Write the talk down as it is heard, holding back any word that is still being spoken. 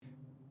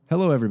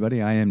Hello,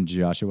 everybody. I am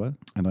Joshua.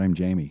 And I'm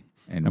Jamie.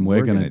 And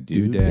we're going to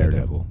do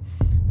Daredevil.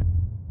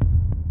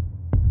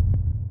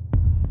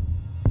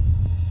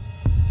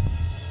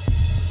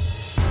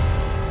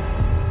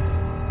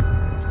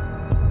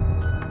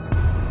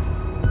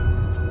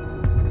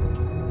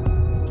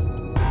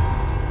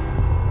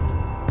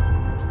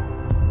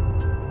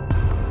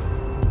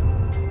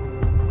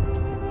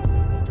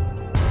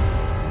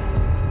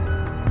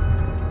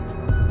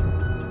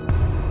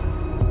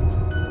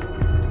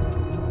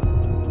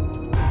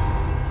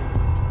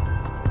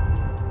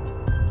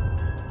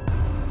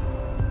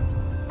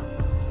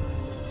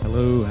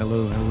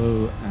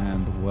 Hello,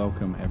 and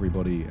welcome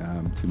everybody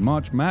to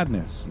March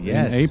Madness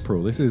Yes. in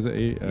April. This is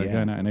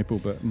going out in April,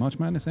 but March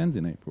Madness ends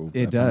in April.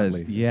 It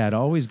apparently. does. Yeah, it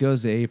always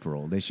goes to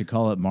April. They should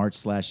call it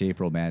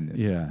March/April Madness.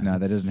 Yeah, No,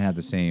 that doesn't have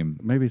the same.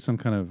 Maybe some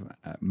kind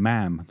of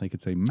MAM. They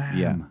could say MAM.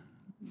 Yeah.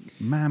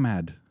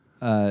 MAMAD.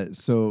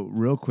 So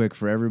real quick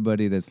for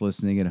everybody that's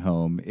listening at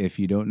home, if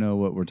you don't know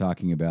what we're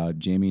talking about,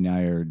 Jamie and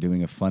I are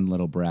doing a fun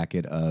little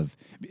bracket of,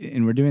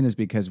 and we're doing this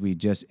because we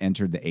just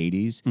entered the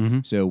 80s. Mm-hmm.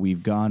 So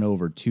we've gone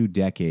over 2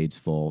 decades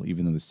full,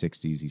 even though the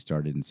 60s, he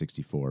started in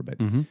 64, but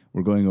Mm-hmm.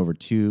 we're going over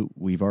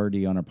we've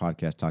already on our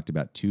podcast talked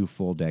about 2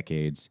 full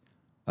decades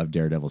of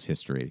Daredevil's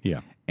history.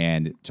 Yeah.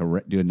 And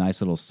to do a nice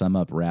little sum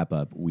up, wrap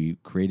up, we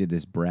created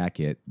this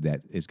bracket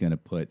that is going to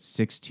put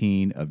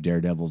 16 of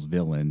Daredevil's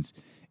villains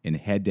in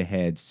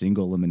head-to-head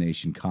single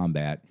elimination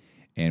combat,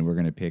 and we're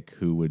going to pick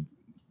who would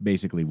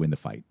basically win the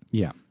fight.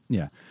 Yeah.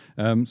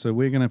 So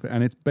we're going to,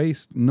 and it's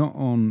based not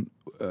on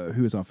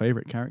who is our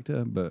favorite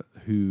character, but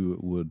who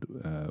would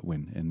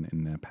win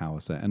in their power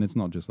set. And it's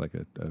not just like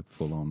a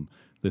full-on,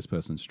 this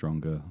person's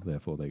stronger,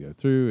 therefore they go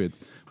through.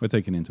 We're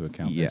taking into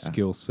account their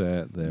skill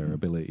set, their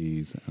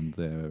abilities, and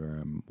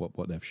their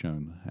what they've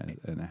shown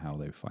and how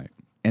they fight.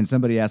 And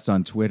somebody asked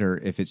on Twitter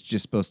if it's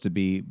just supposed to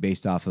be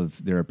based off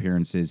of their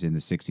appearances in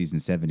the 60s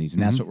and 70s.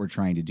 And that's what we're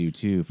trying to do,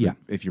 too,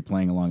 if you're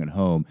playing along at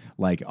home.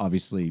 Like,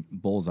 obviously,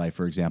 Bullseye,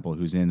 for example,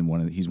 who's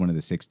he's one of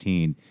the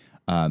 16.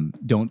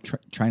 Don't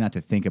try not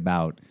to think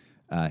about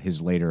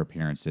his later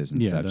appearances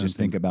and stuff. Just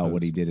think about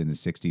what he did in the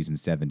 60s and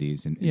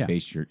 70s and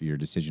base your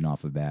decision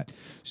off of that.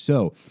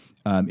 So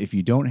if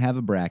you don't have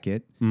a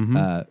bracket,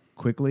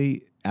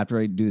 quickly, after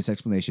I do this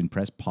explanation,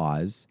 press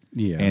pause.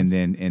 Yes. And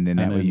then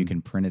that way you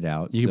can print it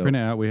out. You can print it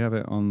out. We have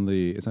it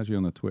it's actually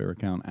on the Twitter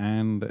account,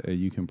 and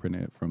you can print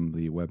it from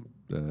the web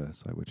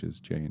site, which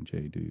is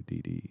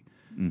JNJDoDD.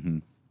 Mm-hmm.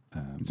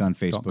 It's on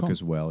Facebook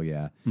as well,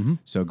 yeah. Mm-hmm.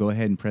 So go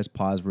ahead and press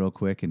pause real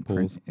quick and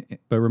pause.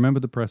 But remember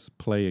to press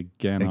play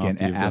again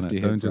after you've done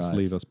it. Don't just pause.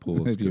 leave us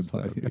pause, because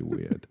that would be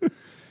weird.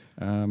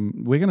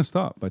 We're going to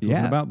start by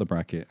talking about the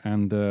bracket.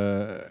 And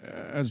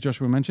as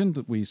Joshua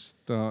mentioned, we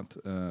start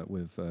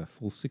with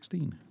full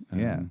 16.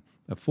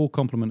 A full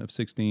complement of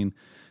 16.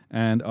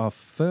 And our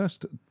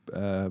first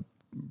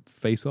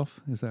face-off,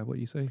 is that what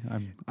you say?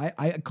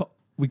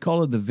 We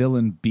call it the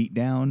villain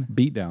beatdown.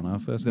 Beatdown, our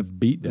first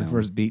beatdown. The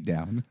first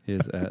beatdown.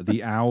 Is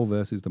the Owl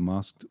versus the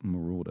Masked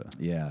Marauder.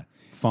 Yeah.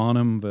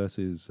 Farnham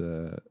versus...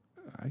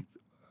 I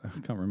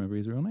can't remember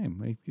his real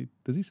name.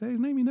 Does he say his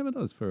name? He never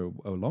does for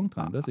a long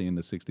time, does he, in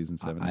the 60s and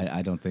 70s?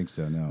 I don't think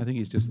so, no. I think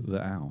he's just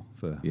the Owl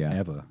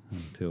forever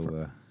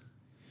until...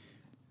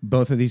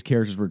 Both of these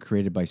characters were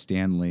created by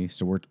Stan Lee,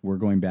 so we're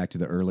going back to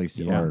the early,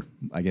 or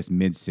I guess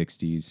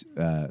mid-60s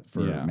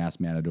for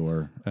Masked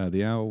Matador.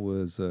 The Owl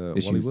was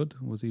Wally Wood.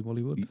 Was he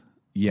Wally Wood?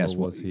 Yes,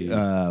 was he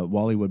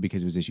Wally Wood,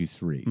 because it was issue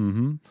 3.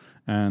 Mm-hmm.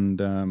 And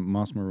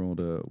Masked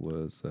Marauder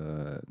was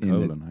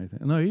Colin, I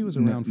think. No, he was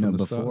around from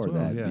the start as well.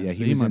 That. Yeah, so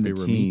he was in the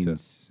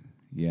teens.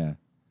 Yeah.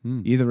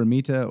 Either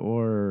Ramita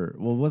or...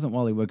 Well, it wasn't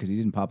Wally Wood because he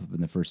didn't pop up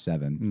in the first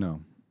 7. No.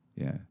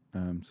 Yeah.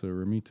 So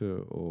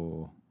Ramita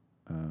or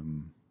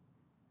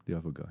the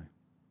other guy.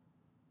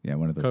 Yeah,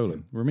 one of those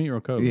Colin. two. Ramita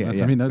or Colin.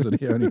 Yeah, I mean, those are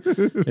the only...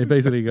 It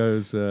basically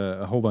goes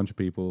a whole bunch of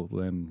people,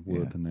 then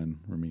Wood, and then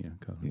Ramita,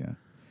 Colin. Yeah.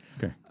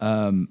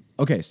 Okay.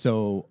 Okay,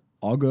 so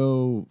I'll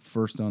go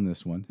first on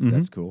this one.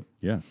 That's cool.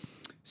 Yes.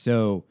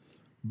 So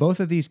both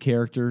of these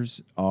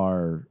characters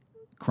are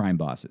crime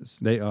bosses.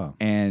 They are.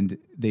 And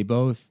they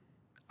both...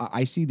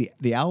 I see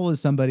the Owl is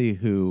somebody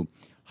who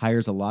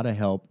hires a lot of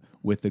help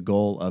with the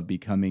goal of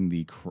becoming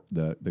the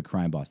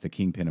crime boss, the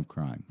kingpin of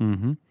crime.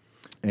 Mm-hmm.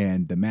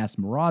 And the Masked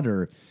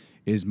Marauder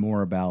is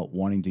more about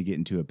wanting to get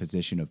into a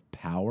position of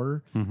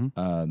power,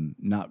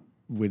 not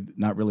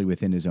really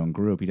within his own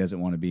group. He doesn't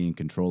want to be in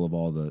control of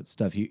all the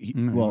stuff. He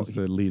wants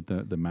to lead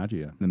the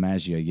Magia. The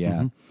Magia,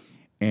 yeah.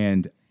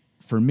 And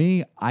for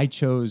me, I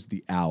chose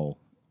the Owl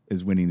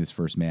as winning this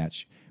first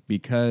match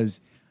because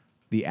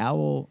the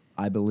Owl,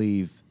 I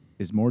believe,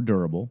 is more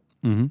durable.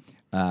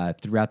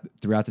 Throughout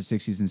the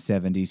 60s and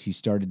 70s, he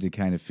started to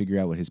kind of figure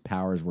out what his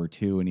powers were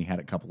too, and he had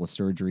a couple of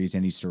surgeries,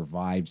 and he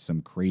survived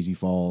some crazy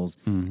falls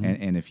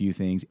and a few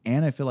things.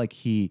 And I feel like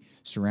he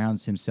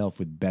surrounds himself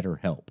with better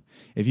help.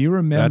 If you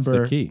remember,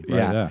 that's the key,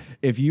 right there.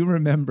 If you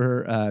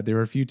remember, there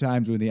were a few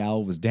times when the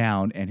Owl was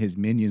down, and his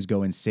minions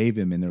go and save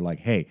him, and they're like,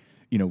 "Hey,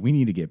 we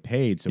need to get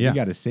paid, so we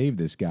got to save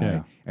this guy."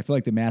 Yeah. I feel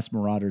like the Masked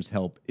Marauder's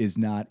help is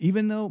not,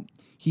 even though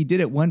He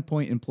did at one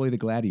point employ the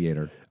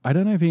gladiator. I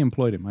don't know if he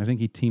employed him. I think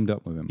he teamed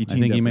up with him. I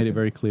think he made it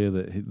very clear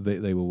that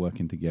they were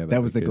working together.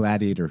 That was the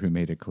gladiator who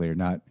made it clear,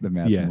 not the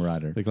Masked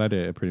Marauder. The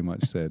gladiator pretty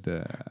much said,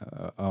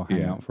 I'll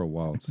hang out for a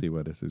while and see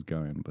where this is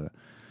going. But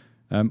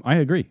I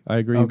agree.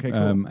 Okay,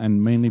 cool.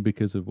 And mainly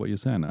because of what you're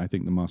saying. I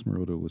think the Masked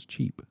Marauder was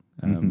cheap.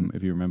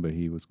 If you remember,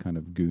 he was kind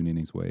of gooning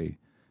his way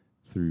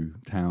through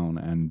town,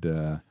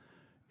 and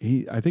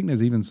I think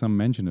there's even some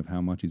mention of how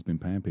much he's been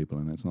paying people,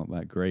 and it's not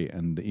that great.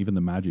 And even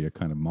the Magi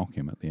kind of mock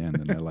him at the end,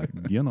 and they're like,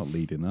 "You're not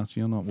leading us.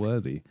 You're not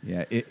worthy."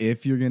 Yeah,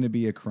 if you're going to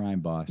be a crime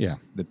boss,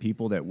 the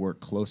people that work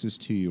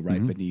closest to you,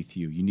 right beneath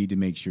you, you need to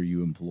make sure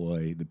you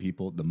employ the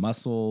people, the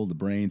muscle, the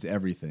brains,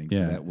 everything. Yeah,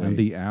 so that way, and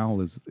the owl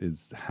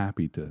is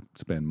happy to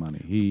spend money.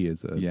 He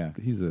is a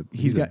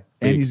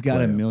he's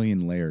got a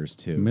million layers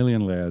too.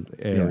 Million layers,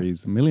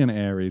 Ares, million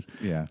Ares.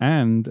 Yeah,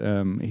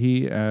 and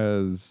he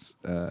has.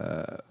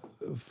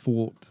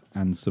 Fought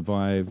and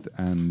survived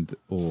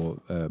or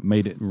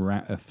made it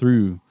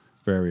through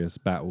various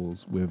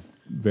battles with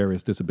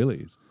various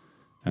disabilities.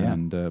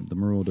 And the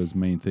Marauder's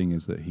main thing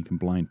is that he can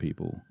blind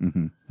people.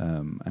 And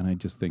I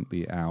just think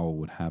the owl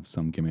would have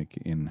some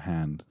gimmick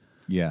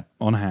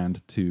on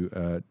hand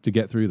to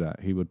get through that.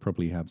 He would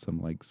probably have some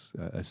like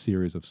a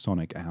series of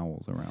sonic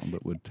owls around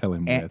that would tell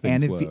him where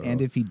things were.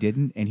 And if he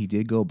didn't, and he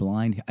did go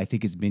blind, I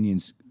think his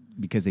minions,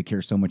 because they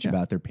care so much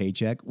about their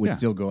paycheck, would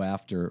still go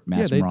after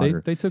Masked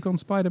Marauder. They took on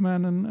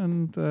Spider-Man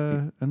and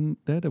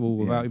Daredevil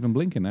without even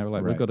blinking. They were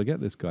like, we've got to get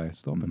this guy,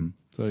 stop him.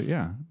 So,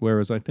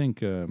 whereas I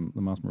think the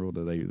Masked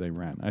Marauder, they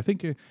ran. I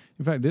think, in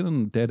fact,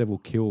 didn't Daredevil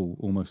kill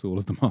almost all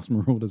of the Masked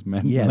Marauder's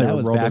men? Yeah, that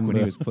was back when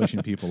he was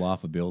pushing people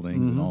off of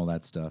buildings and all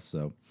that stuff,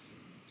 so...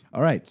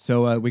 All right,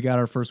 so we got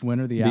our first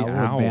winner. The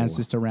Owl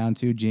advances to round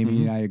 2.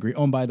 Jamie and I agree.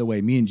 Oh, and by the way,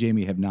 me and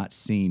Jamie have not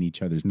seen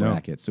each other's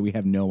brackets, so we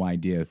have no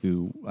idea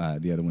who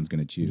the other one's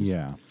going to choose.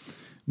 Yeah.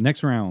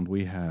 Next round,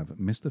 we have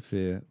Mr.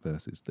 Fear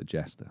versus the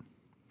Jester.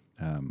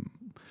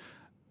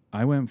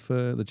 I went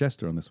for the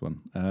Jester on this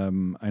one.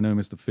 I know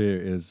Mr. Fear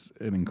is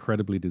an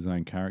incredibly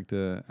designed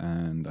character,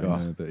 and I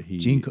know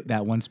that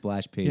that one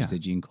splash page that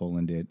Gene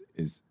Colan did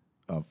is...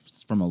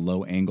 from a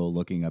low angle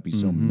looking up,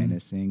 he's so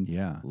menacing.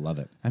 Yeah, love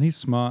it. And he's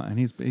smart, and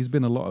he's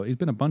been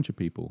a bunch of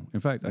people. In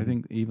fact, I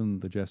think even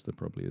the Jester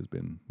probably has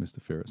been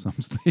Mr. Fear at some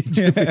stage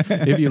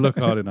if you look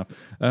hard enough.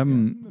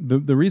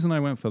 The reason I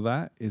went for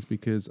that is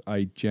because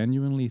I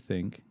genuinely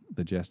think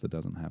the Jester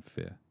doesn't have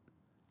fear.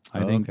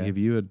 I think if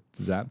you had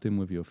zapped him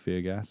with your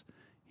fear gas,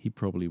 he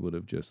probably would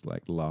have just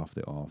like laughed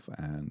it off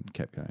and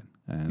kept going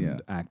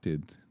and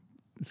acted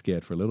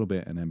scared for a little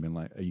bit and then been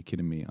like, are you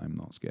kidding me? I'm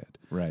not scared.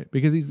 Right.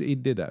 Because he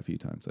did that a few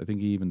times. I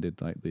think he even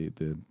did like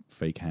the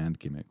fake hand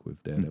gimmick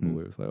with Daredevil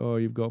where it was like, oh,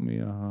 you've got me,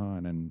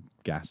 and then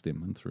gassed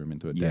him and threw him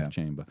into a death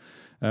chamber.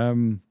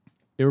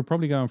 It were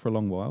probably going for a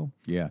long while.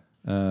 Yeah.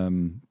 But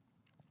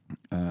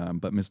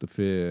Mr.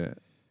 Fear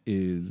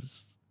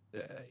is...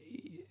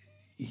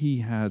 he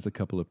has a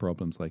couple of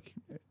problems, like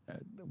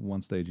at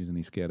one stage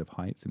he's scared of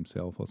heights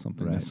himself or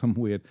something. There's some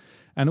weird...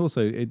 And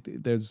also,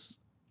 there's...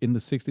 In the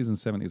 60s and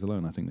 70s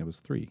alone, I think there was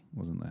 3,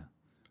 wasn't there?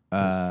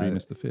 There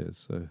was 3 Mr.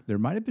 Fears. So there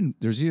might have been.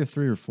 There's either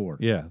 3 or 4.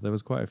 Yeah, there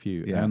was quite a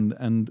few. Yeah.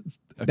 And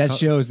that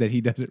shows that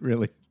he doesn't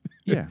really.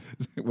 Yeah.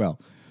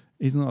 Well,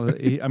 he's not.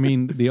 I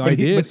mean, the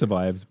idea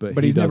survives,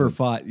 but he's doesn't. never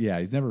fought. Yeah,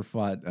 he's never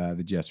fought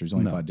the Jester. He's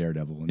only fought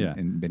Daredevil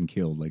and been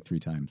killed like 3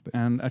 times. But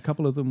and a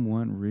couple of them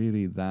weren't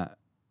really that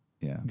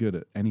good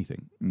at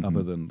anything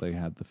other than they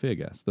had the fear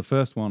gas. The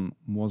first one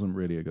wasn't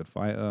really a good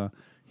fighter.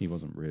 He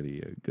wasn't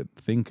really a good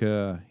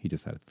thinker. He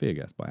just had fear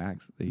gas by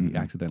accident. He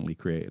accidentally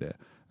created it.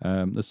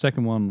 The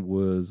second one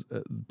was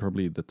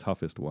probably the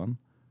toughest one,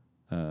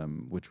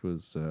 which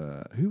was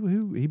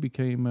who he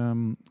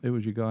became. It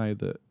was your guy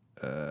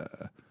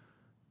that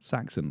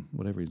Saxon,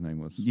 whatever his name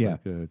was. Yeah,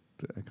 like,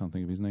 I can't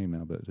think of his name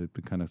now, but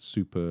the kind of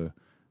super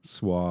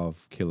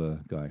suave killer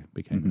guy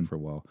became him for a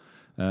while.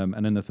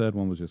 And then the third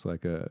one was just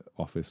like a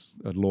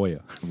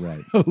lawyer.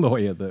 Right. A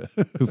lawyer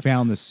that who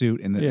found the suit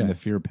and the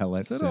fear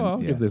pellets. Said, I'll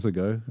give this a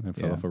go. And I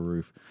fell off a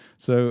roof.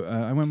 So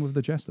I went with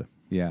the Jester.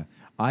 Yeah,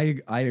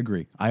 I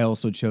agree. I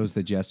also chose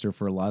the Jester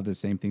for a lot of the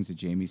same things that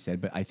Jamie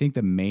said. But I think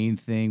the main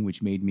thing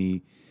which made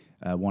me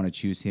want to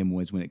choose him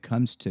was when it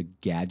comes to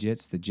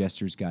gadgets, the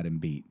Jester's got him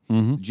beat.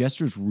 The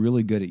Jester's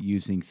really good at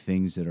using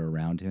things that are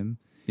around him.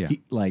 Yeah.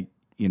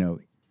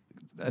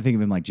 I think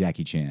of him like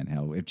Jackie Chan.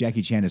 How if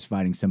Jackie Chan is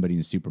fighting somebody in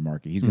a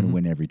supermarket, he's going to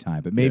win every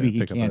time. But maybe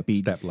he can't beat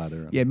step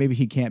ladder. Yeah, maybe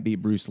he can't beat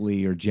Bruce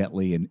Lee or Jet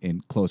Li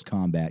in close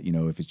combat.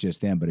 If it's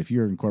just them. But if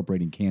you're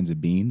incorporating cans of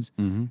beans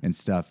and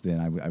stuff, then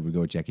I would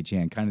go with Jackie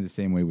Chan. Kind of the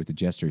same way with the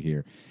Jester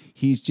here.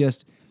 He's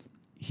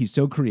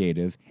so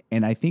creative,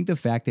 and I think the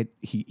fact that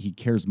he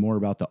cares more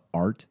about the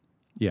art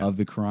of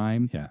the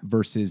crime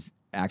versus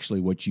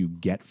actually what you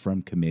get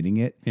from committing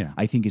it,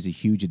 I think is a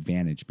huge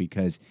advantage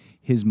because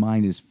his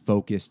mind is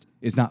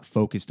not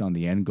focused on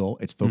the end goal.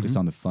 It's focused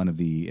on the fun of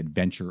the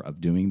adventure of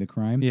doing the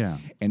crime. Yeah.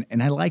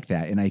 And I like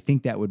that. And I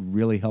think that would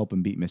really help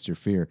him beat Mr.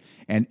 Fear.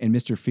 And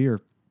Mr. Fear,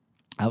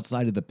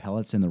 outside of the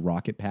pellets and the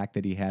rocket pack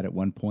that he had at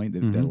one point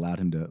that allowed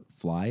him to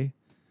fly,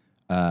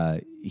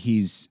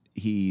 He's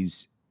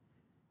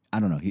I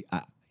don't know.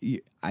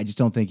 I just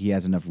don't think he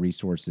has enough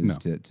resources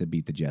to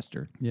beat the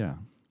Jester. Yeah.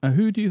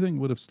 Who do you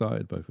think would have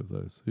started both of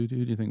those? Who do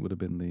you think would have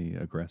been the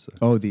aggressor?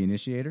 Oh, the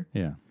initiator?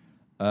 Yeah.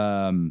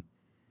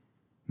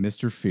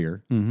 Mr.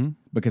 Fear,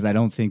 because I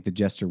don't think the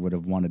Jester would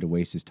have wanted to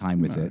waste his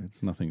time with it.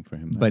 It's nothing for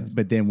him.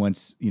 But then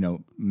once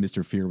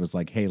Mr. Fear was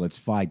like, "Hey, let's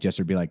fight,"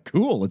 Jester would be like,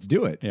 "Cool, let's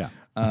do it." Yeah.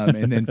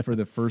 And then for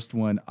the first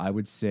one, I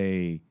would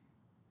say,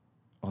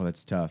 "Oh,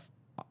 that's tough."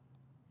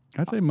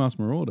 I'd say Masked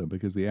Marauder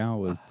because the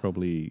owl is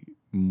probably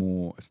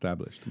more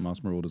established.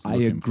 Masked Marauder's I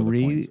looking for the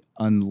agree, points.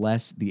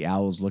 unless the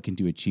owl's looking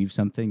to achieve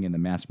something and the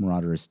Masked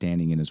Marauder is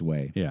standing in his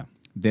way. Yeah.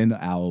 Then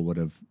the owl would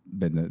have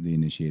been the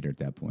initiator at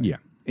that point. Yeah.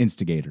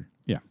 Instigator.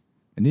 Yeah.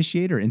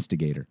 Initiator,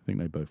 instigator. I think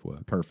they both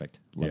work. Perfect.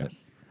 Love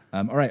Yes. it.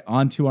 All right,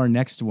 on to our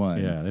next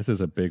one. Yeah, this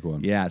is a big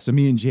one. Yeah, so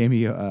me and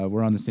Jamie,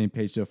 we're on the same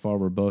page so far.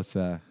 We're both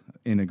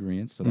in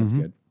agreement, so that's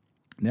good.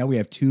 Now we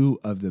have two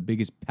of the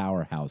biggest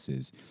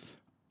powerhouses.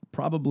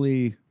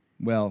 Probably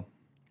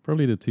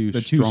Probably the two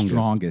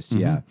strongest,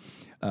 yeah,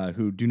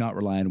 who do not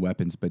rely on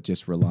weapons, but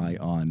just rely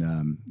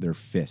on their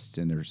fists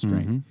and their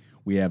strength.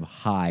 We have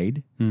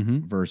Hyde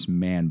versus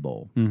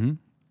Manbull.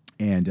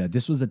 And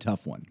this was a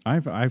tough one. I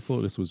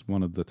thought this was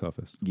one of the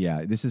toughest.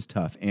 Yeah, this is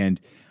tough.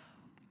 And,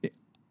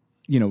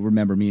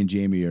 remember, me and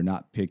Jamie are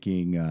not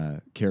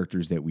picking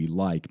characters that we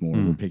like more.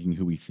 We're picking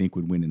who we think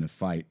would win in a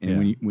fight.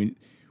 And when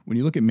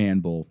you look at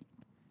Manbull,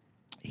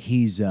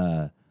 he's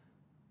got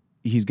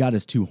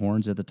his two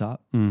horns at the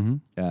top,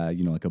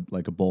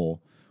 like a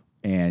bull.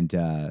 And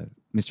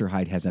Mr.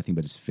 Hyde has nothing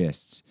but his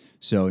fists.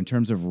 So in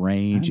terms of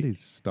range... And his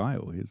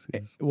style. His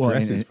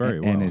dresses very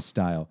well. And his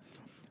style.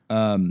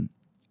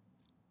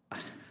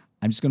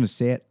 I'm just going to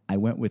say it. I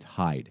went with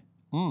Hyde.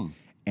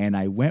 And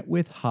I went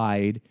with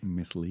Hyde.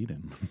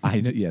 Misleading.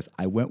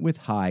 I went with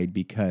Hyde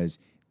because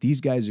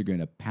these guys are going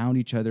to pound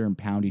each other and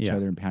pound each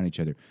other and pound each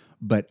other.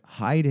 But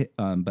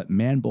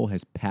Manbull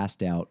has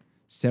passed out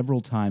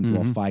several times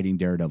while fighting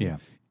Daredevil. Yeah.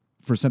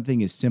 For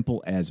something as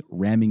simple as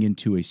ramming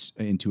into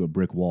a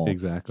brick wall.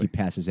 Exactly. He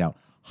passes out.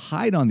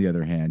 Hyde, on the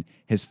other hand,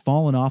 has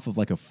fallen off of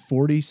like a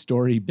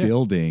 40-story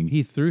building.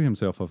 He threw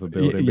himself off a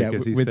building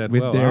because he said,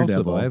 with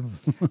Daredevil. I'll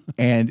survive.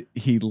 And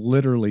he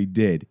literally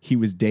did. He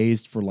was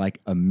dazed for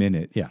like a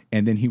minute. Yeah.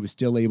 And then he was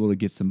still able to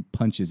get some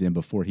punches in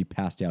before he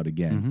passed out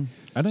again.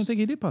 I don't think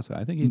he did pass out.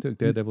 I think he took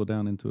Daredevil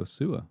down into a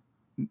sewer.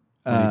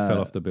 When he fell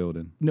off the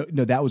building. No,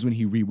 that was when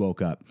he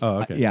re-woke up.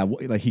 Oh, okay.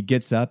 Like he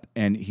gets up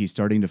and he's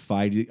starting to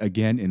fight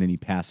again, and then he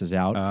passes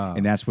out,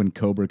 and that's when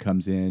Cobra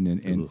comes in,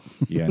 and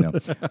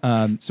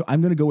so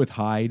I'm going to go with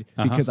Hyde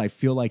because I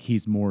feel like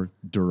he's more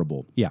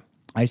durable. Yeah.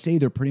 I say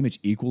they're pretty much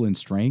equal in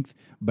strength,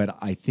 but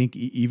I think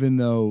even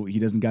though he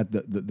doesn't got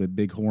the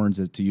big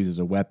horns to use as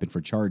a weapon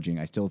for charging,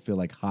 I still feel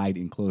like Hyde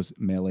in close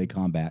melee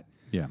combat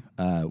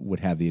would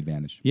have the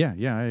advantage. Yeah,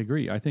 I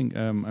agree. I think,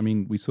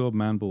 we saw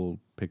Manbull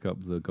pick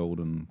up the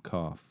golden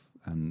calf,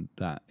 and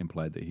that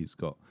implied that he's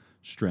got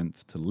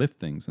strength to lift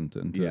things and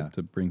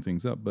to bring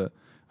things up. But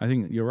I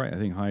think you're right. I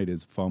think Hyde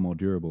is far more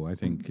durable. I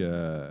think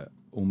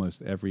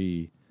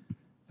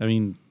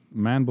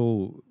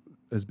Manbull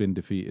has been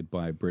defeated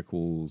by brick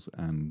walls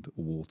and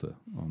water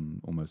on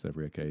almost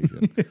every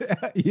occasion.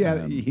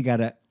 He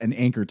got an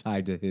anchor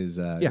tied to his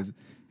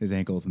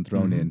ankles and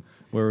thrown in.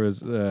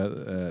 Whereas,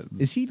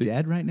 is he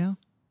dead right now?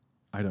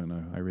 I don't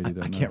know. I really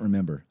don't know. I can't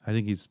remember. I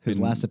think his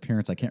last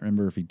appearance. I can't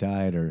remember if he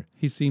died or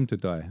he seemed to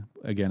die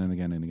again and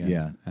again and again.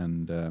 Yeah,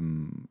 and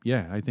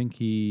I think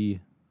he.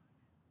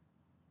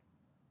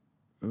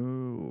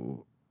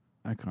 Oh,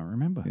 I can't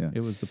remember. Yeah.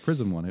 It was the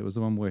prison one. It was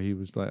the one where he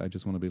was like, "I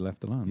just want to be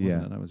left alone." Yeah,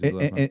 wasn't it? That was his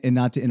last one. And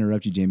not to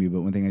interrupt you, Jamie,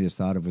 but one thing I just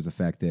thought of was the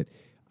fact that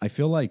I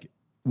feel like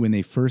when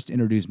they first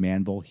introduced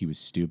Manbull, he was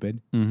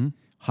stupid.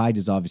 Hyde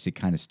is obviously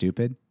kind of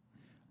stupid.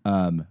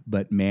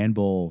 But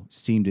Manbull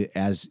seemed to,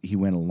 as he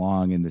went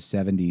along in the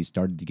 70s,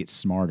 started to get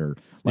smarter.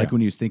 Like when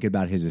he was thinking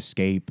about his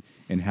escape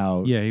and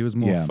how... Yeah, he was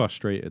more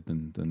frustrated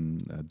than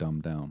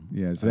dumbed down.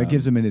 Yeah, so that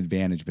gives him an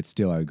advantage, but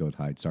still I would go with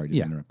Hyde. Sorry to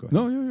interrupt. Go ahead.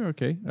 No, you're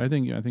okay. I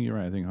think you're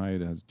right. I think Hyde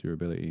has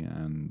durability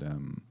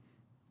and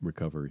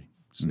recovery.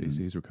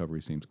 His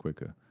recovery seems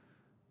quicker.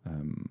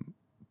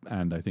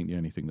 And I think the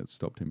only thing that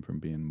stopped him from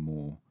being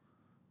more...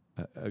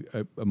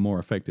 A more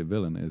effective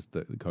villain is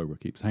that the Cobra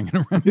keeps hanging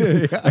around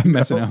and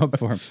messing it up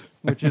for him,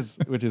 which is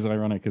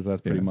ironic because that's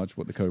pretty much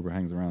what the Cobra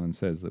hangs around and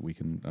says, that we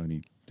can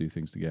only do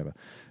things together.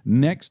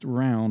 Next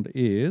round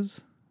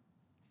is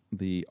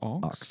the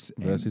Ox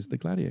versus the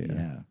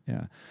Gladiator.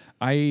 Yeah.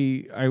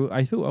 I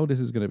thought, this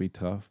is going to be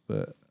tough,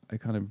 but I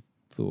kind of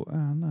thought,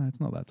 no, it's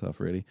not that tough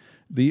really.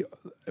 The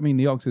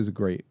Ox is a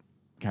great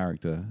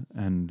character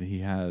and he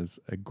has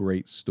a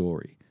great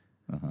story,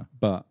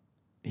 but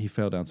he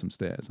fell down some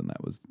stairs, and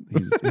that was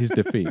his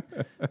defeat.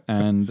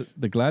 And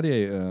the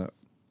Gladiator,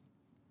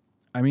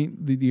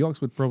 the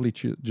Ox would probably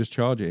just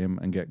charge at him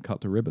and get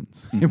cut to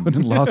ribbons. It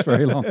wouldn't last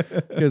very long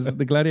because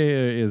the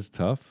Gladiator is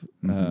tough.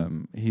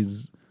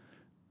 He's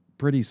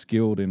pretty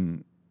skilled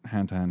in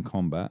hand-to-hand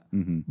combat,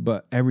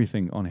 but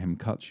everything on him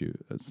cuts you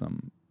at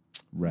some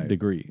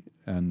degree.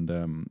 And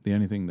the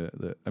only thing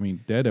that I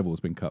mean, Daredevil's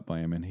been cut by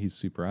him, and he's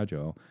super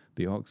agile.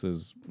 The Ox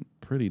is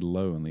pretty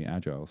low on the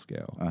agile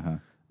scale,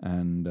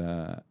 and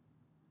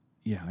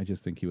yeah, I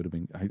just think he would have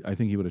been. I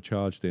think he would have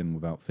charged in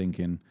without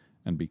thinking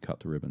and be cut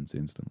to ribbons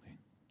instantly.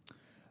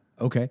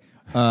 Okay,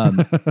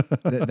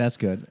 that's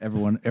good.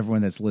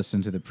 Everyone that's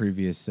listened to the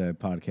previous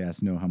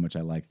podcast know how much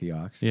I like the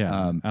Ox.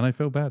 Yeah, and I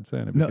feel bad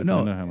saying it because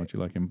I know how much you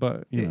like him.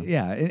 But you know.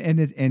 Yeah,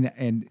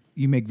 and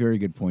you make very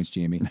good points,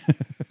 Jamie.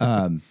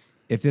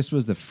 If this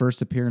was the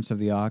first appearance of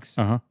the Ox,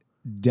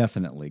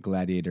 definitely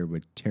Gladiator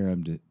would tear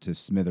him to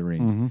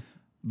smithereens.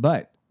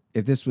 But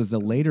if this was the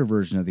later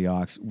version of the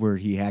Ox, where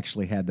he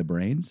actually had the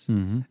brains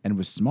and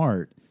was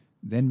smart,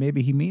 then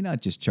maybe he may not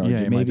just charge it.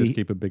 He maybe might just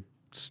keep a big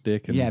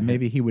stick. And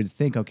maybe he would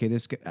think, okay,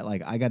 this guy,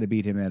 like I got to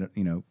beat him at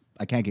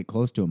I can't get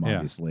close to him.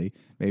 Obviously,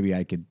 maybe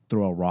I could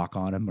throw a rock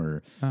on him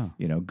or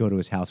go to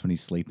his house when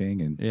he's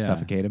sleeping and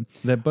suffocate him.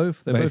 They're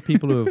both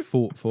people who have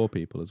fought for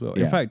people as well.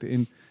 In fact,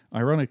 not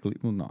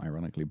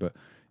ironically, but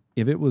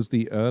if it was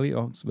the early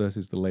Ox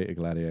versus the later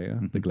Gladiator,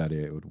 the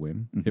Gladiator would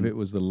win. If it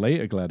was the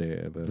later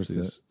Gladiator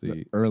versus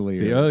the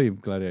early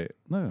Gladiator,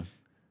 no.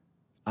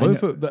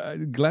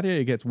 The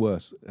Gladiator gets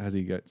worse as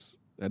he gets.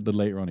 The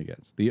later on he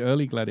gets. The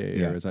early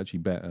Gladiator is actually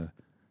better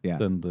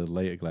than the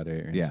later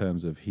Gladiator in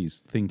terms of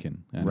his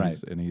thinking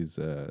and his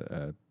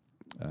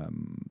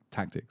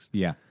tactics.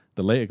 Yeah.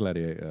 The later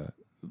Gladiator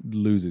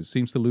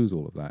seems to lose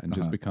all of that and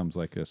just becomes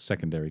like a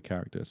secondary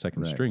character, a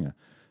second stringer.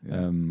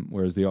 Yeah.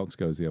 Whereas the Ox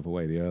goes the other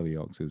way. The early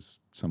Ox is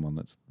someone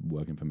that's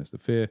working for Mr.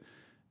 Fear,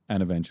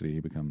 and eventually he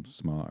becomes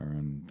smarter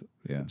and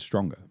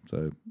stronger.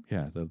 So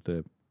yeah,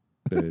 the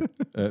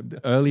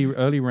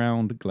early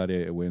round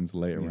Gladiator wins,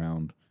 later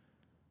round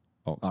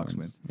Ox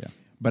wins. Yeah,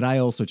 but I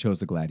also chose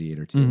the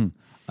Gladiator too.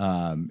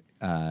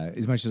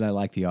 As much as I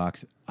like the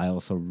Ox, I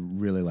also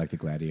really like the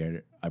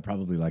Gladiator. I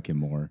probably like him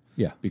more.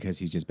 Yeah, because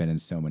he's just been in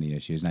so many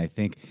issues, and I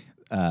think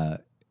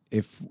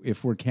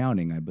if we're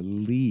counting, I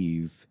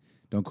believe.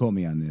 Don't quote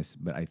me on this,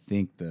 but I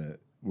think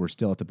we're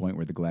still at the point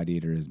where the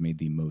Gladiator has made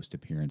the most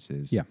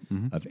appearances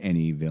of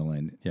any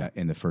villain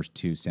in the first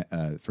two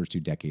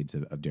decades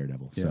of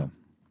Daredevil. Yeah. So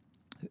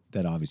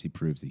that obviously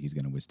proves that he's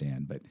going to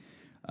withstand. But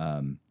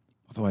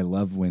although I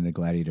love when the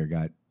Gladiator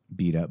got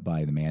beat up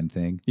by the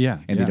Man-Thing,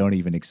 and they don't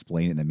even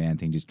explain it, and the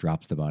Man-Thing just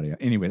drops the body.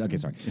 Anyway, okay,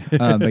 sorry.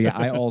 But yeah,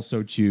 I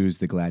also choose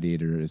the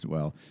Gladiator as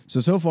well.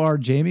 So far,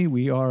 Jamie,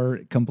 we are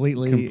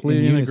completely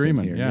in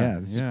agreement here. Yeah,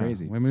 this is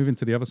crazy. We're moving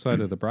to the other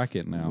side of the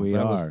bracket now.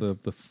 That was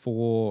the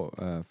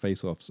four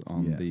face-offs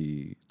on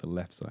the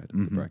left side of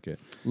the bracket.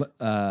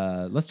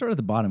 Let's start at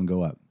the bottom and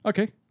go up.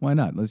 Okay, why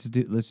not? Let's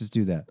just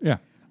do that. Yeah.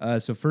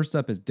 So first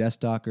up is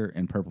Deathstalker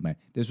and Purple Man.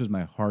 This was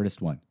my hardest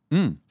one.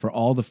 For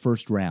all the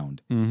first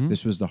round.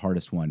 This was the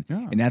hardest one.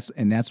 Yeah.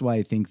 And that's why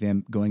I think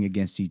them going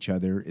against each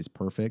other is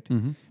perfect,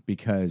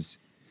 because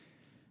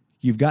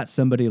you've got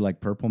somebody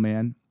like Purple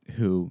Man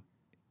who,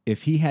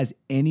 if he has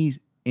any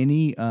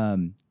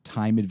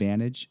time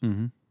advantage,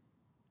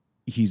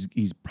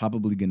 he's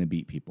probably going to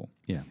beat people.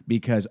 Yeah.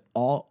 Because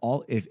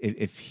all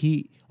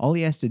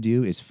he has to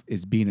do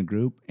is be in a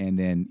group, and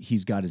then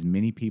he's got as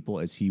many people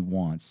as he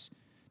wants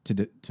to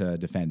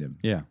defend him.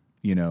 Yeah.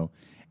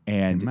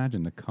 And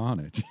imagine the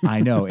carnage. I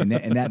know, and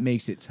that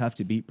makes it tough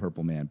to beat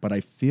Purple Man. But I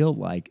feel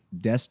like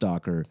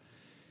Deathstalker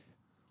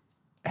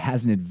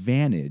has an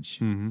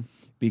advantage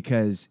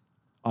because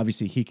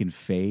obviously he can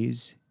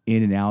phase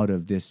in and out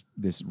of this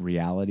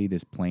reality,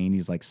 this plane.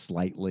 He's like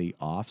slightly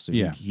off, so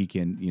he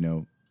can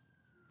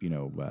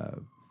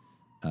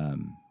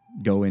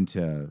go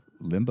into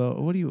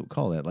limbo. What do you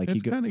call it? Like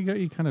he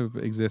kind of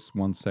exists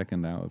 1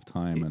 second out of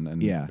time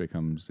and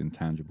becomes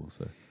intangible.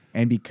 So.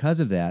 And because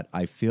of that,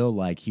 I feel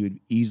like he would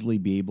easily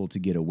be able to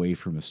get away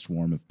from a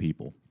swarm of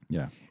people.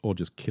 Yeah, or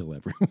just kill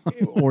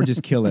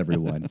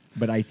everyone.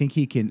 But I think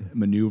he can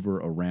maneuver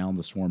around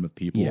the swarm of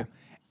people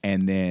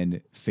and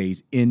then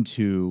phase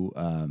into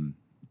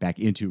back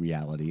into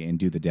reality and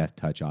do the death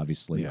touch,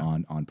 obviously,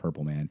 on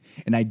Purple Man.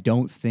 And I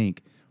don't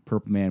think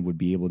Purple Man would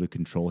be able to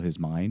control his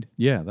mind.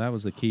 Yeah, that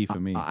was the key for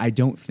me. I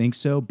don't think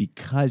so,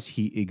 because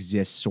he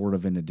exists sort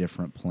of in a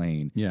different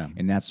plane. Yeah.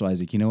 And that's why I was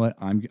like, you know what?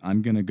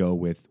 I'm going to go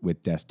with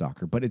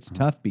Deathstalker. But it's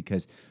tough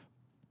because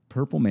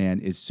Purple Man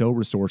is so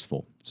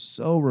resourceful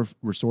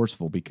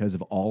because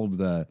of all of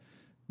the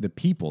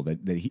people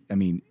that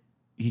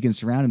he can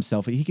surround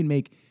himself. He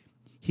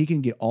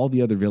can get all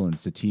the other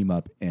villains to team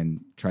up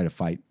and try to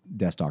fight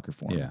Deathstalker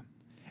for him. Yeah.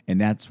 And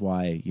that's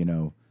why,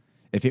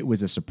 if it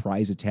was a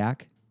surprise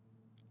attack,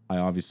 I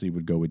obviously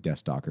would go with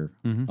Deathstalker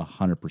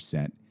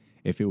 100%.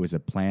 If it was a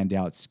planned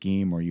out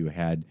scheme where you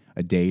had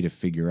a day to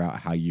figure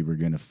out how you were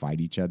going to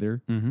fight each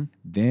other,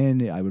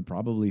 then I would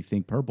probably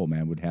think Purple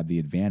Man would have the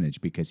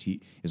advantage, because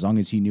as long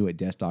as he knew what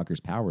Deathstalker's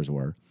powers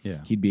were,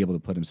 he'd be able to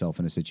put himself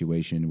in a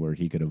situation where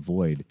he could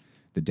avoid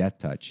the death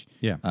touch.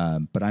 Yeah.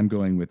 But I'm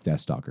going with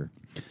Deathstalker.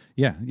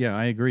 Yeah,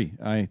 I agree.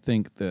 I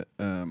think that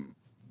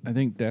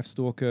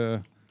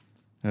Deathstalker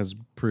has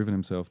proven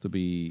himself to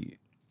be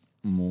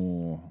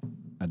more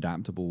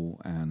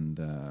adaptable and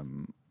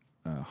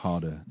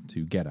harder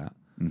to get at.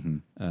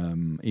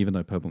 Even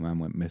though Purple Man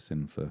went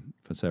missing for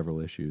several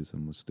issues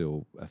and was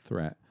still a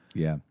threat.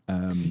 Yeah.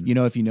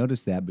 If you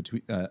notice that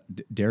between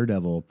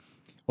Daredevil,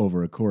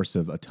 over a course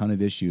of a ton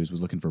of issues,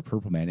 was looking for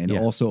Purple Man, and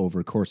also over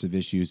a course of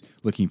issues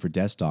looking for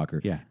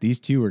Deathstalker. Yeah. These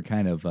two are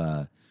kind of,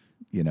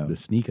 the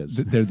sneakers.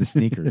 They're the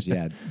sneakers.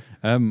 Yeah.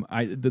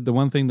 The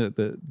one thing that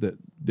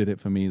did it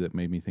for me that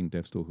made me think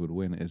Deathstalker would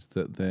win is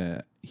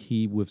that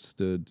he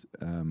withstood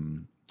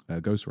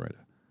Ghost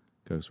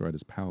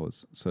Rider's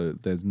powers. So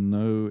there's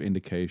no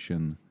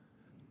indication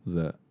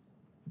that.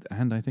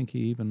 And I think he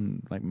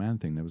even, like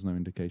Man-Thing, there was no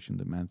indication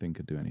that Man-Thing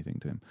could do anything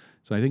to him.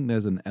 So I think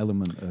there's an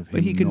element of him.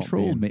 But he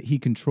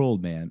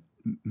controlled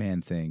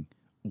Man-Thing.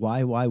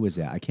 Why was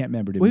that? I can't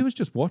remember. Well, he was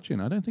just watching.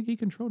 I don't think he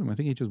controlled him. I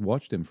think he just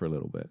watched him for a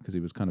little bit because he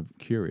was kind of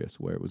curious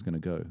where it was going to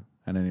go.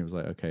 And then he was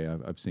like, okay,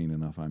 I've seen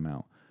enough. I'm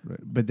out. Right.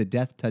 But the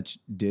Death Touch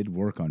did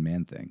work on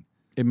Man-Thing.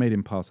 It made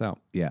him pass out.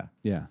 Yeah.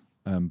 Yeah.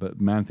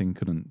 But Man-Thing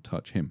couldn't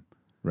touch him.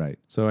 Right.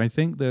 So I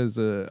think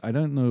I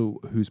don't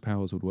know whose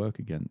powers would work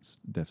against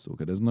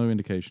Deathstalker. There's no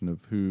indication of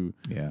who,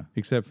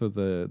 except for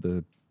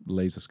the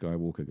laser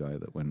Skywalker guy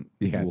that went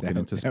walking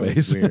into space. That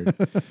was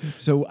weird.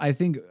 So I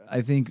think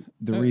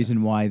the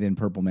reason why then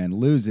Purple Man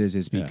loses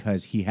is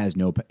because he has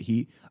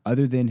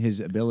other than his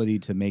ability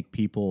to make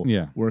people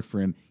work for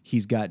him,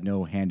 he's got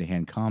no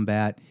hand-to-hand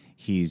combat.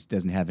 He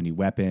doesn't have any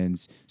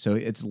weapons. So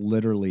it's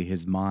literally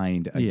his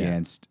mind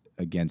against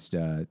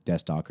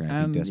Deathstalker. And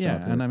I think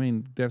Deathstalker. And I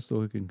mean,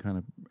 Deathstalker can kind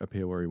of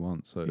appear where he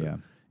wants. So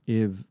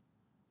if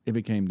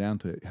it came down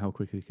to it, how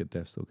quickly could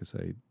Deathstalker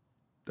say,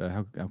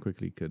 how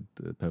quickly could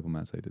Purple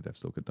Man say to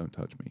Deathstalker, "Don't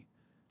touch me"?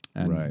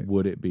 And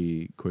would it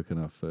be quick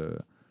enough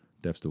for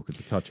Deathstalker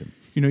to touch him?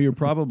 You're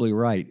probably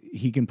right.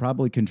 He can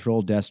probably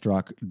control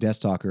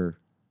Deathstalker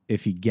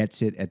if he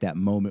gets it at that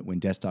moment when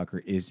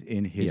Deathstalker is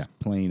in his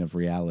plane of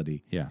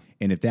reality. Yeah.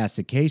 And if that's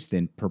the case,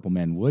 then Purple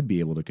Man would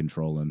be able to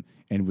control him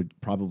and would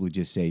probably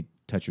just say,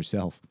 touch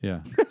yourself.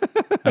 Yeah.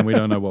 And we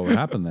don't know what would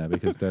happen there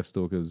because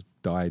Deathstalker's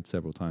died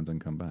several times and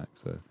come back.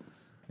 So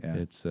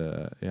it's,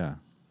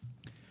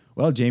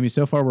 Well, Jamie,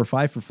 so far we're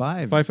 5 for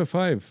 5. 5 for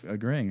 5.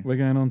 Agreeing. We're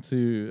going on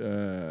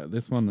to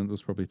this one that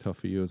was probably tough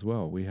for you as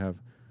well. We have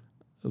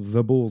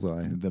the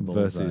Bullseye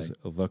versus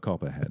the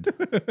Copperhead.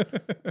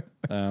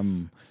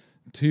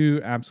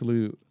 Two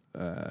absolute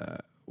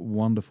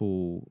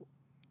wonderful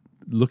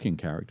looking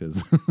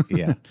characters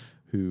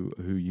who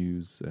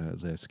use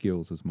their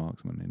skills as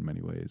marksmen in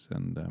many ways.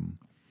 And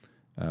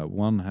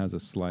one has a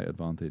slight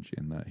advantage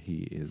in that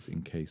he is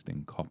encased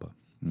in copper.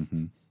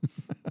 Mm-hmm.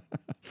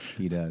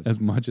 He does. As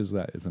much as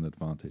that is an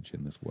advantage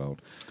in this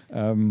world.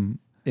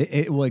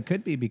 It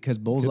could be because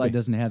Bullseye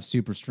doesn't have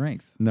super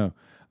strength. No.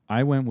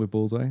 I went with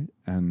Bullseye,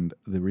 and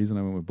the reason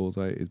I went with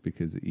Bullseye is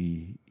because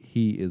he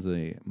is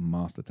a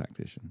master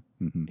tactician.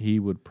 Mm-hmm. He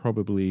would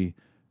probably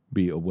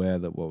be aware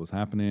that what was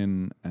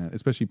happening,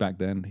 especially back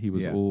then. It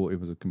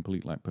was a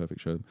complete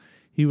perfect show.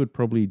 He would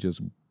probably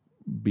just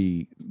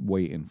be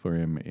waiting for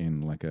him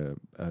in like a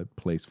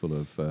place full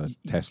of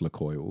Tesla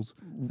coils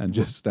and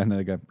just stand there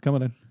and go, come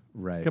on in.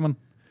 Right. Come on.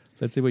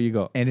 Let's see what you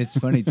got. And it's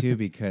funny, too,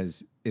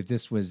 because if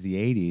this was the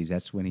 80s,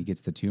 that's when he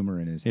gets the tumor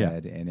in his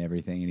head and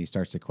everything, and he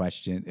starts to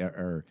question.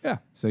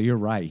 So you're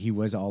right. He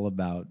was all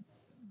about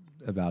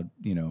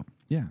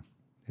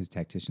his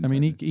tactician. I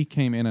mean, he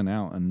came in and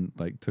out and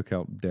took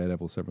out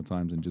Daredevil several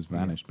times and just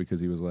vanished because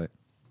he was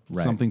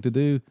something to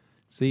do.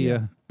 See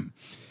ya.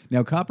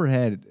 Now,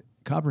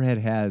 Copperhead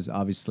has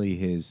obviously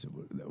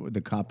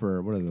the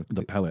copper. What are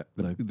the pellet?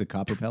 The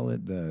copper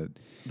pellet. The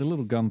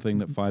little gun thing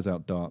that fires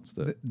out darts.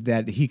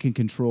 That he can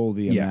control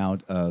the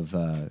amount of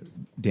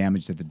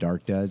damage that the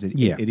dart does. It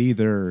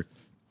either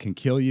can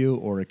kill you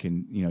or it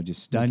can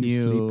just stun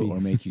you or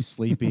make you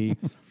sleepy.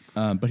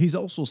 But he's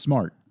also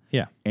smart.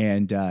 Yeah,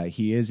 and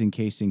he is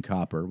encased in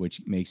copper,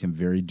 which makes him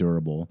very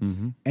durable,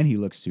 and he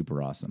looks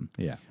super awesome.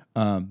 Yeah.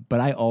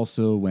 But I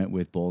also went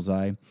with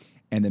Bullseye.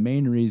 And the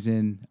main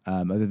reason,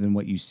 other than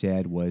what you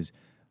said, was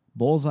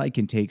Bullseye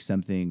can take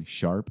something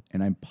sharp,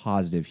 and I'm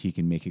positive he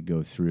can make it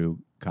go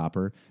through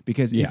copper.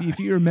 Because if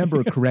you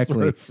remember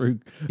correctly, through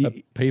a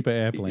paper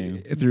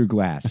airplane, through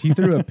glass, he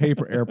threw a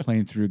paper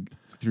airplane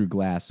through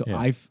glass. So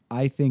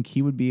I think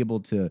he would be able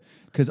to,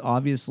 because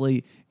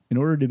obviously, in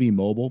order to be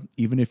mobile,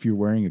 even if you're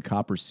wearing a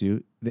copper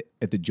suit,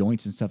 at the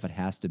joints and stuff, it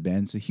has to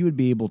bend. So he would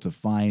be able to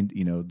find,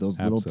 those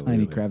little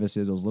tiny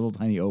crevices, those little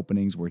tiny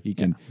openings where he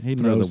can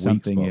throw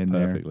something in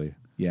perfectly. There.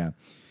 Yeah.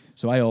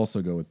 So I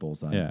also go with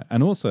Bullseye. Yeah,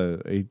 and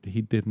also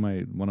he did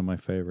one of my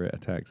favorite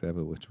attacks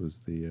ever, which was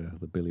the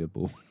billiard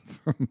ball.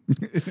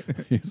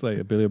 It's like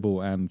a billiard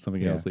ball and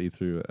something else that he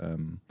threw at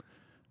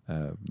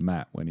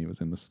Matt when he was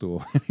in the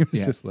store. It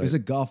was it was a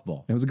golf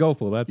ball. It was a golf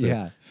ball. That's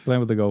it. Playing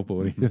with the golf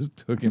ball, and he just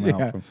took him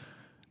out from.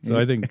 So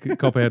I think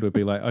Copperhead would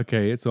be like,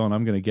 okay, it's on,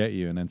 I'm going to get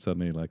you. And then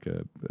suddenly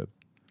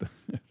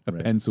a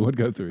pencil would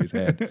go through his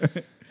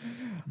head.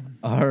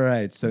 All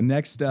right. So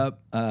next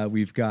up,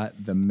 we've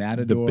got the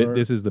Matador.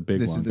 This is the big one,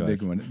 This is the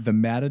big one. The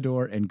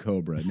Matador and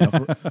Cobra.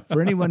 Now,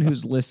 for anyone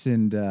who's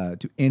listened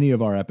to any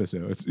of our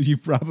episodes,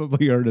 you've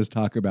probably heard us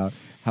talk about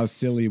how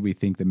silly we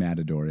think the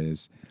Matador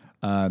is.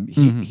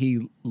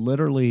 He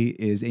literally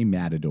is a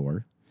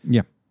matador.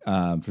 Yeah.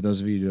 For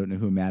those of you who don't know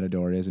who a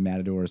matador is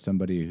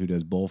somebody who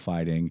does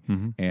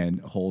bullfighting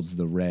and holds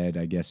the red,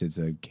 I guess it's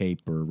a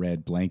cape or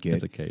red blanket.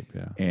 It's a cape,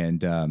 yeah.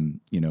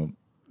 And,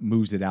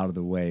 moves it out of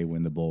the way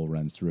when the bull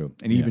runs through.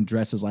 And he even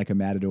dresses like a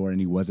matador, and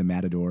he was a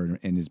matador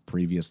in his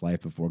previous life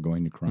before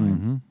going to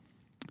crime.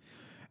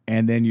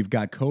 And then you've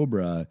got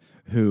Cobra,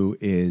 who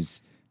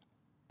is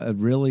a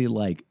really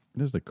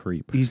Just a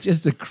creep. He's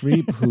just a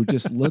creep who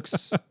just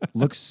looks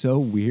so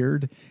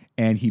weird,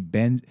 and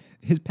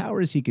his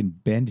power is he can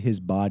bend his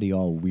body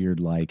all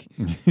weird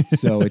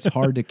so it's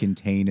hard to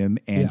contain him,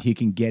 and he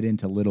can get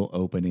into little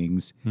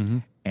openings,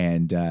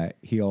 and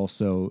he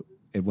also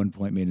at one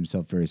point made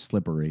himself very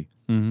slippery,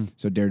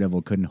 so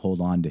Daredevil couldn't hold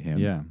on to him.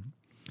 Yeah.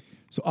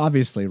 So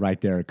obviously,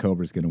 right there,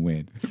 Cobra's going to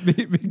win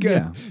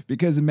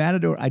because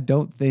Matador,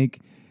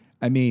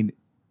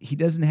 he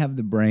doesn't have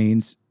the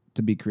brains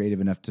to be creative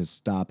enough to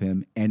stop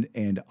him.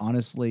 And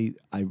honestly,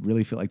 I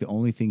really feel like the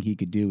only thing he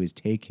could do is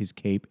take his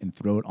cape and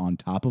throw it on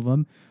top of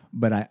him.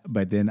 But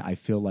then I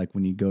feel like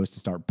when he goes to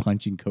start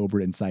punching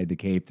Cobra inside the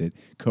cape, that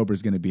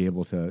Cobra's going to be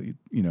able to,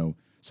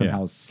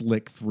 somehow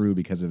slick through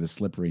because of his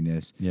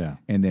slipperiness. Yeah.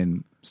 And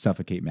then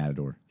suffocate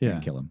Matador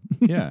and kill him.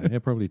 Yeah, he'll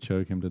probably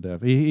choke him to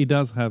death. He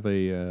does have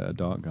a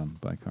dart gun,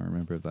 but I can't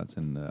remember if that's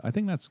in I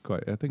think that's still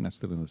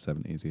in the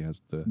 70s. He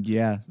has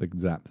the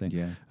zap thing.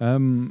 Yeah.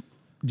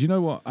 Do you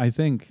know what? I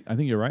think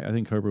you're right. I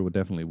think Cobra would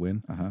definitely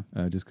win,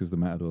 just because the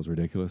Matador is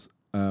ridiculous.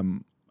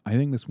 I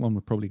think this one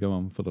would probably go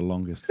on for the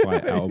longest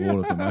fight out of all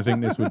of them. I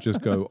think this would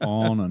just go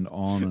on and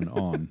on and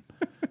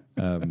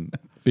on,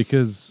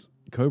 because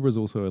Cobra's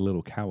also a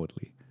little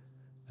cowardly.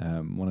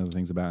 One of the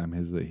things about him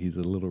is that he's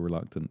a little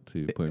reluctant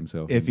to put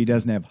himself if he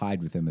doesn't have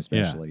hide with him,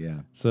 especially. Yeah.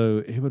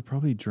 So it would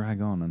probably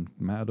drag on, and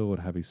Matador would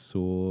have his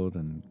sword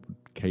and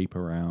cape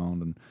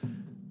around,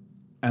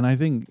 and I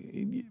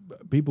think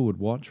people would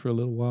watch for a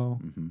little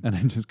while and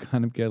then just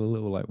kind of get a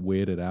little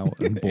weirded out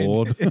and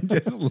bored and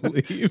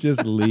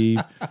just leave.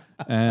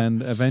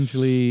 And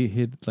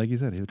eventually like you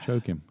said, he'll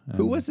choke him.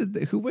 Who was it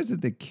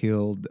that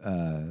killed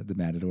the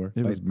Matador?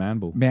 It was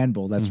Manbull.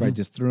 Manbull, that's right.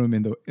 Just threw him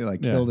in the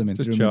killed him and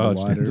just threw him in the charged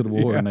water. into the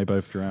water, and they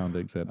both drowned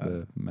except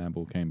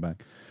Manbull came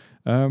back.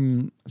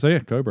 So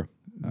Cobra.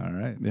 All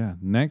right. Yeah.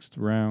 Next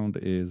round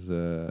is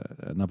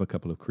another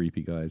couple of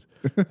creepy guys.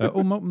 They're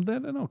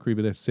not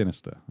creepy. They're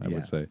sinister, I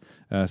would say.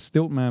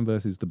 Stiltman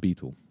versus the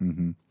Beetle.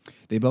 Mm-hmm.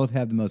 They both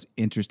have the most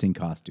interesting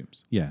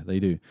costumes. Yeah,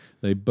 they do.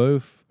 They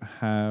both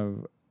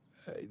have...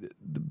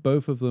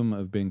 both of them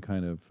have been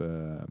kind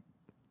of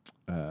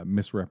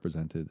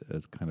misrepresented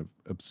as kind of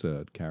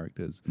absurd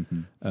characters.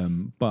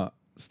 But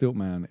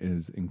Stiltman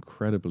is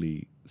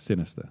incredibly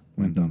sinister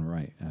when done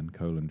right, and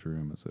Colin drew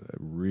him as a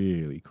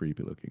really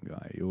creepy looking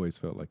guy. He always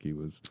felt like he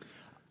was...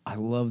 I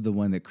love the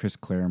one that Chris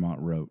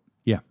Claremont wrote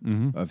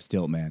of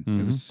Stiltman.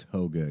 It was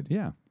so good.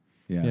 Yeah.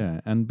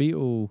 And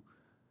Beetle...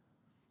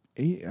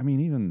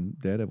 even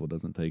Daredevil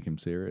doesn't take him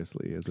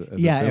seriously as a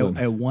villain.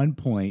 At one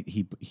point,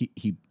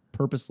 he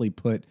purposely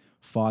put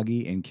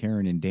Foggy and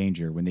Karen in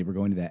danger when they were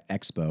going to that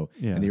expo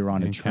and they were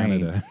on a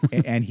train,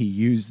 and he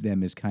used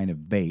them as kind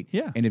of bait.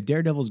 Yeah. And if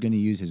Daredevil's going to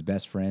use his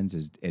best friends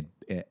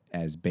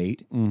as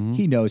bait,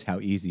 he knows how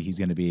easy he's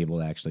going to be able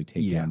to actually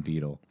take down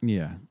Beetle.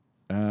 Yeah.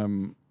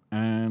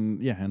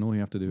 And all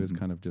you have to do is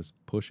kind of just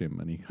push him,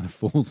 and he kind of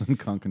falls and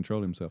can't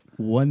control himself.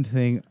 One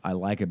thing I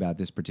like about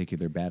this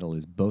particular battle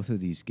is both of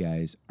these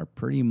guys are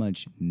pretty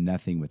much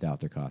nothing without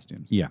their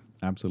costumes. Yeah,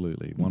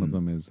 absolutely. One of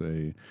them is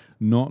a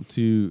not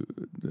too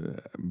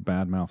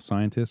badmouth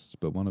scientist,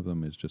 but one of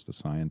them is just a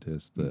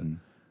scientist that,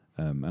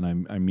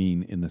 and I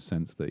mean in the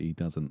sense that he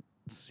doesn't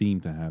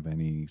seem to have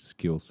any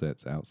skill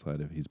sets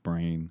outside of his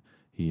brain.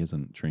 He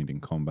isn't trained in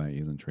combat. He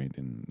isn't trained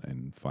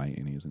in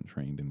fighting. He isn't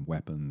trained in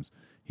weapons.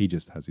 He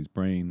just has his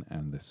brain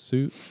and this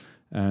suit.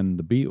 And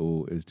the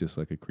Beetle is just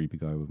like a creepy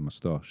guy with a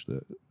mustache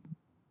that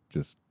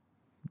just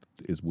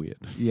is weird.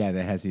 Yeah,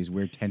 that has these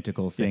weird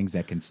tentacle things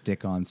that can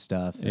stick on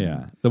stuff.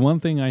 Yeah. The one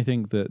thing I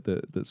think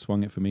that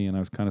swung it for me, and I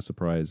was kind of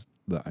surprised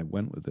that I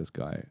went with this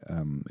guy,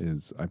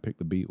 is I picked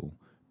the Beetle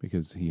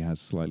because he has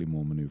slightly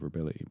more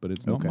maneuverability. But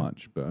it's not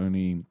much, but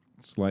only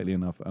slightly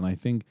enough. And I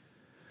think...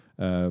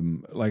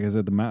 like I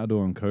said, the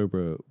Matador and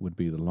Cobra would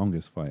be the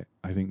longest fight.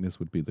 I think this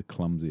would be the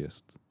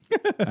clumsiest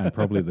and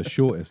probably the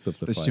shortest of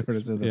the fights. The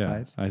shortest of the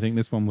fights. I think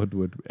this one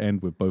would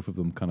end with both of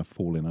them kind of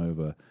falling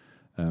over,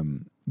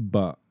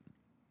 but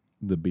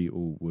the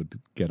Beetle would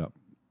get up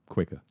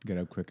quicker.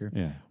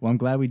 Yeah. Well, I'm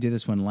glad we did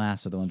this one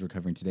last of the ones we're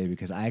covering today,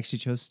 because I actually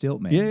chose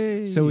Stiltman.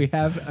 Yay! So we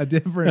have a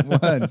different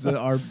one. So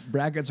our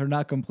brackets are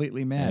not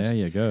completely matched. There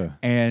you go.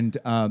 And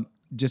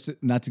just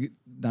not to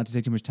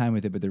take too much time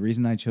with it, but the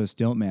reason I chose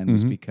Stiltman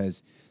was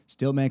because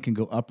Stiltman can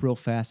go up real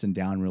fast and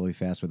down really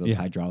fast with those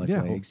hydraulic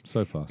legs.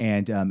 So fast.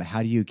 And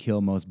how do you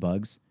kill most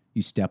bugs?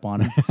 You step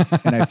on him.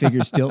 And I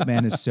figured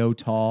Stiltman is so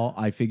tall,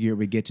 I figure it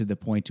would get to the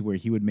point to where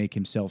he would make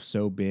himself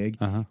so big,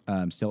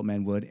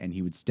 Stiltman would, and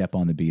he would step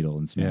on the Beetle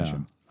and smash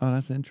him. Oh,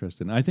 that's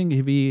interesting. I think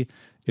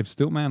if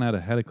Stiltman had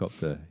a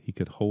helicopter, he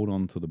could hold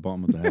on to the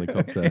bottom of the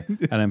helicopter and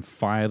then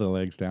fire the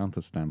legs down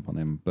to stamp on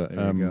him. But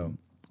There you go.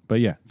 But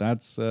yeah,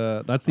 that's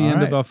the end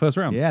right. of our first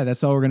round. Yeah,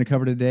 that's all we're going to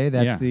cover today.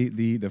 That's Yeah.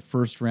 the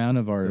first round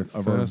of our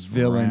first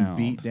villain round.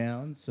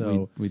 beatdown.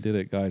 So We did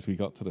it, guys. We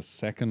got to the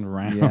second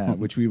round. yeah,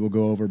 which we will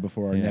go over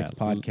before our Yeah. next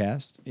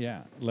podcast.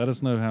 Yeah, let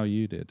us know how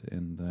you did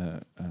in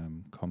the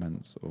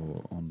comments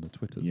or on the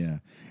Twitters. Yeah,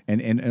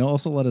 and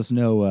also let us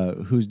know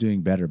who's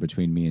doing better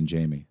between me and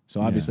Jamie.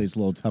 So obviously it's a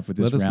little tough with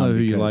this Let us round. know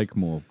who you because- like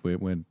more.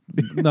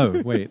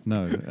 No, wait,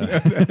 no.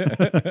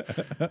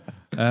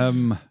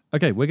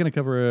 Okay, we're going to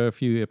cover a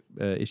few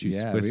issues.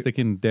 Yeah, we're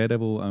sticking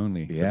Daredevil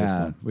only. For this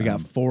Yeah, one. we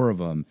got 4 of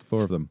them.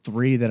 4 of them.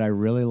 3 that I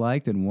really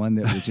liked and 1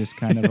 that was just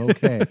kind of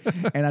okay.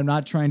 And I'm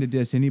not trying to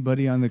diss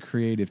anybody on the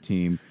creative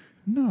team,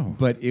 No,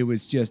 but it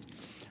was just.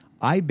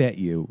 I bet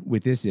you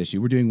with this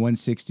issue, we're doing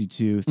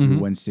 162 through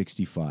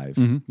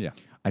 165. yeah,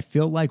 I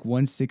feel like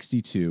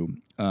 162,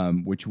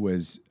 which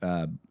was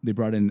they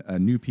brought in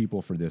new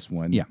people for this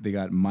one. Yeah. They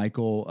got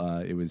Michael.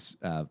 It was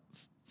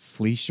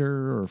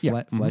Fleischer or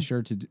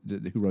Flesher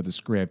who wrote the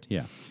script.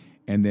 yeah,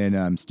 And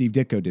then Steve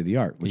Ditko did the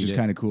art, which He is did.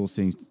 kind of cool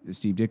seeing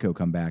Steve Ditko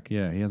come back.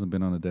 yeah. He hasn't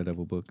been on a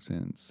Daredevil book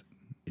since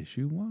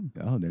issue 1.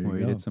 Oh, there you where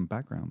go. he did some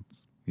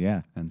backgrounds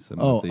Yeah. and some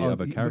of the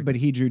other characters. But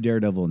he drew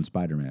Daredevil and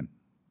Spider-Man.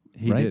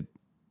 he right? did.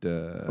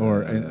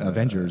 Or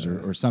Avengers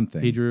or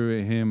something. He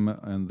drew him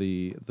and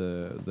the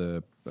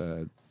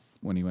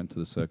when he went to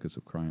the Circus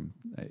of Crime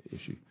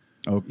issue,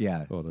 Oh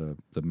yeah. or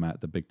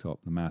the Big Top,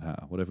 the Mad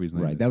Hatter, whatever his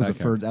name Right. is. That was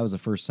character. that was the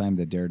first time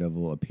that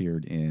Daredevil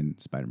appeared in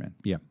Spider-Man.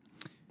 Yeah.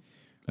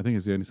 I think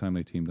it's the only time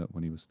they teamed up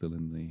when he was still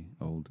in the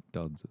old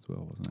duds as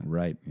well, wasn't it?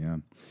 Right. Yeah.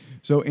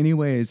 So,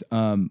 anyways,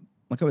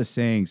 like I was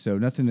saying, so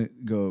nothing to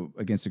go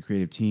against the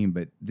creative team,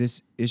 but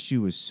this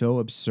issue is so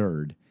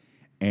absurd,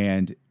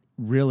 and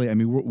really, I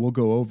mean, we'll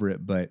go over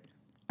it, but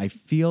I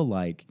feel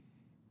like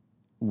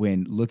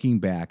when looking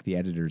back, the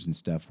editors and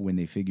stuff, when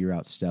they figure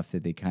out stuff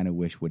that they kind of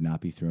wish would not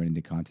be thrown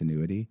into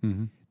continuity,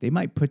 they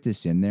might put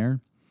this in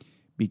there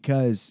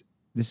because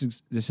this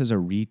is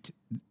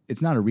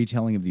it's not a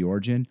retelling of the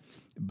origin,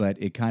 but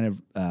it kind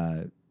of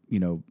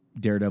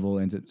Daredevil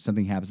ends up,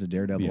 something happens to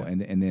Daredevil, Yeah.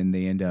 and then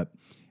they end up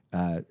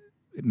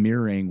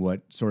mirroring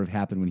what sort of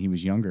happened when he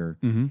was younger,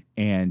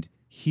 and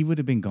he would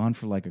have been gone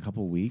for like a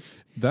couple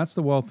weeks, That's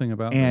the wild thing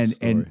about and this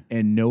story.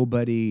 and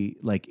nobody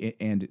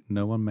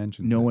No one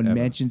mentions no it one ever.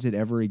 mentions it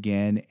ever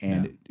again,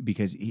 and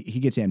because he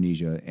gets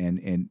amnesia,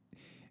 and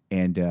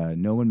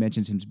no one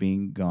mentions him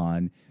being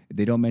gone.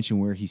 They don't mention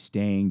where he's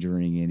staying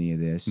during any of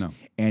this, No.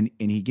 and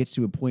he gets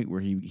to a point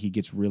where he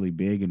gets really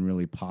big and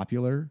really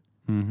popular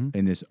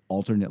in this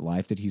alternate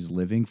life that he's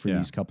living for Yeah.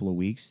 these couple of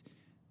weeks.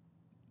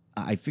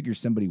 I figure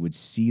somebody would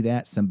see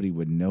that, somebody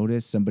would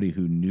notice, somebody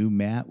who knew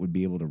Matt would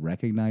be able to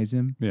recognize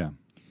him. Yeah.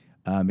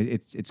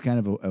 It's kind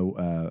of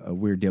a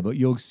weird deal, but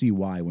you'll see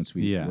why once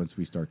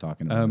we start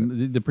talking about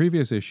it. The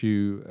previous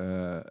issue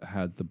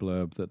had the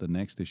blurb that the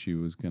next issue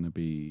was going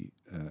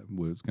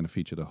to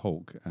feature the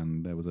Hulk,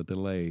 and there was a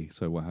delay.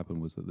 So what happened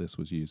was that this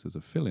was used as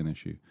a fill-in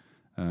issue.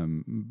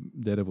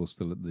 Daredevil's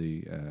still at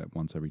the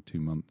once every 2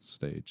 months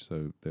stage,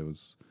 so there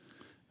was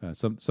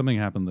something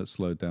happened that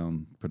slowed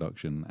down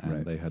production, and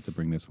Right. they had to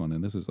bring this one in.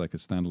 This is like a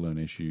standalone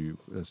issue,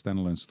 a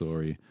standalone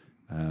story.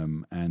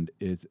 And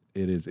it's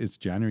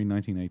January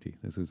 1980.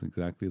 This is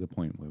exactly the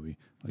point where we,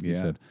 like you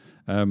said.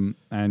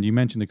 And you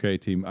mentioned the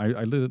creative team.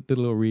 I did a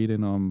little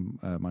reading on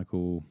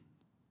Michael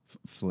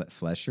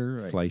Flesher,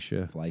 right?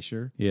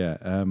 Fleischer.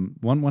 Yeah.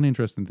 One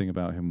interesting thing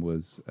about him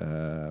was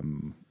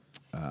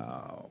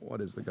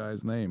what is the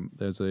guy's name?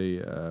 There's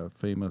a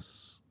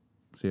famous.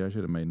 See, I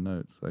should have made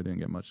notes. I didn't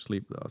get much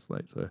sleep last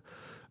night. So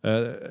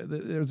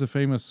there was a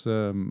famous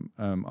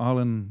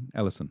Arlen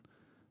Ellison.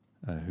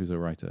 Who's a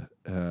writer,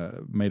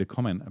 made a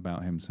comment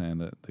about him saying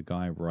that the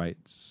guy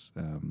writes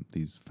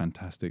these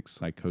fantastic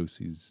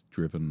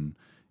psychosis-driven,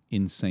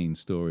 insane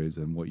stories,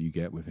 and what you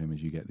get with him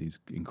is you get these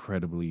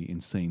incredibly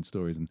insane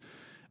stories,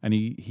 and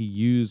he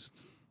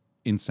used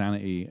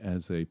insanity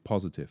as a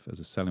positive, as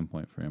a selling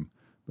point for him.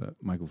 But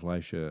Michael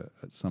Fleischer,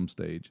 at some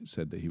stage,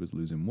 said that he was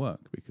losing work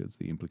because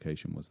the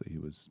implication was that he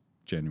was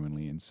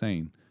genuinely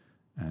insane,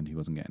 and he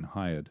wasn't getting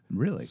hired.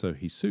 Really? So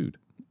he sued.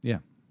 Yeah.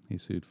 He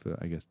sued for,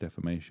 I guess,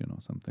 defamation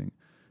or something,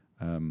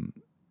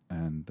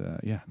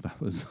 that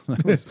was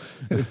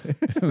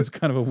it was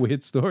kind of a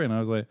weird story, and I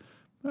was like,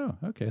 oh,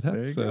 okay,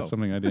 that's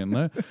something I didn't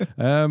know.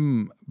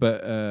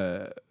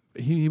 But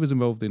he was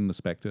involved in the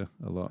Spectre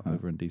a lot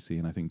over in DC,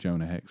 and I think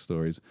Jonah Hex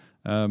stories.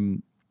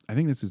 I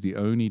think this is the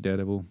only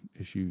Daredevil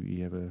issue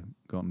he ever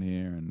got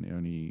near, and the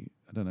only.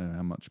 I don't know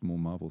how much more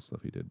Marvel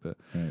stuff he did, but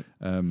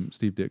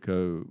Steve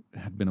Ditko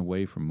had been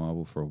away from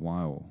Marvel for a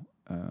while.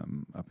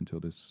 Up until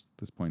this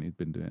point, he'd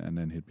been doing, and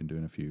then he'd been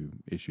doing a few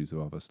issues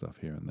of other stuff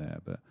here and there.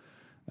 But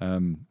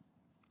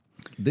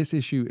this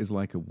issue is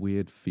like a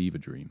weird fever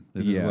dream.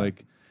 This is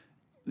like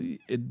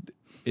it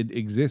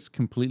exists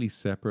completely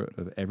separate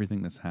of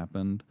everything that's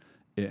happened.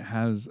 It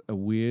has a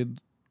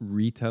weird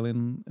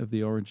retelling of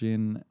the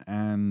origin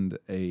and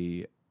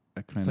a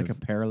a kind It's like a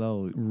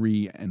parallel,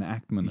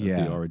 reenactment of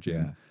the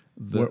origin.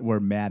 Where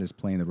Matt is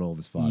playing the role of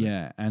his father.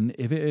 Yeah, and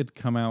if it had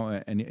come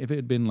out, and if it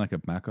had been like a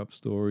backup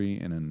story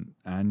in an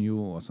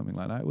annual or something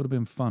like that, it would have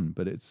been fun.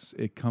 But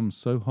it comes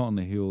so hot on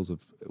the heels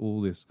of all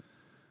this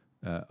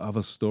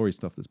other story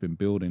stuff that's been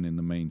building in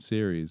the main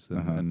series,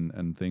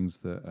 and things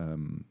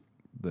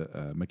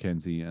that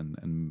Mackenzie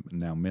and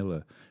now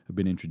Miller have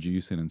been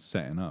introducing and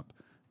setting up,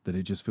 that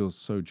it just feels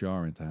so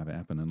jarring to have it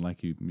happen. And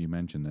like you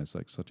mentioned, there's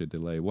like such a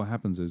delay. What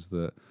happens is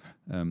that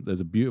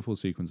there's a beautiful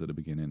sequence at the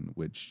beginning,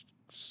 which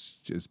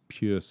just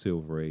pure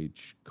Silver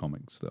Age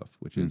comic stuff,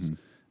 which is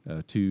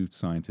two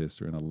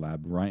scientists are in a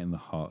lab right in the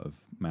heart of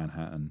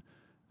Manhattan,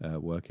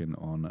 working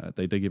on.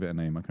 They give it a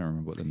name. I can't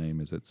remember what the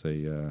name is. It's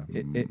a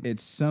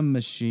it's some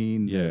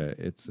machine. Yeah,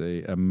 it's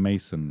a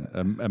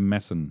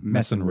Meson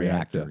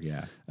reactor.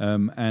 Yeah,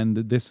 and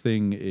this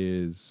thing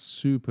is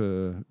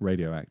super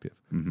radioactive,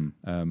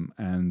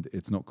 and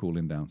it's not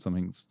cooling down.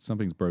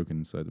 Something's broken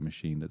inside the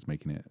machine that's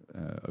making it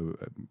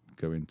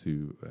go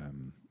into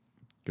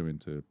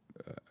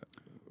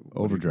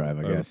overdrive,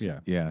 I guess.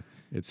 Yeah.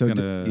 It's so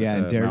gonna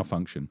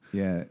malfunction.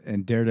 Yeah,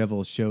 and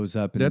Daredevil shows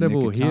up. Daredevil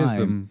in the nick of hears time.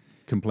 them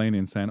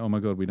complaining, saying, "Oh my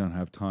God, we don't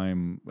have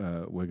time.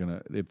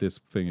 If this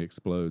thing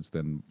explodes,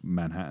 then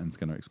Manhattan's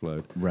gonna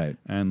explode." Right.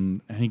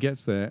 And he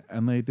gets there,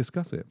 and they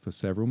discuss it for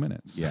several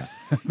minutes. Yeah,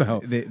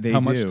 about they how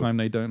do. much time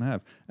they don't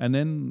have. And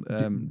then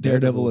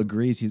Daredevil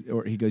agrees.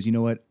 He goes, you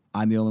know what?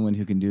 I'm the only one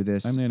who can do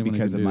this I'm the only one who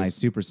because can of do my this.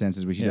 super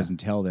senses, which he doesn't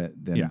tell them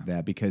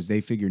that because they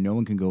figure no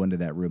one can go into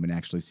that room and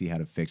actually see how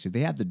to fix it.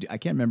 They have to. I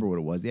can't remember what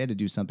it was. They had to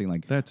do something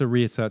like they had to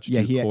reattach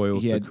two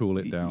coils to cool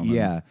it down.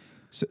 Yeah.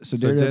 So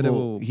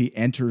Daredevil, he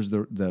enters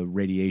the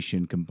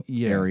radiation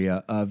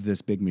area of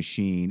this big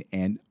machine,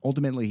 and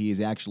ultimately he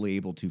is actually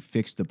able to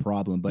fix the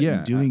problem. But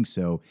in doing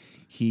so,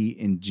 he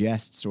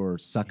ingests or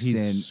sucks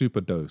in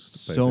super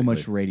dosed. So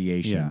much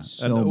radiation. Yeah,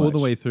 so and much. all the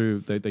way through,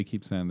 they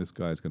keep saying this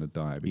guy's going to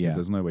die because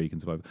there's no way he can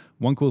survive.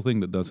 One cool thing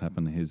that does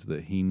happen is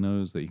that he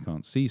knows that he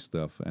can't see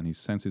stuff, and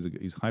his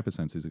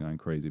hypersenses are going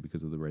crazy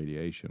because of the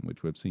radiation,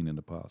 which we've seen in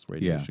the past.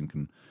 Radiation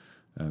can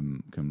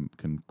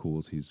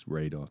cause his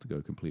radar to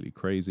go completely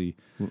crazy,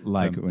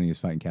 like when he was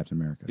fighting Captain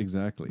America.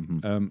 Exactly.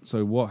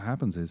 So what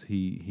happens is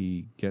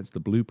he gets the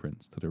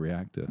blueprints to the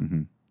reactor.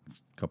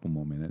 Couple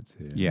more minutes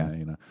here,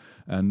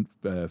 and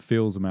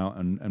feels them out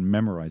and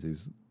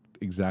memorizes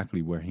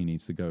exactly where he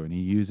needs to go, and he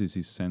uses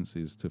his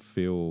senses to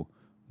feel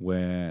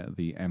where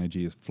the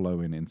energy is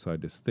flowing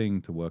inside this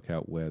thing to work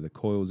out where the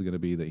coils are going to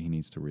be that he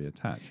needs to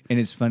reattach. And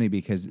it's funny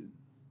because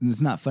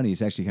it's not funny.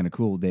 It's actually kind of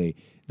cool. The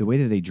way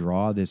that they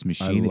draw this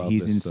machine that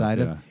he's inside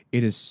of,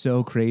 it is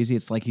so crazy.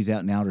 It's like he's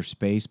out in outer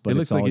space, but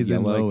it's all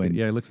yellow.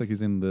 It looks like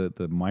he's in the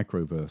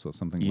microverse or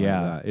something like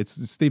that.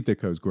 It's Steve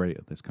Ditko's great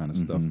at this kind of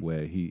stuff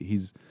where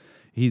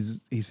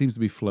he seems to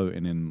be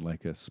floating in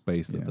like a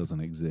space that doesn't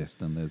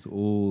exist, and there's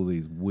all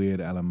these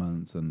weird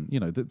elements. And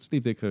that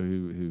Steve Ditko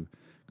who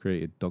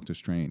created Doctor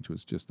Strange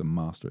was just a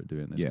master at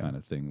doing this kind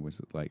of thing, which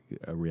is like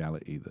a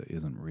reality that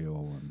isn't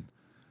real.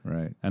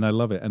 Right. And I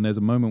love it. And there's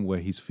a moment where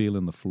he's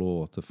feeling the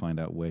floor to find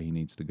out where he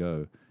needs to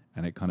go,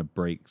 and it kind of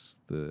breaks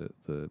the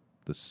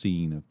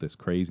scene of this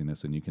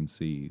craziness, and you can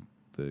see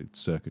the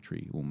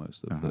circuitry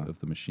almost of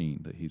the machine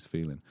that he's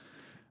feeling.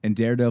 And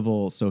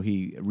Daredevil, so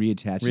he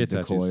reattaches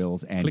the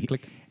coils and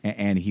click.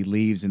 And he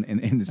leaves, and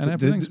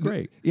everything's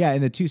great. Yeah,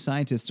 and the two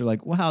scientists are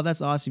like, "Wow, that's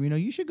awesome!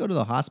 You should go to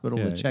the hospital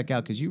to check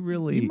out because you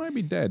might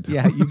be dead."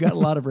 Yeah, you got a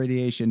lot of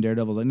radiation.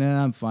 Daredevil's like,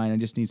 "Nah, I'm fine. I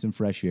just need some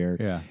fresh air."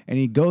 Yeah, and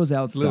he goes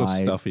outside. It's a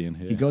little stuffy in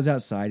here. He goes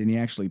outside and he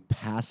actually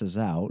passes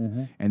out.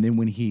 And then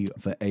when he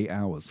for 8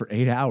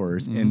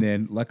 hours, and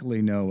then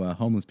luckily no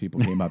homeless people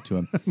came up to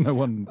him. No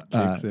one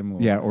kicked him,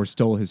 or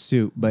stole his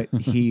suit. But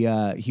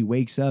he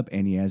wakes up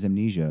and he has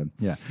amnesia.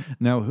 Yeah.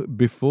 Now,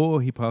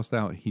 before he passed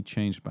out, he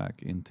changed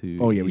back into.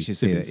 Oh yeah, we should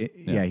say that.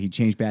 Yeah, he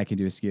changed back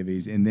into his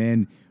skivvies, and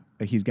then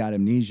he's got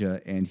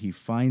amnesia, and he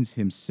finds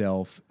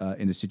himself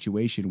in a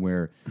situation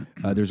where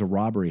there's a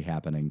robbery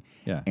happening.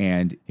 Yeah,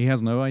 and he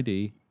has no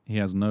ID. He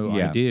has no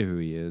idea who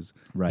he is.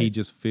 Right. He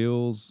just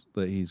feels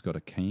that he's got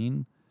a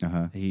cane.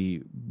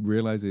 He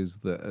realizes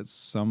that at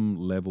some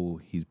level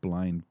he's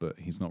blind, but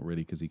he's not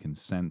really because he can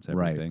sense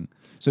everything.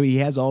 Right. So he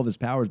has all of his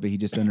powers, but he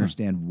just doesn't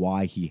understand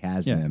why he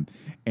has them.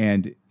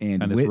 And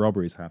this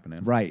robbery's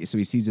happening. Right. So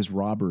he sees this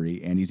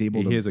robbery, and he's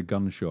able to... He hears a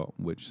gunshot,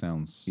 which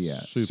sounds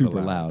super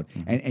loud.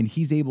 And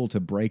he's able to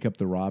break up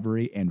the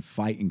robbery and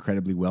fight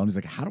incredibly well. And he's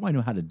like, how do I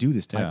know how to do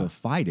this type of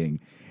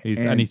fighting?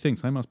 And he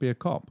thinks, I must be a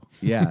cop.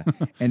 Yeah.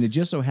 And it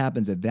just so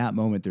happens at that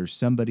moment, there's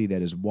somebody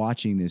that is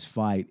watching this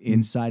fight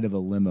inside of a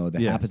limo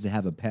that happens to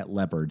have a pet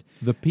leopard.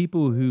 The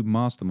people who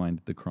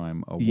masterminded the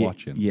crime are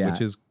watching,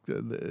 which is,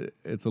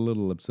 it's a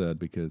little absurd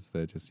because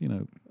they're just,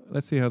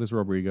 let's see how this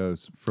robbery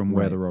goes from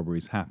where the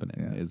robbery's happening.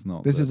 Yeah. It's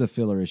not. This is a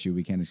filler issue.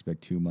 We can't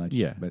expect too much.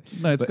 Yeah. But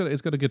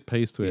it's got a good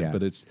pace to it,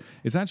 but it's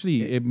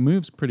actually, it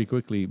moves pretty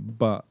quickly,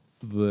 but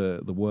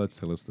the words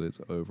tell us that it's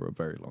over a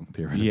very long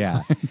period. Yeah.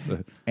 Of time,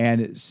 so.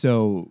 And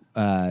so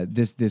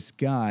this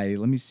guy,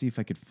 let me see if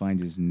I could find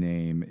his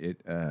name.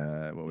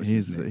 What was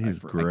his name? He's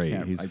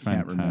great. He's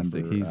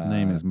fantastic. His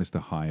name is Mr.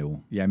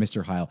 Heil. Yeah,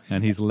 Mr. Heil.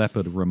 And he's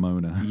Leopard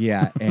Ramona.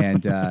 Yeah,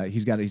 and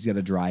he's got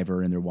a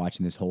driver, and they're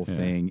watching this whole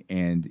thing,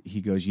 and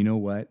he goes, you know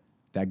what?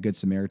 That Good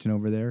Samaritan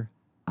over there,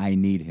 I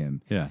need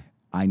him. Yeah.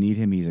 I need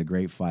him. He's a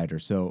great fighter.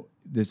 So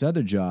this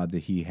other job that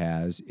he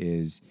has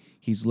is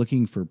he's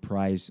looking for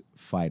prize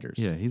fighters.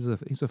 Yeah, he's a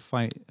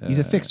fight. He's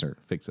a fixer.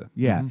 Fixer.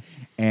 Yeah,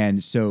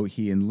 and so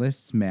he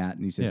enlists Matt,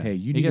 and he says, "Hey,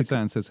 you." He gets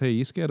out and says, "Hey,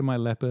 you scared of my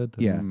leopard?"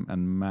 Yeah.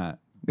 And Matt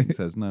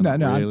says, "No, No,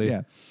 not really.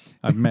 yeah.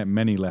 I've met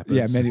many leopards.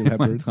 Yeah, many in my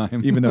leopards,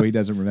 time." even though he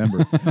doesn't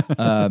remember.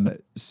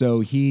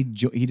 So he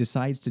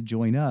decides to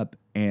join up,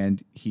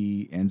 and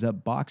he ends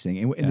up boxing.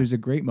 And there's a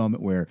great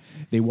moment where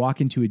they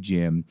walk into a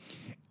gym,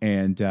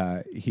 and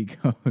he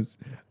goes,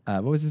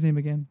 "What was his name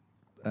again?"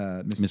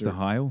 Mr.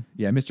 Heil.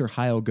 Yeah, Mr.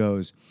 Heil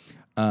goes,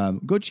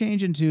 go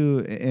change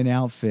into an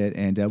outfit,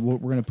 and we're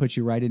going to put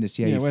you right in to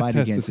see how you fight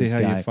against this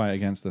guy. You fight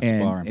against the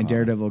and sparring partner.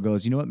 Daredevil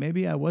goes, you know what?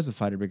 Maybe I was a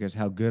fighter because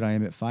how good I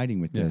am at fighting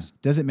with this.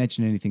 Doesn't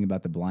mention anything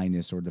about the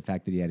blindness or the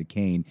fact that he had a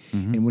cane.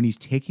 And when he's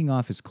taking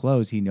off his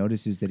clothes, he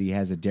notices that he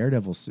has a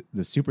Daredevil,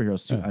 the superhero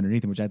suit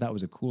underneath him, which I thought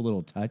was a cool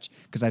little touch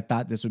because I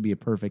thought this would be a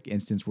perfect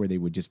instance where they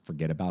would just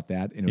forget about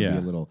that and it would be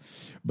a little.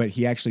 But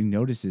he actually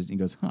notices and he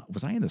goes, "Huh?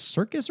 Was I in the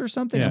circus or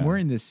something? I'm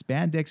wearing this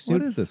spandex suit.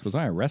 What is this? Was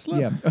I a wrestler?"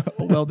 Yeah.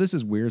 Well, this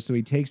is weird. So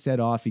he takes that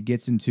off. He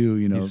gets into,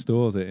 he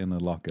stores it in a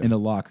locker. In a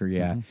locker,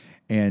 yeah.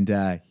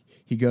 And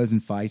he goes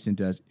and fights and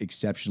does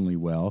exceptionally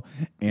well.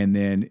 And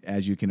then,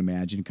 as you can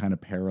imagine, kind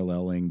of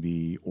paralleling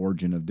the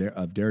origin of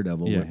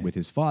Daredevil with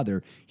his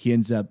father, he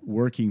ends up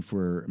working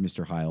for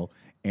Mr. Heil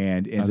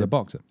and ends as up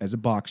a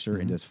boxer,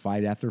 and does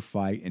fight after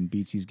fight and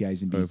beats these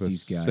guys and beats over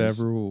these guys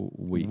several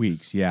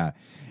weeks. Yeah.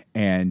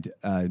 And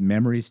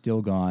memory's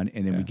still gone,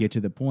 and then we get to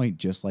the point,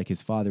 just like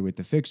his father with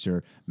the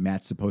Fixer,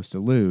 Matt's supposed to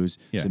lose.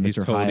 Yeah, so he's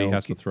Mr. told Heil he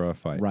has to throw a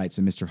fight. Right,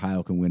 so Mr.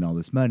 Heil can win all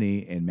this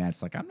money, and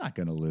Matt's like, I'm not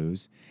going to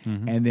lose.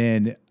 And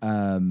then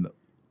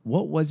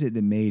what was it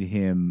that made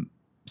him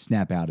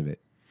snap out of it?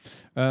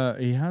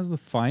 He has the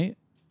fight.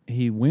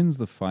 He wins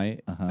the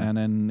fight, and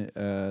then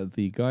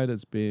the guy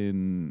that's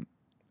been,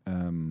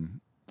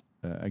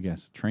 I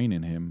guess,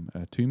 training him,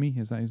 Toomey,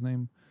 is that his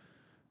name?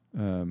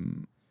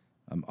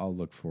 I'll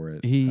look for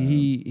it.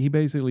 He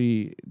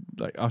basically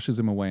like ushers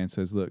him away and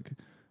says, "Look,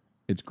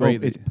 it's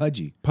great. It's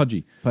Pudgy.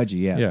 Pudgy.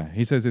 Yeah. Yeah.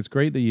 He says it's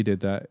great that you did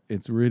that.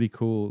 It's really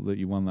cool that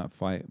you won that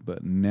fight.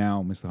 But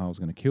now Mr. Heil's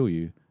going to kill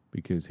you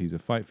because he's a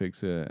fight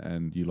fixer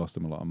and you lost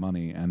him a lot of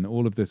money. And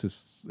all of this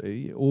is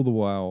all the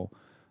while.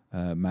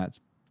 Matt's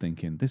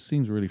thinking, this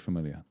seems really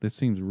familiar. This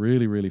seems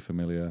really, really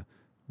familiar.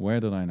 Where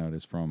did I know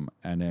this from?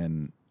 And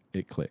then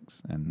it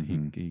clicks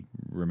and he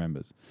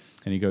remembers.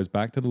 And he goes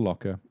back to the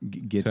locker,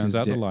 turns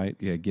out the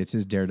lights. Yeah, gets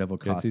his Daredevil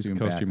costume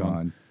back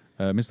on.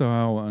 Mr.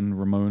 Heil and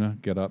Ramona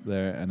get up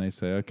there and they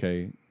say,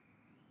 okay,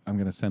 I'm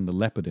going to send the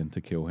leopard in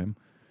to kill him.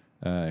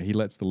 He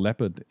lets the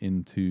leopard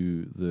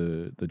into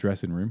the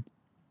dressing room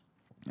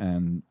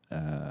and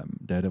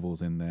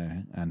Daredevil's in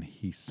there and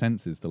he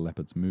senses the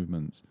leopard's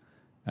movements.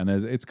 And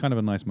it's kind of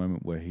a nice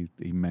moment where he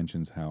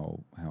mentions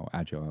how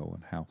agile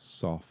and how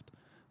soft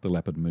the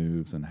leopard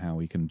moves and how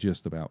he can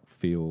just about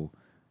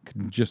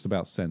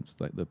sense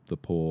like the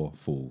paw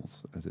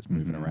falls as it's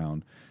moving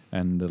around,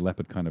 and the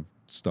leopard kind of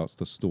starts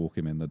to stalk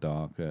him in the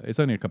dark. It's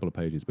only a couple of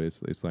pages, but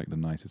it's like the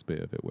nicest bit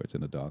of it where it's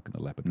in the dark and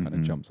the leopard kind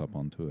of jumps up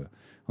onto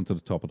the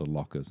top of the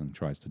lockers and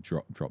tries to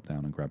drop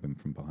down and grab him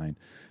from behind.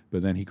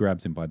 But then he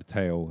grabs him by the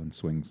tail and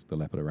swings the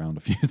leopard around a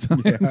few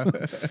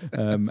times,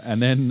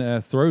 and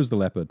then throws the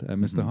leopard at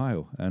Mr.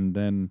 Heil. And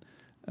then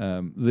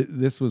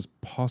this was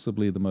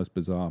possibly the most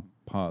bizarre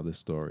part of this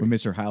story. When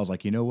Mr. Heil's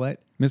like, you know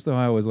what? Mr.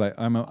 Heil was like,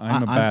 I'm a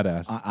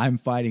badass. I'm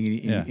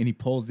fighting, and he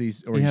pulls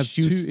these, or he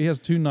shoots. He has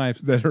two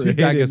knives, that are two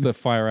daggers hidden. that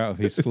fire out of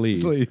his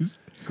sleeves.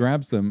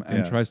 Grabs them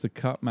and tries to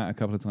cut Matt a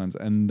couple of times,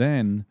 and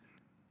then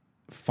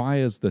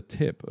fires the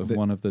tip of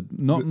one of the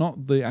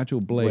not the actual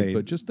blade,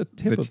 but just the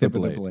tip of the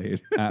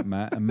blade at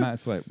Matt. And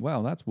Matt's like,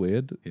 "Well, that's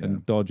weird,"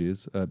 and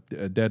dodges.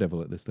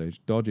 Daredevil at this stage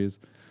dodges.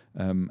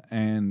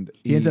 And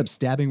he ends up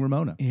stabbing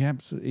Ramona.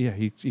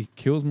 He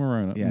kills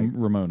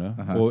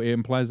Ramona, or it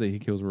implies that he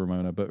kills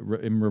Ramona. But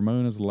in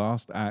Ramona's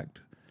last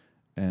act,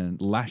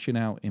 and lashing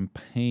out in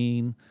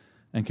pain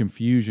and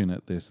confusion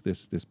at this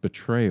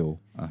betrayal,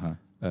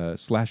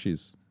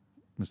 slashes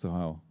Mr.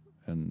 Heil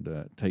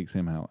and takes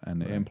him out,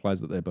 and it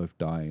implies that they both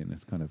die in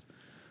this kind of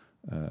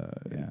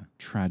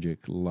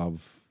tragic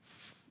love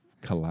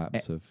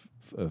collapse of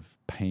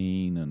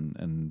pain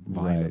and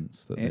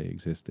violence that they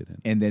existed in.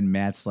 And then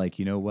Matt's like,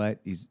 you know what?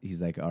 He's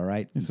like, all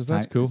right,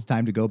 that's cool. It's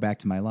time to go back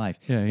to my life.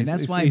 Yeah, and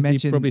that's why I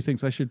mentioned he probably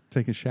thinks I should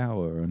take a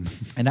shower.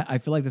 And I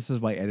feel like this is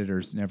why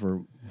editors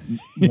never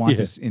want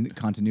this in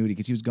continuity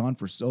because he was gone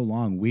for so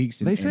long,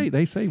 weeks. And,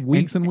 they say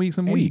weeks and weeks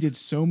and weeks. He did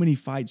so many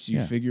fights.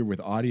 You figure with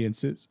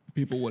audiences,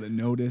 people would have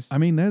noticed. I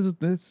mean,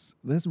 there's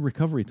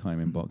recovery time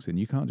in boxing.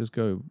 You can't just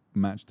go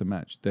match to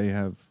match. They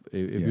have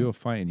if you're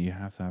fighting, you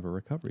have to have a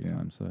recovery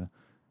time. So.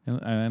 And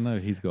I know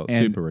he's got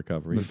super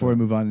recovery. Before we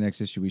move on to the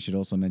next issue, we should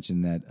also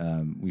mention that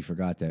we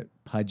forgot that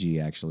Pudgy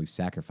actually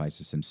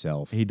sacrifices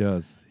himself. He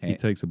does. He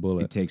takes a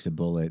bullet. He takes a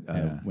bullet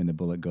when the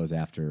bullet goes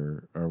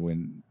after, or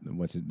when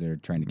they're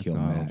trying to kill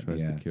Matt.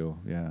 Tries to kill.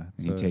 Yeah,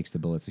 and he takes the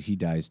bullet, so he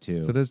dies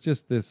too. So there's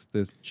just this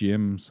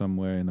gym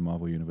somewhere in the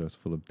Marvel universe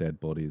full of dead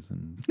bodies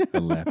and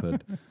a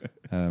leopard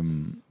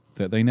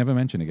that they never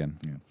mention again.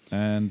 Yeah.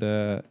 And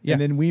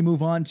and then we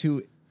move on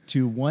to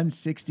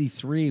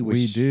 163,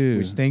 which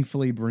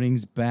thankfully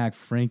brings back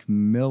Frank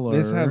Miller.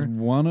 This has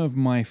one of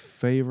my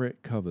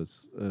favorite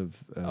covers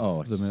of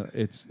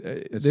it's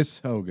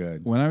so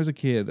good. When I was a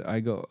kid,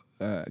 I got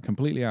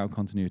completely out of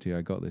continuity.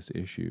 I got this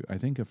issue. I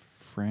think a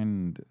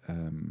friend,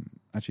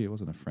 actually it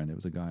wasn't a friend, it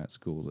was a guy at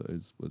school that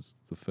was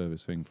the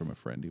furthest thing from a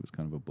friend. He was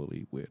kind of a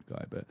bully, weird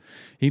guy, but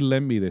he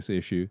lent me this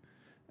issue.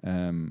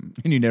 And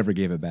you never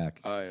gave it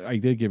back. I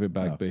did give it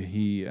back, but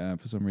he,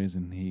 for some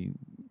reason, he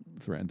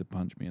threatened to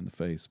punch me in the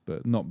face,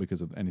 but not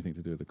because of anything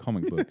to do with the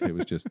comic book. It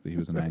was just he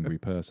was an angry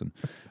person.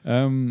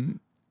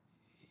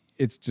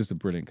 It's just a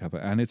brilliant cover,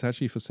 and it's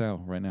actually for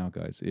sale right now,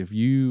 guys. If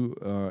you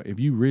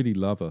really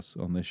love us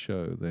on this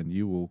show, then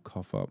you will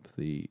cough up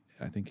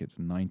I think it's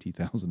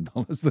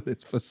 $90,000 that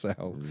it's for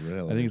sale.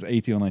 Really? I think it's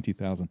 80 or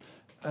 90,000.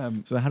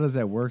 So how does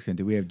that work then?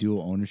 Do we have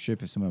dual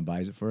ownership if someone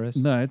buys it for us?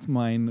 No, it's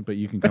mine, but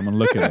you can come and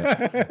look at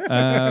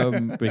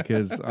it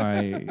because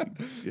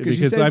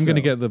I'm going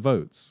to get the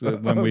votes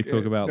when we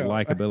talk about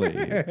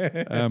likability.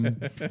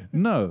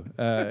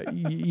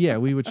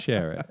 We would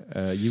share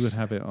it. You would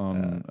have it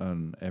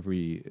on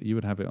every. You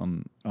would have it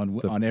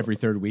on every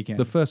third weekend.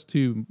 The first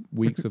 2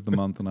 weeks of the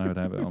month, and I would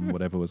have it on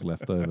whatever was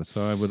left over.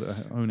 So I would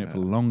own it for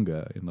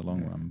longer in the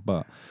long run,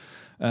 but.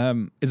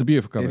 It's a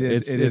beautiful cover.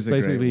 It's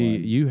basically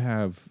you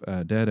have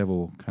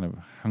Daredevil kind of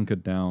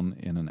hunkered down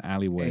in an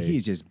alleyway. Yeah,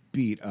 he's just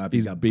beat up.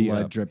 He's got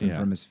blood dripping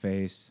from his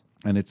face.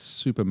 And it's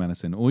super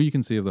menacing. All you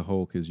can see of the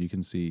Hulk is you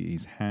can see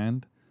his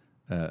hand,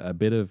 a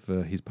bit of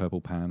his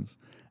purple pants,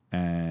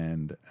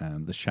 and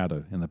the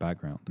shadow in the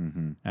background.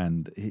 Mm-hmm.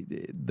 And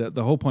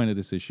the whole point of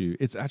this issue,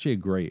 it's actually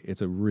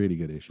it's a really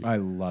good issue. I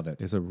love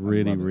it. It's a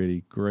really,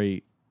 really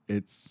great.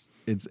 It's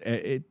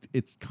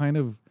kind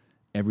of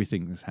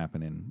everything that's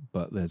happening,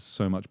 but there's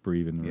so much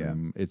breathing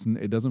room.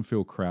 It doesn't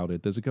feel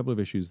crowded. There's a couple of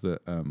issues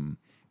that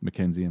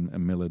Mackenzie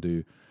and Miller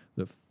do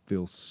that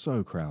feel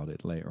so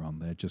crowded later on.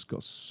 They've just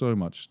got so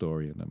much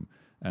story in them,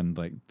 and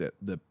like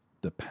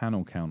the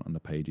panel count on the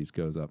pages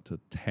goes up to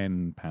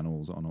 10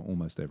 panels on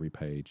almost every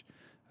page,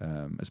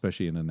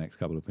 especially in the next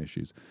couple of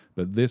issues.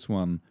 But this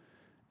one,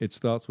 it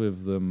starts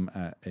with them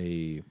at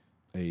a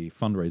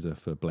fundraiser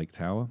for Blake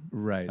Tower.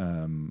 Right.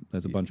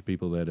 There's a bunch of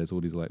people there. There's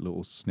all these like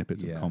little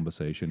snippets of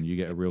conversation. You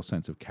get a real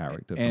sense of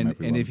character from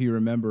everyone. And if you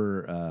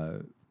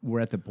remember,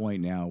 we're at the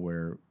point now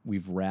where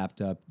we've wrapped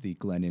up the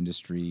Glenn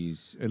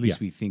Industries, at least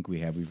we think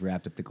we have. We've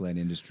wrapped up the Glenn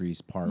Industries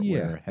part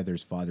where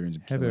Heather's father ends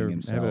up killing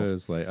himself.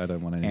 Heather's like, I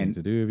don't want anything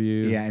to do with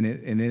you. Yeah, and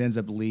it ends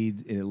up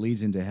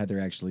leads into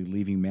Heather actually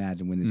leaving Matt.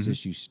 And when this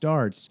issue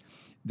starts,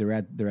 they're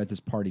at this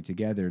party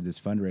together, this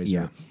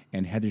fundraiser,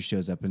 and Heather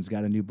shows up and's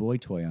got a new boy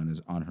toy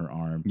on her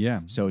arm.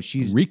 Yeah, so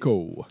she's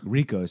Rico.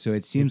 So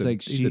it seems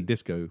he's a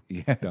disco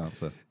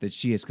dancer. That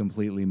she has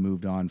completely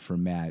moved on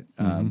from Matt.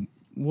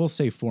 We'll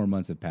say 4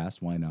 months have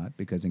passed. Why not?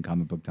 Because in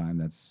comic book time,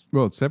 that's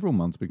it's several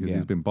months because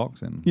he's been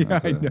boxing. Yeah,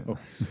 I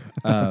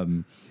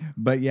know.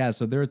 But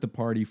so they're at the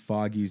party.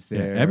 Foggy's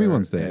there. Yeah,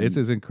 everyone's there. It's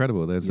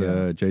incredible. There's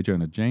J.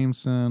 Jonah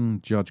Jameson,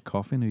 Judge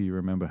Coffin, who you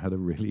remember had a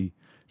really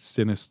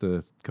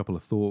sinister couple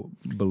of thought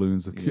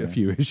balloons a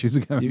few issues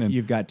ago.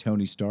 You've got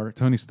Tony Stark.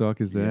 Tony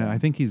Stark is there. Yeah. I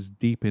think he's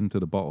deep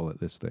into the bottle at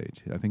this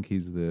stage. I think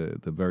he's the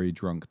very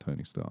drunk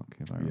Tony Stark,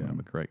 if I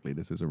remember correctly.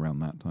 This is around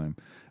that time.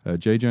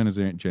 J. Jonah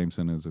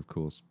Jameson is, of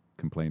course,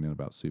 complaining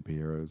about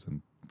superheroes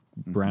and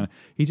brand.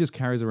 He just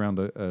carries around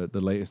the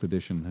latest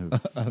edition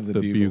of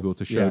the Bugle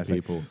to show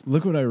people. Like,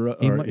 look what I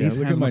wrote. His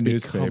hands must be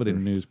covered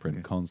in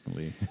newsprint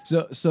constantly.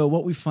 So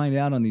what we find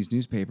out on these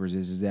newspapers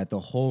is that the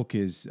Hulk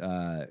is,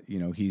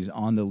 he's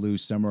on the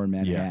loose somewhere in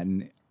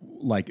Manhattan,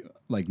 like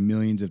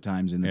millions of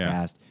times in the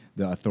past.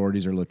 The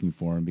authorities are looking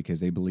for him because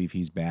they believe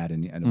he's bad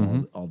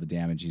and all the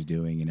damage he's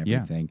doing and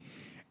everything. Yeah.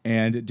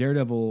 And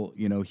Daredevil,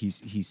 he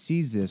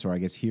sees this, or I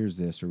guess hears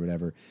this or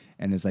whatever,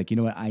 and is like, you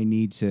know what, I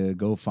need to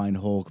go find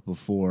Hulk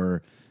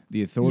before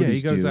the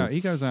authorities do.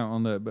 He goes out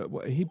on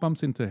but he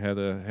bumps into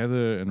Heather.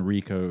 Heather and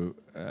Rico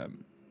are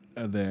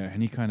there,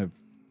 and he kind of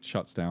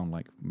shuts down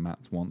like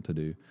Matt's want to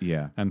do.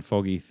 Yeah. And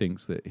Foggy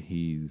thinks that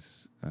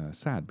he's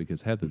sad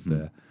because Heather's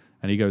there.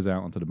 And he goes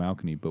out onto the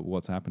balcony, but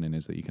what's happening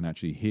is that you can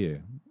actually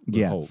hear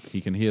the Hulk.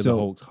 He can hear the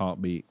Hulk's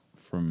heartbeat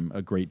from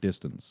a great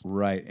distance.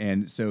 Right.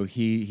 And so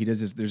he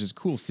does this. There's this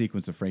cool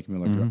sequence of Frank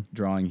Miller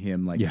drawing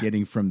him like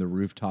getting from the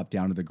rooftop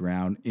down to the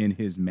ground in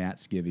his matte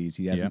skivvies.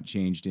 He hasn't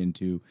changed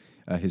into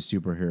his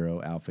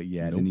superhero outfit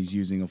yet. And he's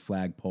using a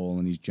flagpole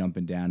and he's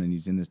jumping down and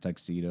he's in this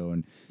tuxedo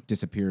and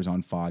disappears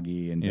on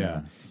Foggy. And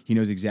he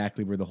knows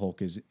exactly where the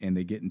Hulk is, and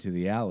they get into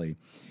the alley.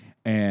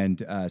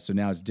 And so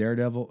now it's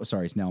Daredevil.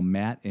 Sorry, it's now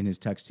Matt in his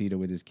tuxedo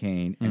with his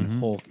cane and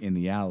Hulk in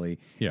the alley.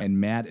 Yeah. And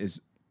Matt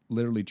is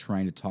literally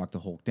trying to talk the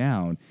Hulk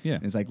down. Yeah.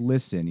 And it's like,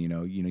 listen,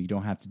 you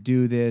don't have to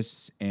do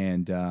this.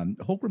 And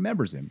Hulk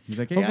remembers him. He's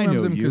like, hey, I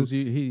know you.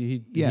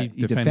 He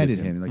defended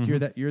him. Like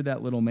you're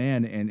that little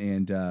man.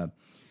 And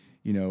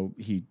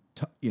he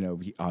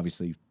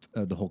obviously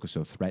the Hulk is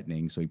so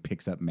threatening, so he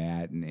picks up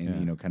Matt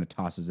and kind of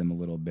tosses him a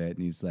little bit,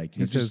 and he's like,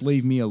 just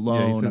leave me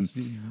alone.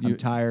 I'm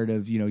tired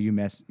of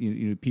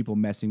people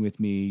messing with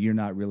me. You're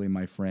not really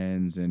my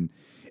friends. And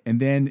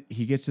then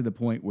he gets to the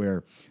point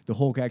where the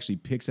Hulk actually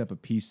picks up a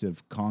piece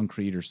of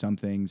concrete or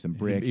something, some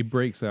brick. He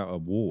breaks out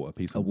a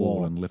piece of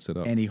wall, and lifts it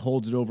up. And he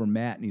holds it over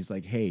Matt, and he's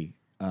like, hey,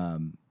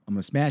 I'm going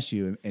to smash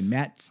you. And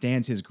Matt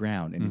stands his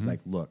ground, and he's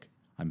like, look,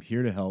 I'm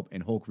here to help.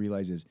 And Hulk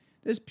realizes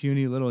this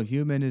puny little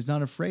human is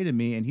not afraid of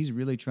me, and he's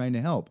really trying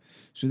to help.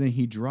 So then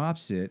he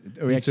drops it.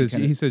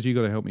 He says, you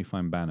got to help me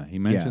find Banner. He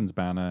mentions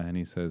Banner, and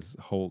he says,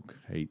 Hulk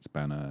hates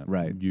Banner.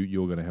 Right.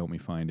 You're going to help me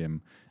find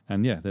him.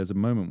 And there's a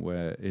moment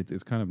where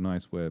it's kind of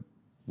nice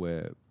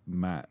where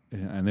Matt,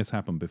 and this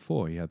happened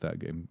before, he had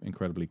that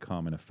incredibly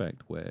calming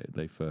effect where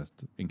they first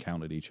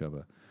encountered each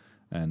other.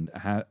 And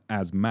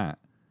as Matt,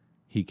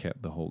 he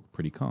kept the Hulk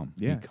pretty calm.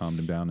 Yeah. He calmed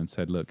him down and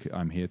said, look,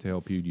 I'm here to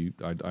help you.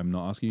 I'm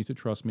not asking you to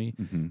trust me.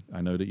 Mm-hmm.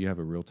 I know that you have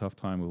a real tough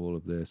time with all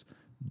of this,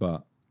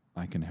 but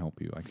I can help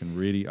you. I can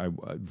really,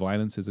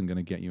 violence isn't going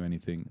to get you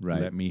anything.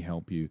 Right. Let me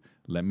help you.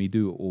 Let me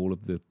do all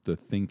of the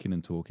thinking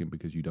and talking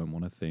because you don't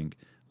want to think.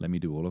 Let me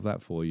do all of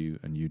that for you,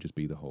 and you just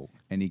be the Hulk.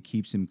 And he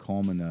keeps him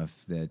calm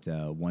enough that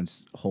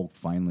once Hulk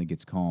finally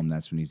gets calm,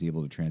 that's when he's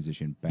able to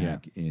transition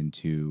back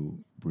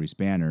into Bruce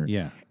Banner.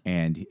 Yeah.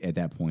 And at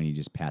that point, he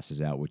just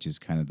passes out, which is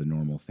kind of the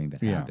normal thing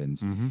that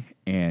happens. Mm-hmm.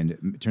 And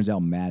it turns out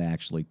Matt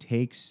actually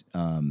takes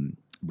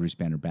Bruce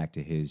Banner back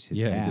to his pad.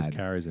 He just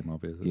carries him,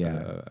 obviously.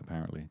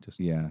 Apparently.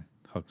 Just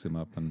hugs him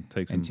up and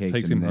takes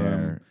him there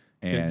home.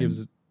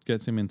 And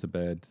gets him into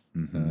bed,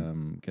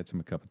 gets him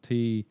a cup of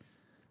tea.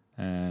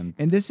 And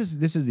this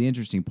is the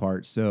interesting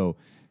part. So,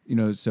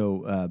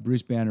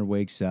 Bruce Banner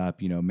wakes up.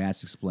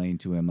 Matt's explained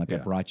to him I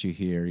brought you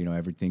here.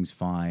 Everything's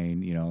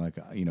fine.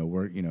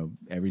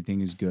 Everything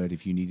is good.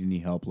 If you need any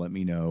help, let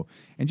me know.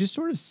 And just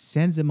sort of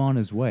sends him on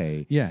his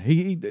way. Yeah,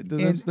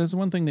 there's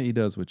one thing that he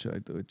does which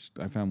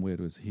I found weird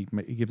was he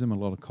gives him a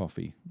lot of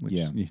coffee, which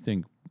you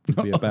think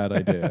would be a bad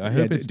idea. I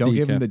hope don't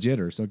give him the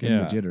jitters. Don't give him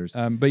the jitters.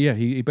 But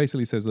he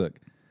basically says, look,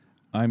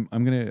 I'm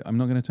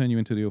not gonna turn you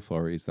into the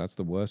authorities. That's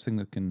the worst thing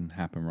that can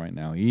happen right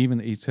now.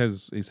 He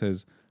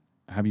says,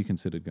 have you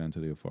considered going to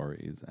the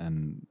authorities?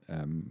 And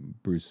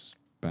Bruce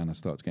Banner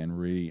starts getting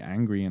really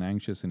angry and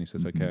anxious, and he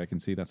says, okay, I can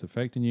see that's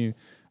affecting you.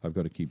 I've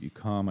got to keep you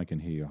calm. I can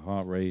hear your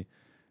heart rate.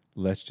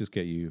 Let's just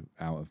get you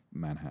out of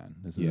Manhattan.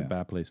 This is a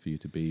bad place for you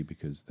to be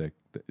because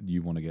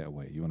you want to get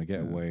away. You want to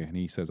get away. And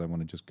he says, I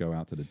want to just go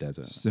out to the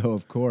desert. So,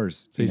 of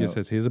course. So he just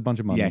says, here's a bunch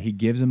of money. Yeah, he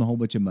gives him a whole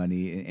bunch of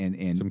money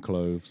and some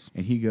clothes.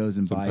 And he goes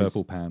and buys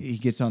purple pants. He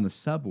gets on the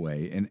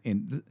subway.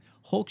 And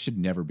Hulk should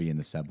never be in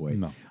the subway.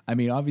 No. I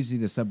mean, obviously,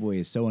 the subway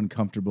is so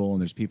uncomfortable,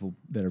 and there's people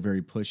that are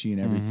very pushy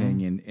and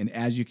everything. And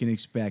as you can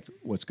expect,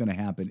 what's going to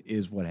happen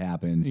is what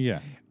happens. Yeah.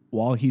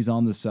 While he's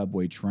on the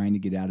subway trying to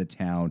get out of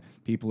town,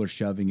 people are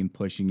shoving and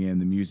pushing him.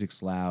 The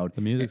music's loud.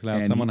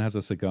 Someone has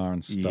a cigar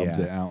and stubs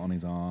it out on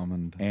his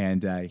arm.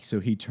 And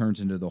so he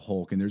turns into the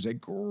Hulk. And there's a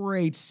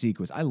great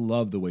sequence. I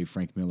love the way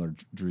Frank Miller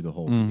drew the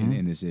Hulk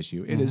in this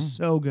issue. It is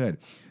so good.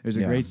 There's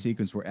a great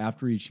sequence where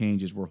after he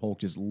changes, where Hulk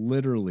just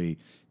literally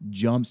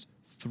jumps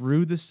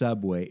through the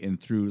subway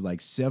and through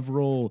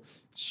several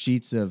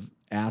sheets of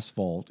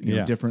asphalt,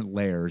 different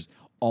layers,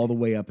 all the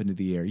way up into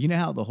the air. You know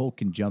how the Hulk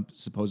can jump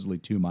supposedly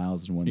 2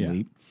 miles in one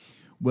leap?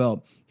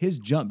 Well, his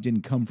jump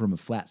didn't come from a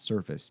flat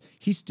surface.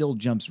 He still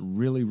jumps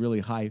really, really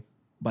high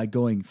by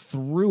going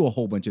through a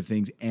whole bunch of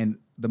things, and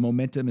the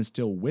momentum is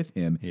still with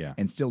him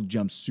and still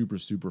jumps super,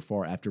 super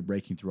far after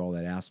breaking through all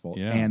that asphalt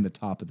and the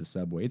top of the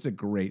subway. It's a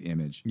great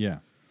image. Yeah.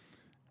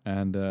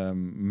 And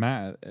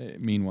Matt,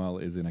 meanwhile,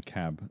 is in a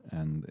cab,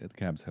 and the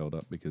cab's held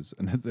up because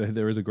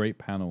there is a great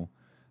panel.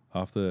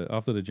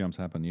 After the jumps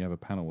happen, you have a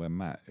panel where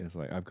Matt is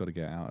like, I've got to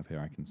get out of here.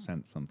 I can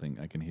sense something.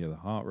 I can hear the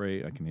heart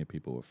rate. I can hear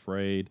people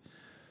afraid.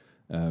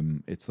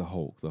 It's the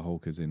Hulk. The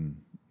Hulk is in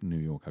New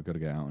York. I've got to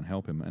get out and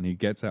help him. And he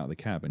gets out of the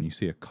cab, and you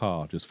see a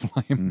car just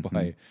flying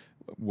by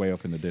way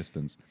off in the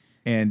distance.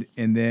 And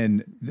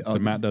then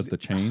Matt does the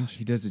change.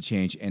 He does the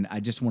change, and I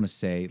just want to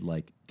say,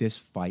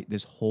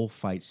 this whole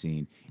fight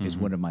scene is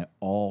one of my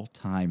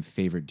all-time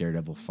favorite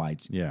Daredevil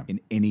fights in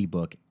any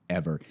book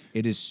ever.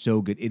 It is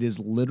so good. It is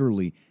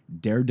literally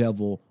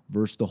Daredevil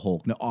versus the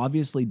Hulk. Now,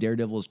 obviously,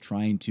 Daredevil is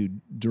trying to,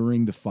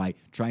 during the fight,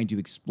 trying to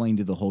explain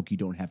to the Hulk, you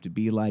don't have to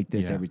be like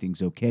this. Yeah.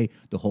 Everything's okay.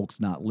 The Hulk's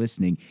not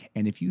listening.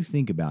 And if you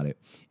think about it,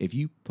 if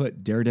you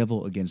put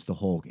Daredevil against the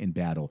Hulk in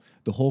battle,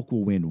 the Hulk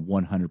will win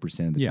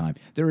 100% of the time.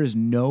 There is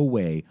no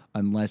way,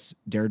 unless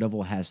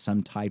Daredevil has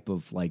some type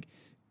of like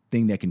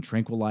thing that can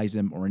tranquilize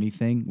him or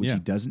anything, which he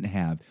doesn't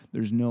have.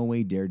 There's no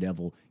way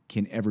Daredevil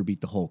can ever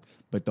beat the Hulk.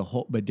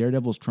 But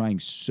Daredevil's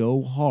trying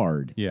so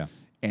hard. Yeah.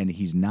 And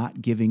he's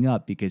not giving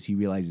up because he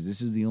realizes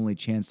this is the only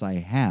chance I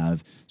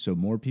have. So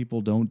more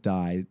people don't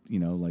die. You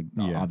know, like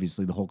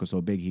obviously the Hulk is so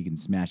big he can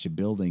smash a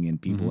building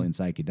and people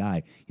inside could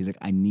die. He's like,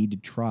 I need to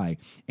try,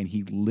 and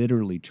he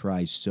literally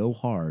tries so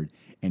hard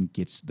and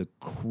gets the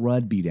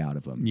crud beat out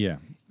of him. Yeah,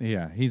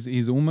 yeah.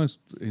 He's almost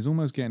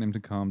getting him to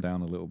calm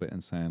down a little bit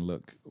and saying,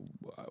 "Look,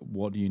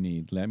 what do you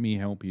need? Let me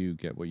help you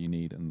get what you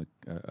need." And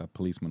a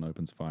policeman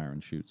opens fire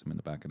and shoots him in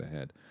the back of the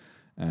head,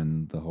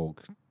 and the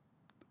Hulk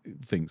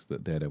thinks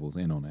that Daredevil's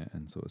in on it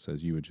and sort of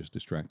says, you were just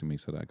distracting me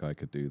so that guy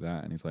could do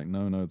that. And he's like,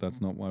 no,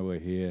 that's not why we're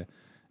here.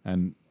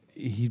 And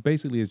he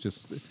basically is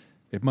just,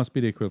 it must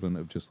be the equivalent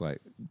of just like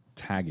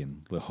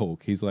tagging the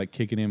Hulk. He's like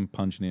kicking him,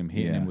 punching him,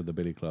 hitting him with the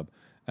billy club.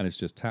 And it's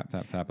just tap,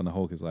 tap, tap. And the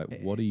Hulk is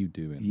like, what are you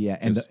doing? Yeah.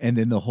 And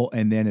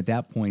then at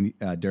that point,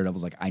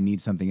 Daredevil's like, I need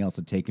something else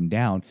to take him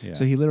down. Yeah.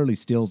 So he literally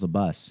steals a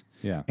bus.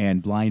 Yeah.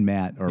 And Blind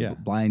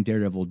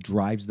Daredevil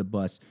drives the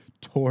bus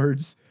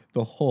towards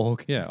the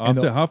Hulk. Yeah,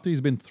 after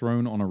he's been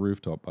thrown on a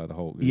rooftop by the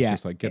Hulk. It's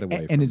just like, get away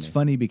from me. And it's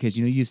funny because,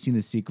 you know, you've seen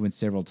the sequence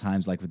several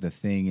times, like with the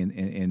Thing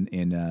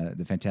in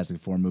the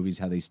Fantastic Four movies,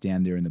 how they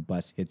stand there and the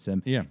bus hits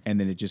them. Yeah. And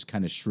then it just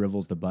kind of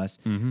shrivels the bus.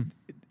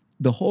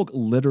 The Hulk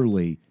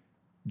literally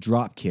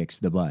drop kicks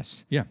the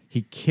bus. Yeah.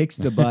 He kicks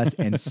the bus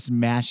and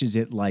smashes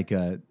it like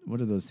what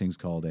are those things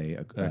called?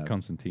 A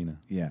concertina.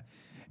 Yeah.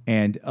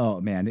 And oh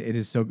man, it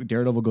is so.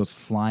 Daredevil goes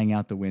flying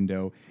out the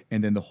window,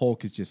 and then the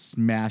Hulk is just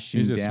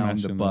smashing down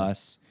the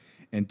bus.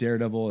 And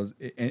Daredevil is,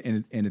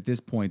 and at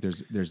this point,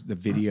 there's the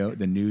video,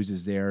 the news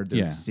is there,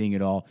 they're seeing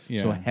it all.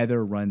 Yeah. So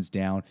Heather runs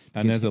down,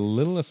 and there's a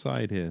little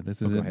aside here.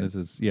 This is it. This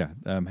is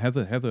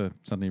Heather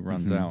suddenly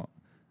runs out,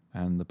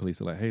 and the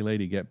police are like, "Hey,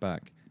 lady, get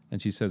back!"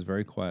 And she says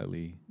very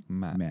quietly,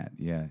 "Matt,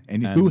 yeah."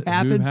 And who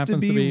happens to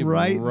be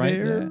right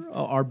there?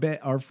 Oh,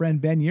 our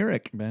friend Ben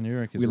Urich. Ben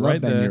Urich is we right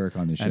love Ben Urich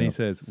on the show, and he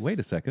says, "Wait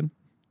a second,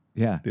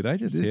 yeah, did I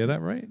just hear that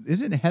right?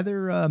 Isn't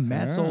Heather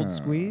Matt's old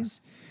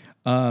squeeze?"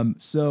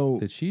 So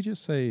did she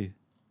just say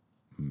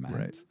Matt?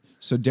 Right.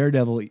 So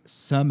Daredevil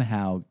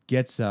somehow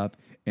gets up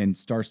and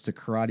starts to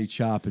karate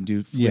chop and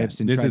do flips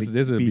and try to beat the Hulk down.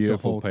 This is a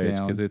beautiful page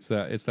because it's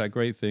that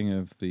great thing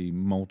of the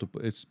multiple.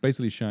 It's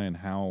basically showing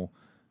how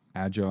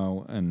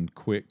agile and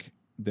quick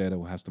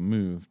Daredevil has to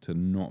move to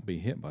not be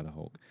hit by the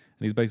Hulk.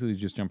 And he's basically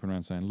just jumping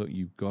around saying, "Look,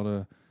 you've got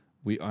to.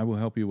 I will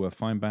help you.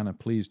 Find Banner.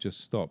 Please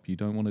just stop. You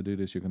don't want to do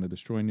this. You're going to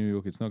destroy New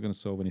York. It's not going to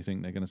solve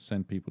anything. They're going to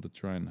send people to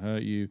try and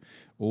hurt you.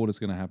 All that's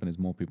going to happen is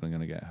more people are going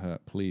to get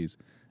hurt. Please."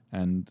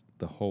 And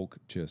the Hulk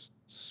just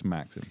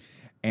smacks him.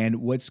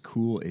 And what's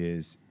cool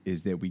is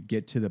that we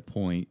get to the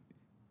point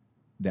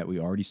that we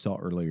already saw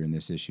earlier in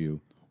this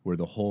issue where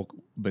the Hulk,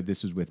 but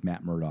this was with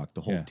Matt Murdock,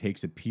 the Hulk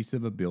takes a piece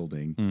of a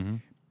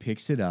building,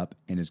 picks it up,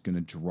 and is going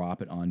to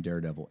drop it on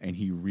Daredevil. And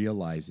he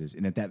realizes,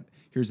 and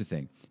here's the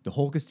thing, the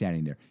Hulk is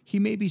standing there. He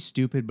may be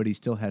stupid, but he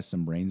still has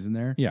some brains in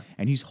there. Yeah.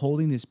 And he's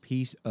holding this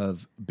piece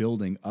of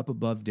building up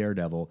above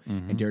Daredevil,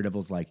 and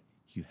Daredevil's like,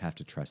 you have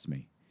to trust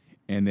me.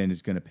 And then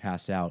is going to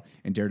pass out.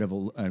 And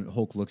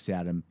Hulk looks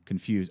at him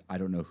confused. I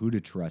don't know who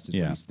to trust is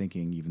what he's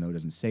thinking, even though he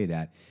doesn't say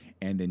that.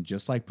 And then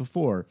just like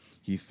before,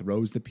 he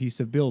throws the piece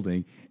of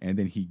building and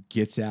then he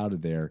gets out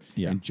of there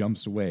and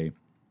jumps away.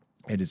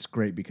 And it's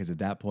great because at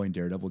that point,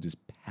 Daredevil just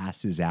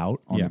passes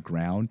out on the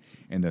ground,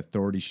 and the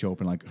authorities show up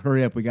and like,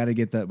 hurry up, we got to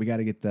get the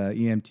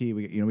EMT,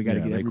 we got to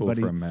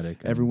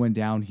get everyone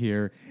down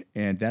here.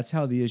 And that's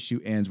how the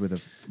issue ends, with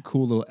a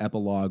cool little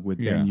epilogue with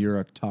Ben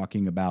Urich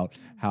talking about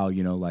how,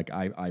 like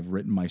I've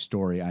written my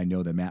story. I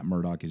know that Matt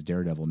Murdock is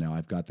Daredevil now.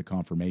 I've got the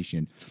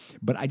confirmation.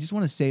 But I just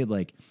want to say,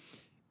 like,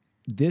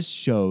 this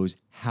shows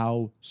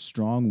how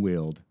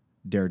strong-willed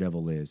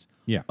Daredevil is.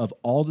 Yeah. Of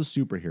all the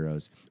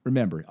superheroes,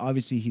 remember,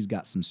 obviously he's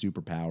got some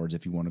superpowers,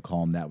 if you want to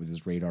call him that, with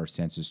his radar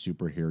senses,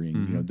 super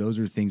hearing. Those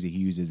are things that he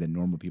uses that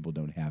normal people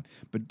don't have.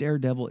 But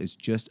Daredevil is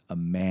just a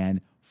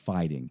man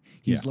fighting.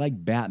 He's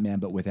like Batman,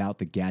 but without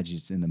the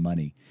gadgets and the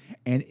money,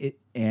 and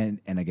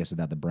I guess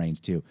without the brains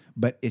too.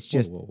 But it's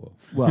just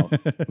well,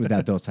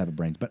 without those type of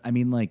brains. But I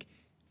mean, like,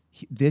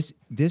 this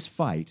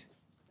fight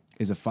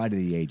is a fight of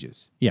the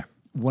ages. Yeah,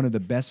 one of the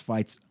best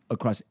fights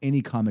across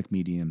any comic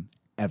medium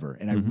ever.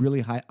 And I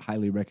really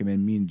highly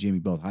recommend, me and Jimmy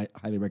both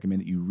highly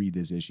recommend that you read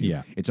this issue.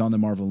 Yeah. It's on the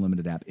Marvel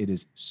Unlimited app. It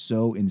is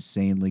so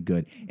insanely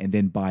good. And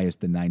then buy us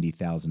the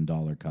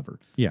 $90,000 cover.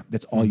 Yeah.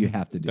 That's all you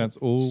have to do. That's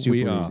all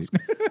we ask.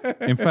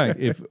 In fact,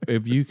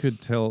 if you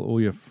could tell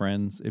all your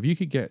friends, if you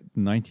could get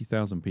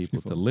 90,000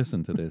 people to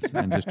listen to this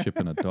and just chip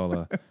in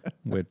 $1,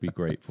 we'd be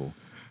grateful.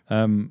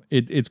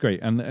 It's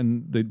great, and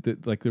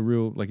the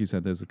real, like you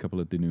said, there's a couple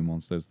of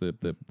denouements. There's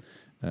the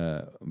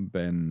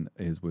Ben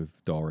is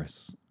with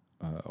Doris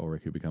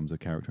Ulrich, who becomes a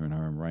character in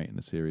her own right in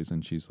the series,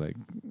 and she's like,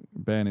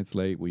 Ben, it's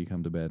late, will you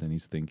come to bed? And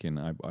he's thinking,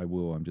 I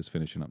will, I'm just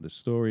finishing up this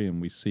story.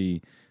 And we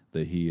see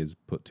that he has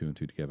put two and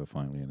two together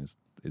finally, and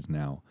is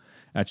now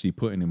actually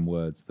putting in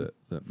words that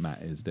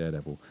Matt is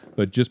Daredevil.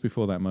 But just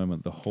before that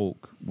moment,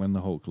 when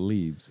the Hulk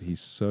leaves,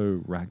 he's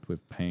so racked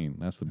with pain.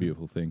 That's the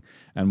beautiful thing.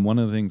 And one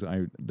of the things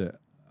that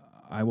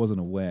I wasn't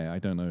aware, I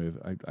don't know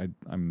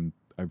if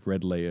I've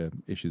read later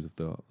issues of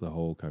the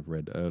Hulk. I've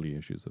read early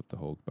issues of the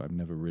Hulk, but I've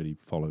never really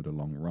followed a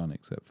long run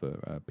except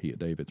for Peter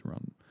David's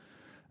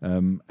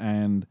run.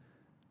 And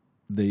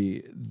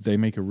they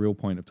make a real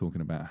point of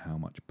talking about how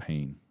much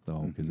pain the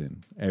Hulk is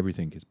in.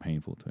 Everything is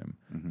painful to him.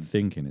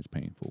 Thinking is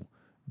painful.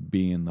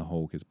 Being the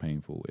Hulk is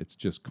painful. It's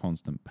just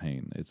constant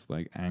pain. It's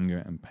like anger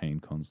and pain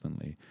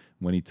constantly.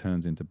 When he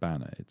turns into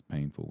Banner, it's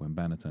painful. When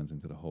Banner turns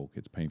into the Hulk,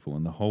 it's painful.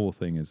 And the whole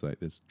thing is like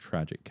this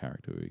tragic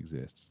character who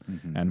exists.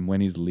 And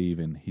when he's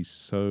leaving, he's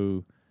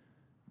so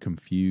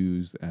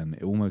confused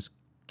and almost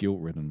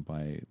guilt-ridden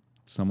by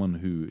someone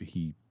who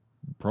he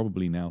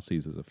probably now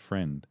sees as a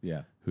friend,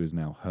 who is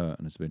now hurt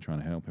and has been trying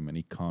to help him, and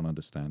he can't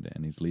understand it.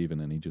 And he's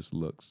leaving, and he just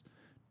looks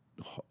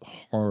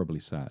horribly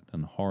sad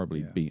and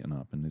horribly beaten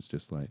up. And it's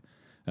just like...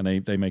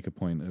 And they make a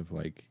point of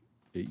like,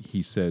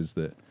 he says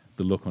that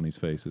the look on his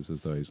face is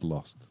as though he's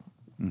lost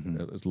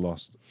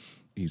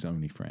his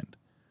only friend.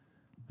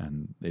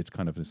 And it's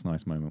kind of this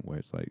nice moment where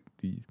it's like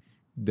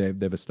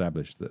they've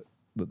established that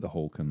the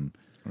Hulk and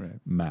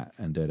Matt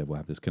and Daredevil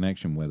have this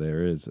connection where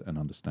there is an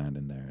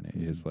understanding there, and it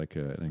is like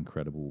an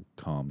incredible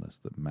calmness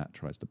that Matt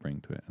tries to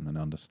bring to it, and an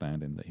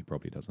understanding that he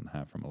probably doesn't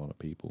have from a lot of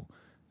people.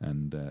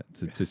 And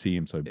to see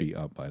him so beat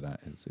up by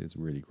that is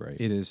really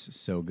great. It is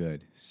so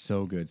good.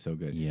 So good, so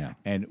good. Yeah.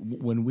 And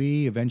when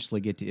we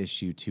eventually get to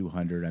issue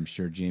 200, I'm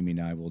sure Jamie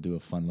and I will do a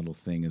fun little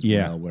thing as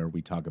well where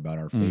we talk about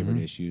our favorite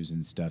issues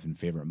and stuff and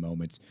favorite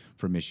moments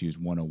from issues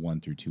 101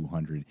 through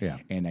 200. Yeah.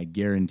 And I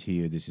guarantee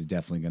you this is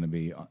definitely going to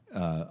be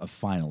a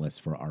finalist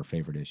for our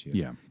favorite issue.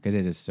 Yeah. Because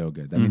it is so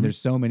good. I mean, there's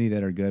so many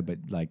that are good, but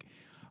like...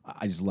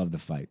 I just love the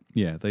fight.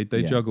 Yeah, they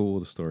juggle all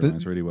the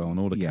storylines really well and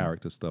all the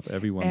character stuff.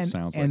 Everyone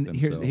sounds like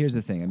themselves. Here's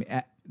the thing. I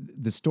mean,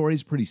 the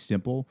story's pretty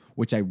simple,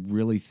 which I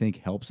really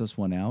think helps us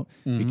one out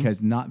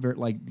because not very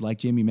like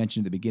Jamie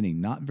mentioned at the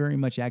beginning, not very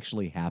much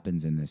actually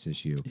happens in this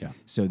issue. Yeah.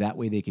 So that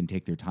way they can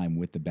take their time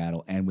with the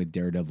battle and with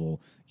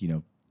Daredevil,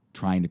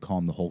 trying to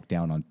calm the Hulk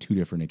down on two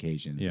different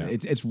occasions. Yeah.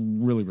 It's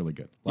really, really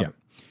good. Love it.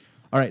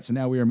 All right, so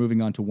now we are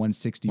moving on to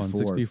 164.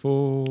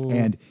 164.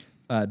 And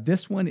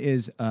this one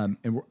is, and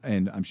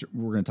I'm sure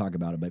we're going to talk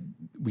about it, but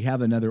we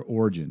have another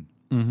origin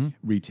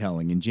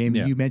retelling. And Jamie,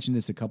 you mentioned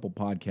this a couple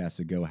podcasts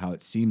ago, how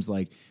it seems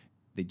like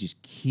they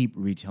just keep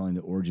retelling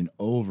the origin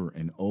over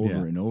and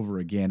over and over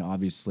again.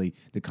 Obviously,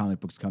 the comic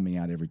book's coming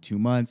out every 2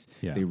 months.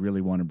 Yeah. They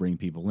really want to bring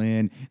people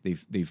in.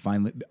 They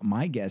finally.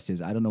 My guess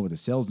is I don't know what the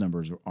sales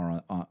numbers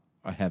are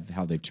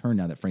how they've turned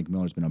now that Frank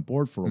Miller's been on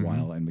board for a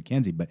while and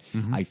Mackenzie, but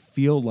I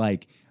feel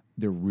like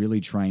they're really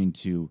trying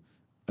to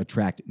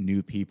attract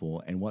new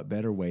people, and what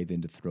better way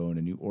than to throw in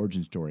a new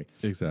origin story?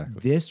 Exactly.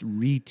 This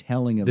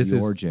retelling of the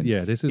origin.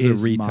 Yeah, this is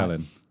a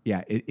retelling.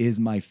 It is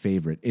my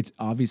favorite. It's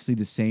obviously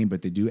the same,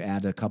 but they do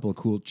add a couple of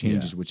cool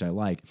changes, which I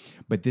like.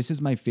 But this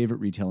is my favorite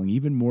retelling,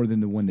 even more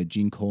than the one that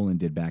Gene Colan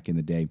did back in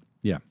the day.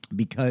 Yeah.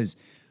 Because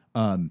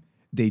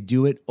they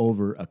do it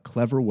over a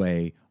clever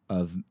way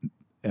of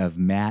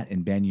Matt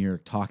and Ben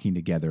Urich talking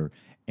together,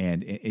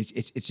 and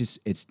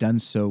it's done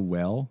so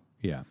well.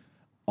 Yeah.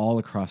 All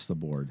across the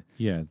board.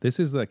 Yeah, this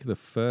is like the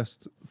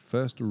first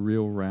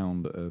real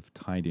round of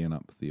tidying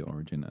up the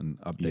origin and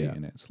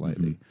updating it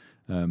slightly.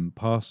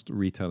 Past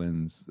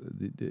retellings,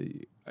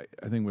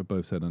 I think we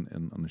both said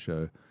on the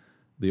show,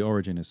 the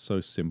origin is so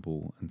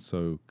simple and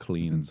so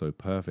clean and so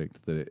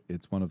perfect that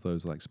it's one of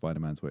those like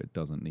Spider-Man's where it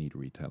doesn't need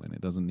retelling.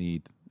 It doesn't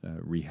need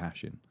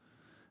rehashing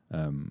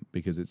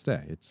because it's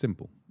there. It's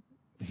simple.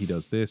 He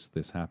does this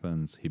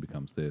happens, he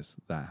becomes this,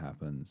 that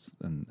happens,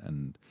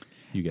 and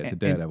you get to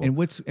Daredevil. And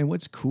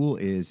what's cool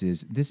is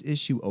this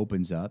issue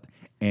opens up,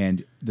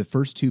 and the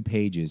first 2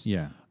 pages,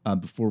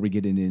 before we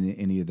get into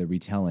any of the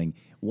retelling,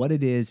 what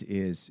it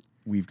is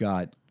we've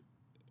got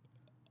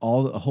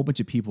a whole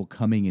bunch of people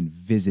coming and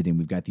visiting.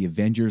 We've got the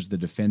Avengers, the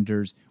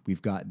Defenders. We've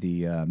got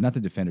the not the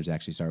Defenders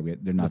actually. Sorry,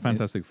 they're not the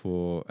Fantastic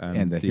Four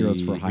and the Heroes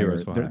for Hire.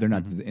 They're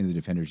not in the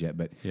Defenders yet,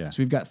 but so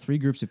we've got 3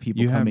 groups of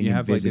people coming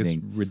and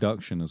visiting. Like this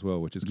reduction as well,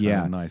 which is kind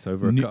of nice.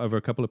 Over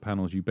a couple of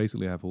panels, you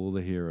basically have all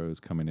the heroes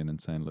coming in and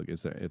saying, "Look,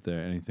 is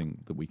there anything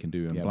that we can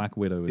do?" And Black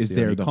Widow is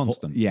the only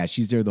constant.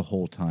 She's there the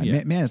whole time.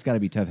 Yeah. Man, it's got to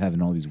be tough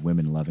having all these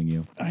women loving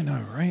you. I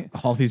know, right?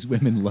 All these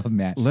women love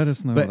Matt. Let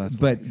us know.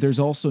 But there's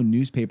also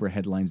newspaper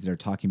headlines that are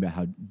talking about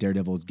how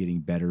Daredevil is getting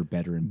better and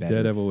better.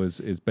 Daredevil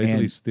is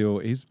basically still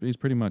he's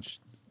pretty much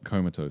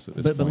comatose at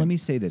this point. But let me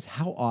say this: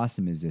 how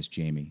awesome is this,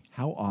 Jamie?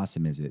 How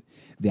awesome is it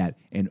that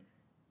in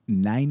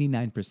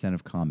 99%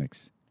 of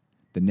comics,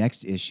 the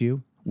next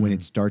issue when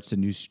it starts a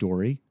new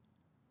story,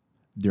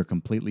 they're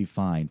completely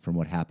fine from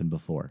what happened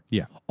before.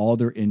 Yeah. All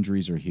their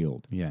injuries are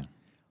healed. Yeah.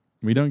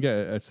 We don't get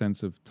a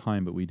sense of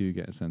time, but we do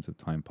get a sense of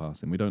time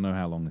passing. We don't know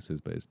how long this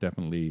is, but it's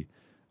definitely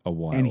a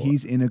while. And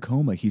he's in a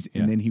coma.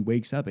 And then he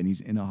wakes up and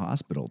he's in a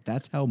hospital.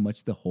 That's how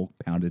much the Hulk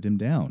pounded him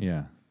down.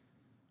 Yeah.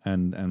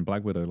 And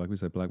Black Widow, like we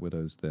said, Black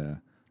Widow's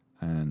there,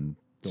 and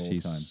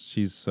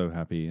she's so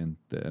happy, and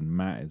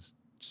Matt is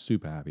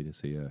super happy to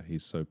see her.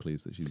 He's so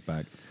pleased that she's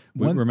back.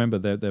 Remember,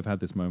 they've had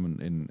this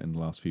moment in the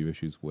last few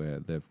issues where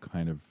they've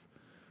kind of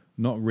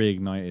not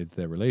reignited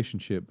their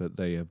relationship, but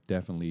they have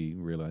definitely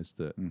realized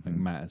that like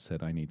Matt has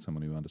said, I need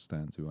someone who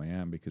understands who I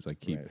am, because I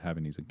keep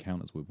having these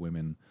encounters with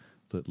women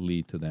that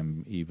lead to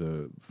them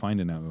either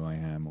finding out who I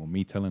am or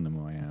me telling them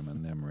who I am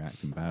and them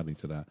reacting badly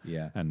to that.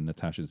 Yeah. And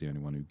Natasha's the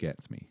only one who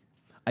gets me.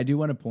 I do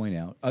want to point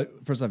out,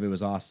 first off, it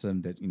was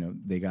awesome that,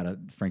 they got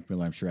Frank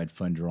Miller, I'm sure, had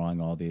fun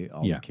drawing all the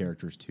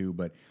characters too.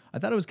 But I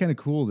thought it was kind of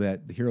cool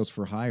that the Heroes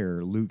for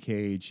Hire, Luke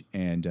Cage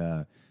and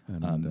Iron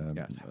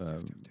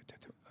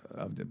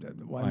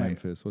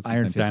Fist. What's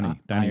Iron his name?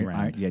 Fist. Danny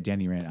Rand.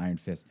 Danny Rand, Iron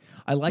Fist.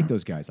 I like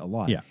those guys a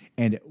lot. Yeah.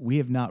 And we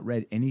have not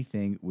read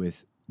anything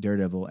with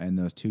Daredevil and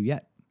those two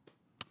yet.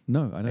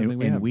 No, I don't think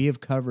we have. We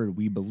have covered,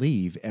 we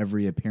believe,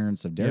 every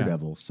appearance of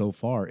Daredevil so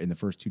far in the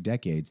first 2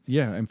 decades.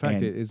 Yeah, in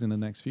fact, it is in the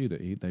next few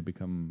that they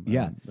become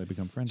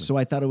friendly. So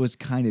I thought it was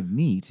kind of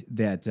neat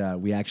that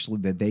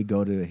that they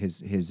go to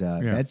his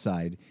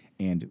bedside,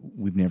 and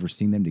we've never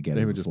seen them together.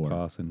 They were before.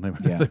 just passing.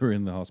 They were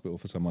in the hospital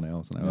for someone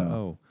else, and they were like,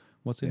 oh,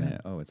 what's in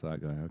there? Oh, it's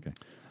that guy. Okay.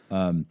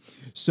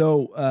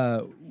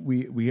 So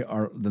we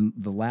are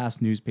the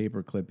last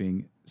newspaper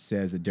clipping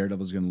says that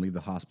Daredevil's going to leave the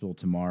hospital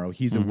tomorrow.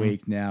 He's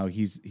awake now.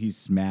 He's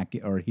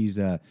smooching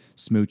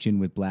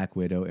with Black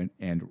Widow,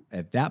 and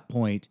at that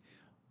point,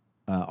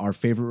 our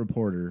favorite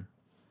reporter,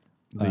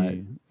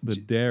 the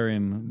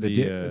daring,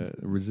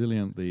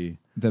 resilient, the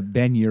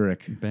Ben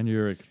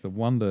Urich, the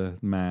Wonder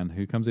Man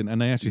who comes in, and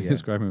they actually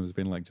describe him as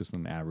being like just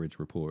an average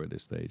reporter at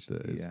this stage.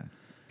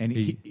 And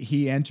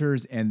he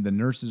enters, and the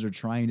nurses are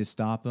trying to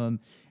stop him,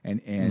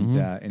 and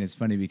it's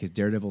funny because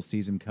Daredevil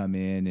sees him come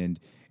in, and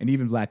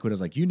even Black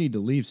Widow's like, "You need to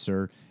leave,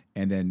 sir,"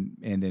 and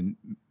then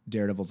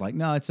Daredevil's like,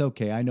 "No, it's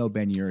okay. I know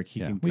Ben Urich. He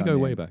can. We come go in.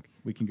 way back.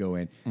 We can go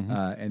in."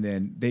 And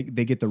then they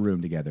get the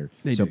room together.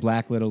 So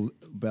Black Widow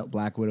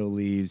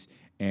leaves,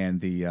 and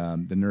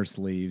the nurse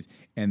leaves,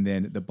 and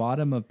then the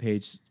bottom of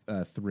page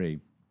 3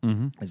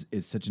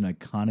 is such an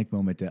iconic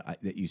moment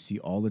that you see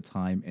all the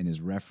time and is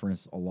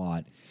referenced a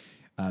lot.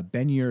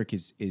 Ben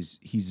Urich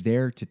he's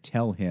there to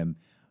tell him,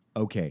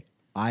 okay,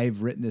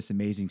 I've written this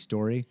amazing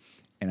story,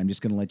 and I'm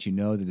just going to let you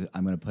know that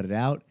I'm going to put it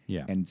out.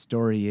 Yeah. And the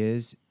story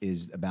is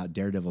about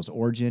Daredevil's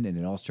origin, and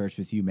it all starts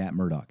with you, Matt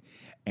Murdock.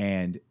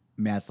 And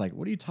Matt's like,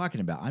 what are you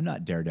talking about? I'm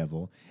not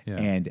Daredevil. Yeah.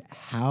 And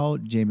how,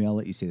 Jamie, I'll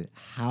let you say that.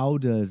 How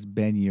does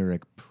Ben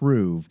Urich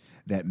prove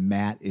that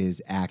Matt is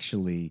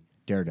actually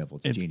Daredevil?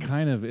 It's genius.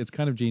 It's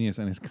kind of genius,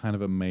 and it's kind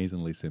of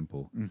amazingly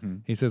simple.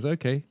 He says,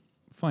 okay,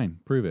 fine,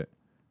 prove it.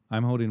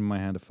 I'm holding in my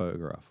hand a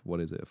photograph. What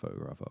is it a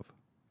photograph of?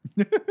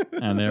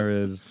 And there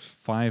is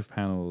 5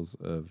 panels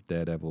of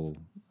Daredevil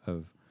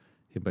of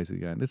him basically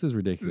going, this is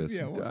ridiculous.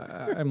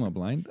 I'm not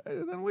blind.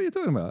 Then what are you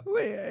talking about?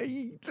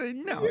 Wait,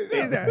 no,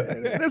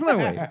 there's no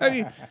way. I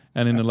mean,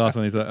 and in the last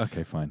one, he's like,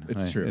 okay, fine.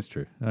 It's true. It's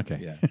true.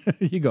 Okay.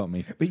 You got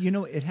me. But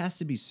it has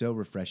to be so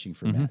refreshing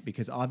for Matt,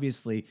 because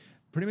obviously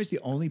pretty much the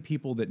only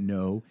people that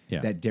know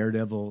that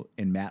Daredevil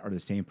and Matt are the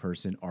same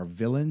person are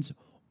villains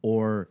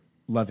or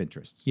love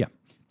interests. Yeah.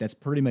 That's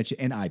pretty much,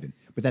 and Ivan,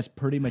 but that's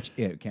pretty much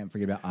it. Can't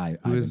forget about Ivan.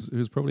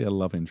 Who's probably a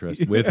love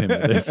interest with him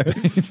at this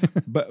stage.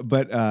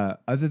 But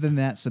other than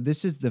that, so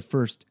this is the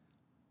first,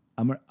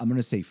 I'm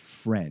gonna say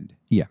friend.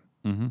 Yeah.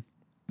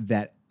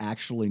 That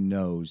actually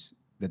knows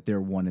that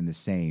they're one and the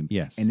same.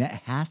 Yes. And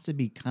that has to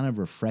be kind of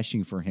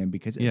refreshing for him,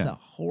 because it's a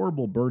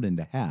horrible burden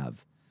to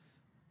have.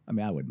 I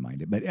mean, I wouldn't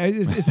mind it, but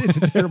it's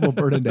a terrible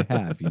burden to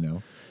have,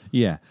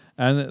 Yeah.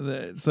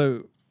 And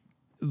so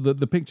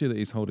the picture that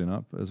he's holding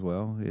up as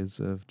well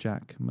is of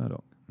Jack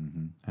Murdock.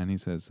 And he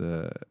says,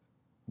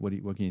 what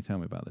can you tell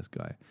me about this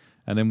guy?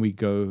 And then we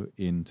go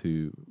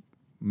into,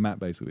 Matt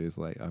basically is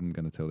like, I'm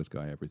going to tell this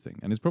guy everything.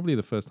 And it's probably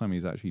the first time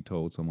he's actually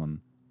told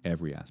someone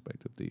every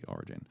aspect of the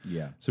origin.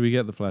 Yeah. So we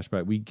get the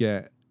flashback. We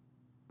get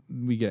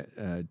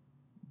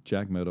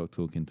Jack Murdock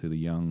talking to the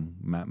young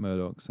Matt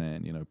Murdock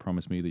saying,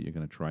 promise me that you're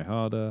going to try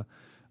harder.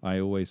 I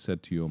always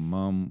said to your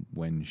mom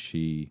when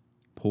she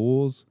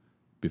paused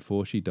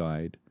before she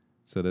died.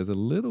 So there's a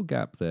little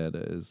gap there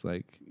that is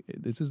like,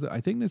 I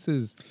think this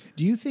is.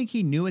 Do you think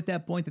he knew at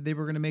that point that they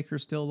were going to make her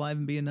still alive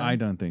and be a nun? I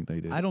don't think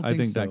they did. I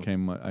think so.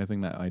 I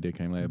think that idea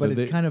came later. But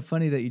it's kind of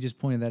funny that you just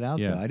pointed that out,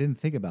 though. I didn't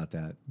think about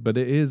that. But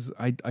it is,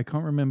 I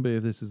can't remember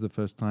if this is the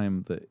first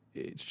time that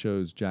it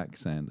shows Jack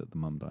saying that the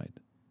mum died.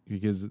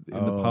 Because in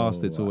the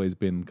past, it's always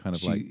been kind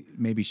of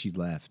maybe she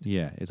left.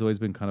 Yeah, it's always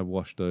been kind of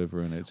washed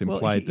over, and it's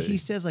implied that he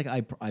says like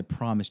I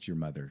promised your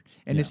mother,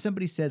 and if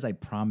somebody says I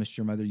promised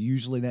your mother,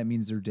 usually that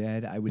means they're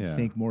dead. I would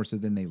think more so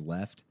than they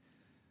left.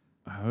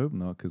 I hope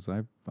not, because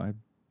I've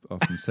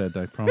often said,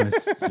 I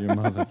promised your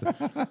mother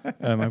that,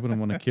 I wouldn't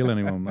want to kill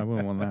anyone. I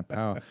wouldn't want that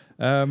power.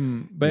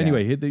 But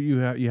anyway,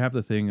 you have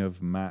the thing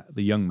of Matt,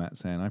 the young Matt,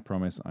 saying, I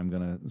promise I'm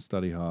going to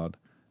study hard.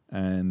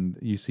 And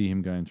you see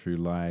him going through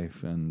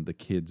life and the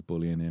kids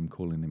bullying him,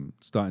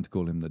 starting to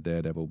call him the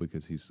daredevil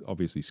because he's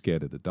obviously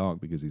scared of the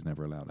dark because he's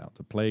never allowed out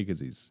to play because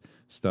he's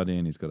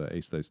studying, he's got to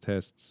ace those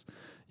tests.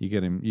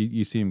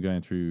 You see him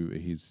going through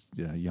his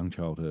young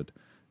childhood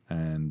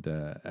and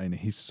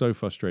he's so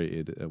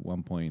frustrated at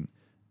one point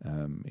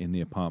in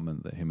the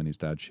apartment that him and his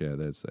dad share.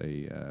 There's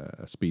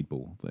a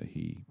speedball that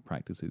he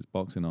practices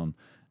boxing on,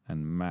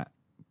 and Matt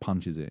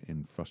punches it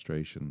in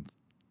frustration.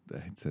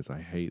 It says, I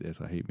hate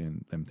this. I hate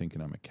them thinking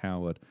I'm a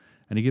coward.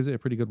 And he gives it a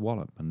pretty good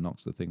wallop and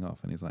knocks the thing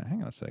off. And he's like,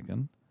 hang on a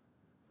second.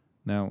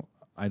 Now,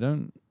 I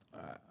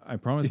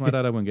promised my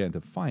dad I wouldn't get into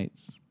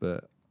fights,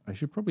 but I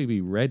should probably be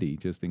ready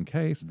just in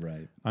case.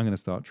 Right. I'm going to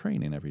start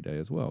training every day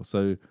as well.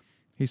 So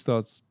he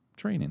starts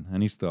training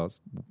and he starts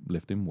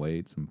lifting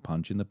weights and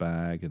punching the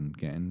bag and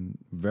getting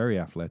very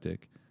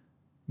athletic,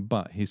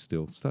 but he's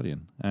still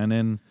studying. And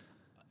then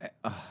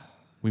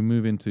we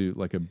move into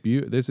like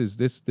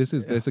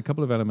there's a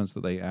couple of elements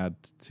that they add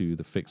to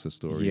the Fixer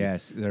story.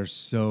 Yes, they're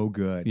so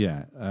good.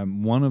 Yeah.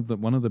 One of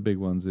the big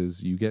ones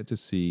is you get to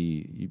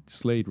see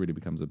Slade really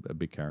becomes a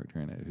big character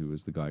in it, who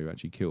was the guy who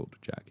actually killed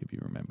Jack, if you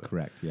remember.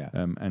 Correct, yeah.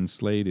 And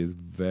Slade is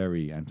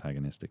very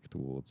antagonistic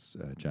towards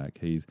Jack.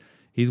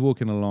 He's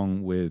walking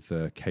along with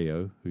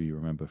KO, who you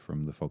remember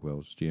from the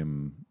Fogwell's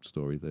Gym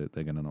story, that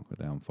they're going to knock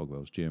down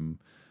Fogwell's Gym.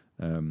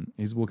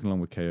 He's walking along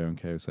with KO,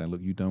 and KO saying,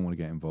 look, you don't want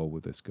to get involved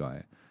with this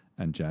guy.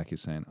 And Jack is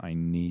saying, I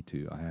need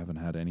to. I haven't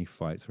had any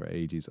fights for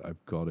ages.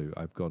 I've got to.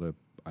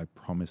 I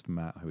promised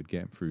Matt I would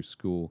get him through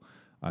school.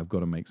 I've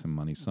got to make some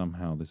money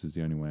somehow. This is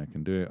the only way I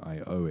can do it. I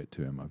owe it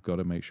to him. I've got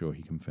to make sure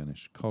he can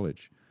finish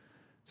college.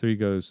 So he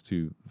goes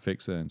to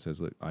Fixer and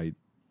says, look, I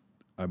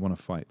want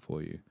to fight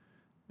for you.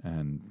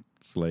 And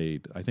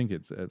Slade, I think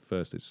at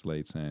first it's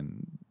Slade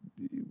saying,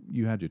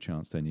 you had your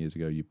chance 10 years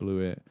ago. You blew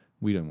it.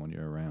 We don't want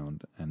you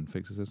around. And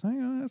Fixer says,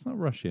 hang on, let's not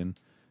rush in.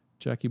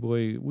 Jackie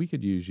boy, we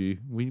could use you.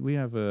 We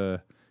have an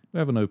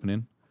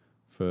opening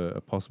for a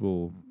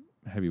possible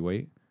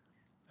heavyweight.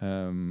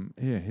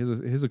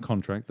 Here's a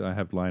contract that I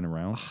have lying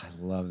around. Oh,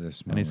 I love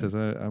this moment. And he says,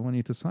 I want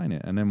you to sign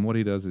it. And then what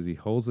he does is he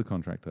holds the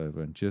contract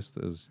over, and just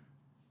as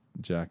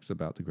Jack's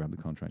about to grab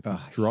the contract, he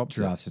drops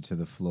it to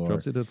the floor.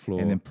 Drops it to the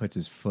floor. And then puts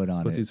his foot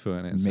on it. Puts his foot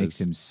in it. And makes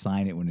him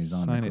sign it when he's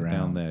on the ground. Sign it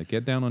down there.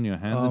 Get down on your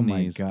hands and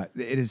knees. Oh my God.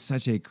 It is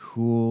such a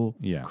cool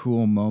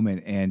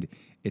moment. And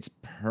it's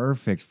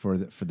perfect for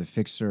the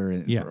Fixer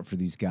and for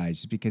these guys,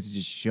 just because it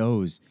just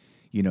shows,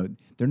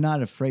 they're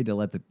not afraid to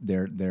let the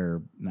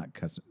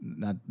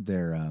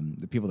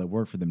people that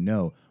work for them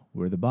know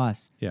we're the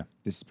boss. Yeah,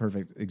 this is a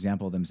perfect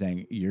example of them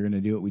saying, you're going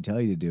to do what we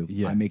tell you to do.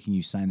 Yeah. I'm making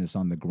you sign this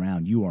on the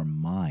ground. You are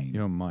mine.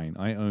 You're mine.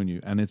 I own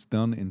you. And it's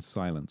done in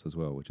silence as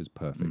well, which is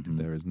perfect. Mm-hmm.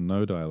 There is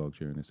no dialogue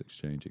during this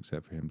exchange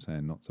except for him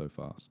saying, not so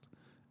fast.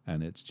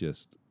 And it's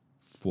just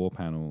 4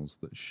 panels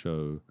that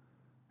show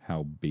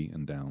how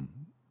beaten down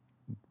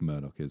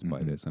Murdoch is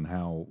by this and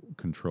how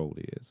controlled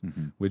he is,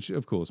 which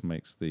of course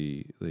makes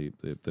the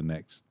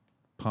next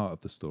part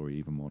of the story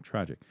even more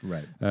tragic.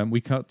 Right.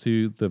 We cut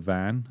to the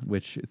van,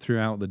 which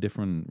throughout the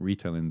different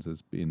retellings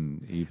has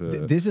been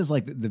either this is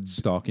like the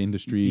Stark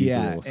Industries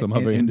or some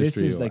other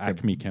industry, this is or like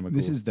Acme Chemical.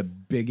 This is the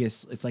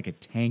biggest. It's like a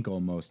tank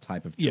almost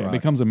type of truck. Yeah, it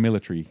becomes a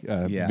military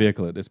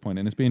vehicle at this point,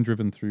 and it's being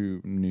driven through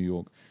New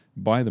York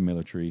by the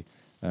military.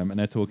 And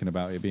they're talking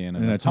about it being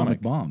an atomic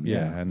bomb.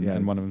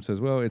 And one of them says,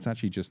 well, it's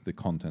actually just the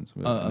contents of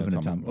an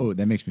atomic bomb. Oh,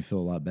 that makes me feel a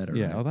lot better.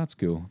 Yeah, right? Oh, that's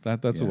cool.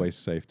 That's always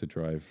safe to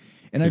drive.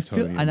 And I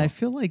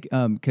feel like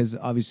because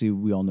obviously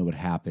we all know what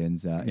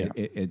happens.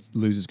 It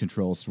loses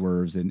control,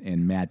 swerves,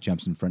 and Matt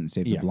jumps in front and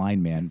saves a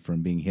blind man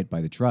from being hit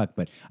by the truck.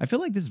 But I feel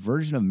like this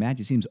version of Matt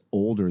just seems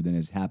older than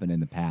has happened in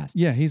the past.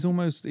 Yeah, he's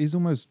almost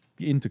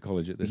into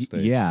college at this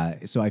stage. Yeah,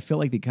 so I feel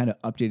like they kind of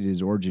updated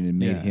his origin and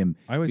made him.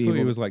 I always thought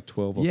he was like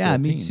 12 or 13. Yeah,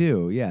 me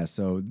too. Yeah,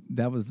 so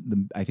that was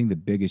I think the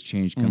biggest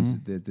change comes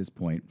at this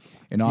point.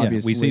 And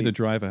obviously we see the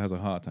driver has a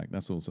heart attack.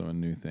 That's also a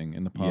new thing.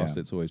 In the past,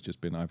 it's always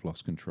just been I've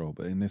lost control,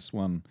 but in this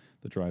one,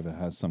 the driver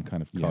has some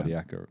kind of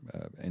cardiac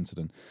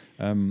incident.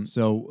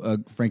 So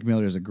Frank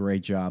Miller does a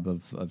great job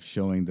of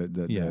showing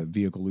the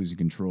vehicle losing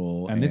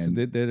control. And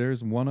there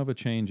is one other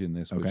change in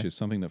this, which is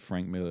something that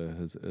Frank Miller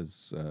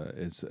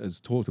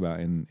has talked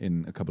about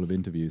in a couple of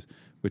interviews,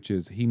 which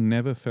is he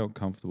never felt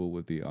comfortable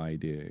with the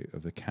idea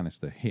of a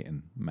canister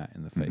hitting Matt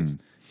in the face.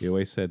 He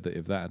always said that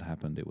if that had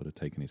happened, it would have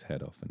taken his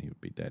head off and he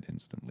would be dead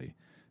instantly,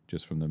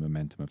 just from the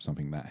momentum of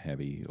something that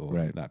heavy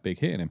or that big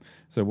hitting him.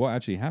 So what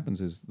actually happens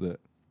is that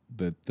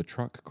the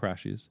truck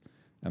crashes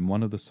and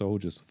one of the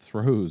soldiers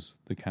throws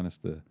the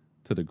canister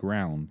to the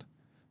ground.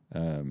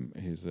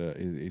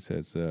 He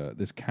says,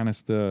 this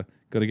canister,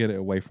 got to get it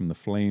away from the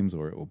flames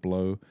or it will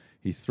blow.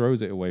 He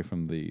throws it away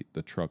from the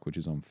truck, which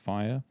is on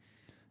fire,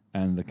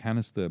 and the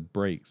canister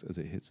breaks as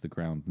it hits the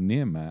ground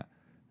near Matt,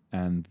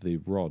 and the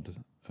rod,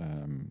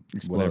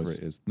 whatever it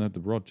is, the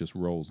rod just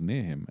rolls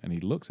near him, and he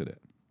looks at it.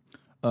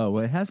 Oh,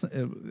 well, it has.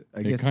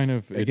 I guess.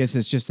 I guess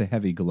it's just a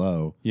heavy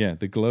glow. Yeah,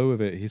 the glow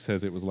of it. He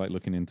says it was like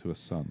looking into a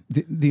sun.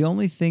 The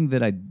only thing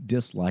that I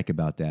dislike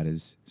about that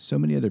is so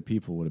many other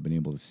people would have been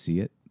able to see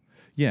it.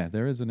 Yeah,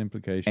 there is an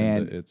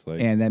implication that it's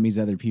like, and that means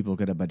other people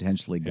could have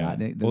potentially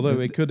gotten it. Although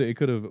it could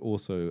have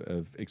also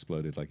have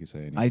exploded, like you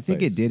say. I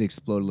think it did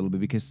explode a little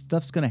bit because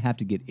stuff's going to have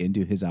to get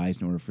into his eyes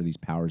in order for these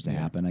powers to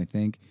happen. I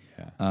think.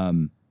 Yeah.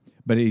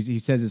 But he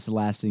says it's the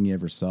last thing he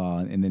ever saw,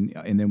 and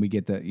then we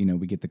get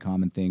the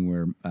common thing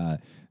where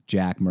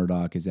Jack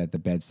Murdoch is at the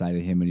bedside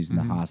of him when he's in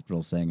the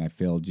hospital saying, "I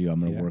failed you. I'm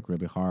going to work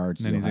really hard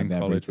so and you'll he's have in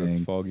college everything."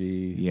 with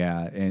Foggy.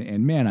 Yeah,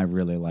 and man, I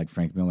really like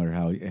Frank Miller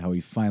how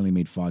he finally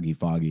made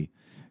Foggy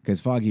because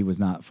Foggy was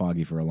not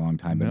Foggy for a long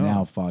time, but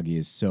now Foggy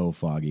is so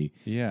Foggy.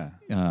 Yeah.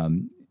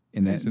 And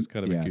he's just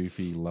kind of a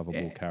goofy,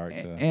 lovable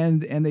character.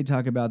 And they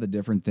talk about the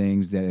different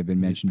things that have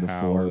been mentioned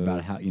before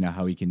about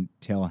how he can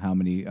tell how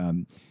many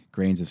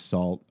grains of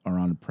salt are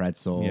on a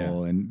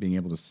pretzel and being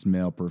able to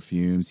smell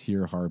perfumes,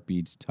 hear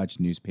heartbeats, touch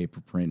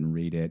newspaper print and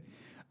read it.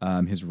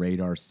 His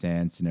radar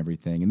sense and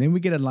everything. And then we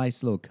get a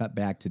nice little cut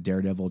back to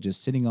Daredevil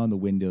just sitting on the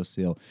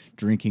windowsill,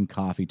 drinking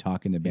coffee,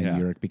 talking to Ben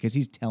Urich because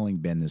he's telling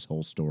Ben this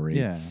whole story.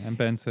 Yeah, and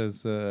Ben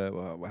says,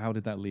 well, how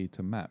did that lead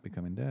to Matt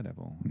becoming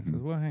Daredevil? He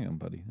says, well, hang on,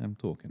 buddy, I'm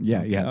talking.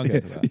 I'll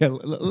get to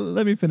that.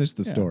 Let me finish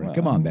the story. Well,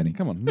 come on, Benny.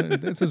 Come on.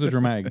 This is a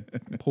dramatic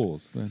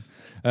pause.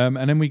 And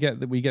then we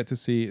get to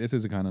see, this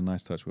is a kind of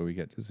nice touch where we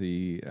get to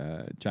see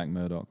Jack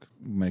Murdoch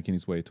making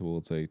his way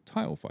towards a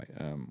title fight.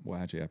 What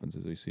actually happens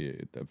is we see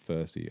it at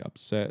first he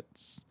upsets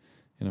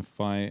in a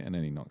fight, and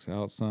then he knocks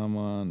out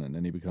someone, and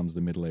then he becomes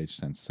the middle-aged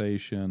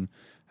sensation,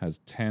 has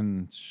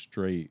 10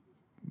 straight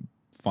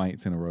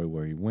fights in a row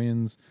where he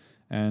wins,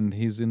 and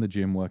he's in the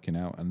gym working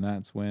out, and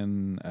that's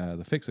when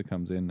the Fixer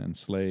comes in and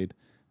Slade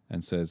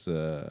and says,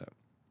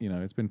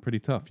 it's been pretty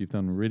tough. You've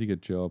done a really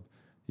good job.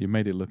 You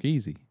made it look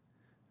easy.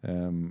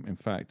 In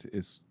fact,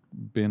 it's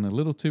been a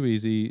little too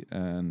easy,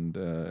 and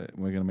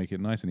we're going to make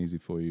it nice and easy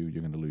for you.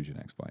 You're going to lose your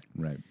next fight.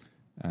 Right.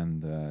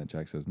 And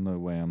Jack says, no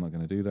way, I'm not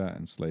going to do that.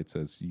 And Slade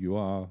says, you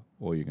are,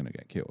 or you're going to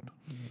get killed.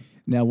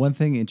 Now, one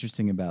thing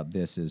interesting about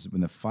this is when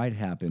the fight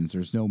happens,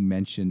 there's no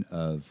mention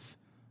of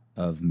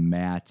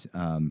Matt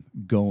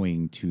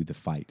going to the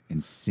fight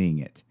and seeing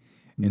it.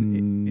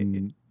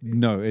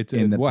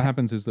 What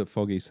happens is that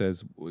Foggy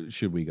says,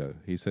 should we go?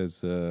 He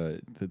says, the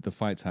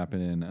fight's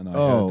happening, and I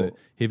heard that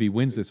if he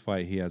wins this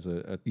fight, he has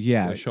a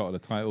shot at the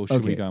title.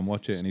 Should we go and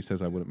watch it? And he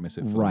says, I wouldn't miss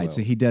it. Right,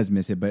 so he does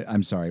miss it, but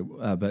I'm sorry.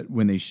 But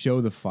when they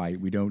show the fight,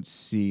 we don't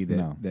see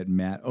that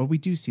Matt... Oh, we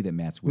do see that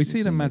Matt's witnessing. We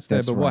see that Matt's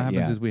there, but what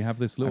happens is we have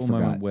this little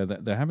moment where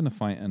they're having a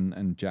fight,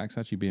 and Jack's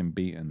actually being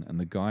beaten, and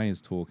the guy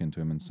is talking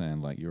to him and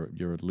saying, like,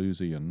 you're a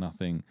loser, you're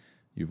nothing,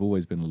 you've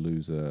always been a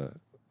loser...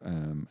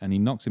 and he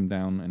knocks him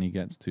down, and he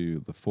gets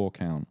to the 4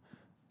 count.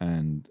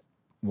 And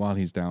while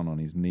he's down on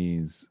his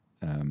knees,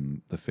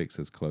 the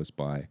Fixer's close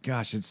by.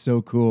 Gosh, it's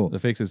so cool. The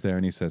Fixer's there,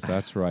 and he says,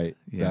 "That's right.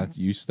 That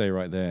you stay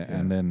right there." Yeah.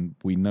 And then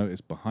we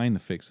notice behind the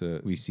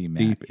Fixer, we see Matt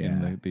deep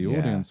in the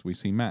audience. We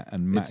see Matt,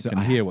 and Matt can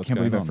hear what's going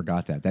on. I can't believe I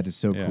forgot that. That is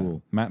so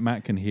cool.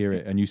 Matt can hear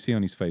it, and you see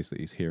on his face that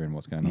he's hearing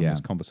what's going on.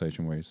 This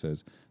conversation where he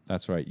says,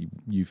 "That's right.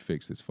 You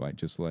fix this fight,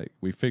 just like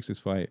we fixed this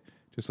fight."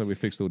 Just like we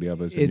fixed all the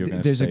others, and you're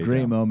going to There's a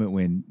great moment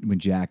when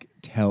Jack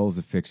tells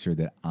the Fixer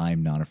that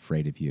I'm not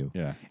afraid of you.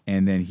 Yeah.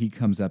 And then he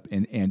comes up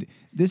and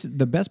this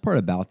the best part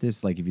about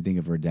this, like if you think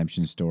of a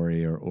redemption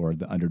story or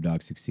the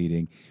underdog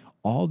succeeding,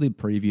 all the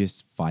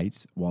previous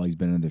fights while he's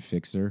been under the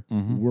Fixer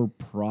were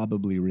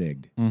probably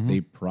rigged.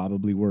 They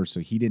probably were, so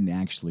he didn't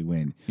actually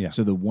win. Yeah.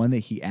 So the one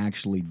that he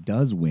actually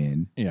does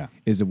win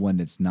is the one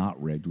that's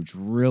not rigged, which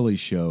really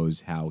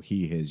shows how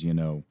he has,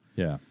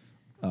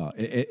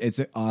 it's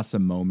an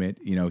awesome moment.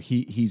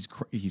 He's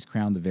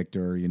crowned the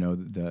victor.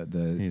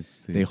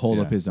 They hold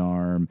up his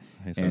arm,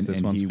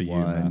 and he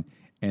won. You,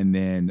 and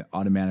then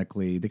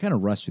automatically they kind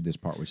of rushed through this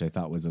part, which I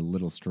thought was a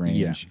little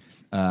strange.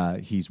 Yeah.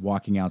 He's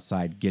walking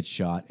outside, gets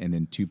shot, and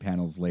then 2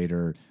 panels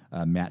later,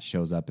 Matt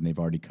shows up, and they've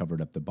already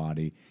covered up the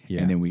body. Yeah.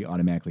 And then we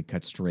automatically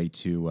cut straight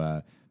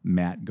to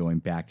Matt going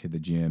back to the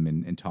gym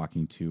and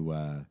talking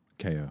to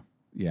KO.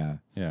 Yeah,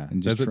 yeah.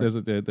 And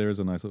there is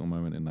a nice little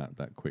moment in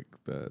that quick.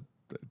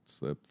 It's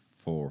 4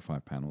 or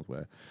 5 panels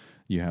where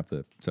you have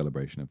the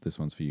celebration of this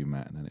one's for you,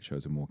 Matt, and then it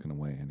shows him walking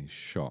away, and he's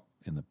shot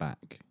in the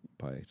back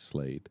by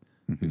Slade,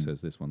 who says,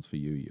 "This one's for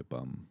you, you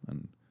bum."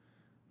 And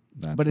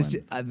that's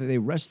they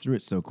rushed through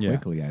it so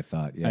quickly. I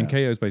thought, And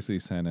KO is basically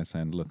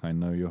saying, "Look, I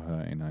know you're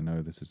hurting. I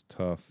know this is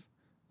tough."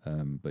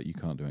 But you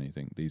can't do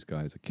anything. These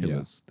guys are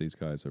killers. Yeah. These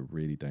guys are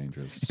really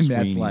dangerous. And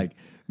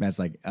Matt's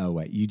like, oh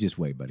wait, you just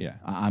wait, buddy. Yeah.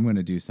 I'm going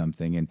to do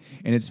something, and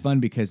it's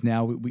fun because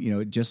now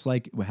we just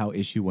like how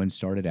issue 1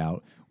 started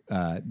out.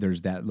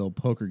 There's that little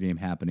poker game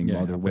happening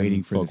while they're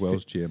waiting for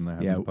Fogwell's gym. They're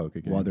having a poker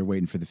game while they're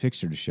waiting for the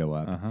Fixer to show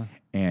up.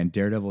 And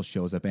Daredevil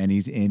shows up, and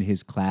he's in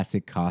his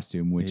classic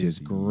costume, which is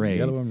great,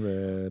 yellow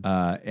and red,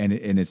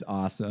 and it's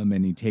awesome.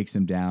 And he takes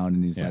him down,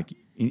 and he's like,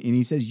 and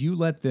he says, "You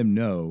let them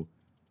know."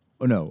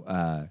 Oh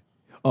no.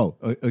 Oh,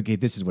 okay,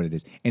 this is what it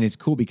is. And it's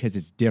cool because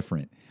it's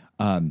different.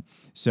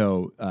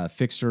 So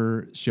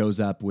Fixer shows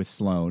up with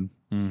Sloane,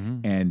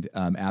 and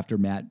after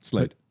Matt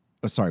Slade.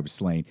 With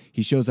Slade.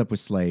 He shows up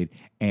with Slade,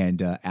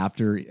 and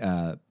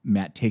after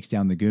Matt takes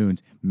down the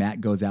goons,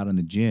 Matt goes out in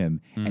the gym,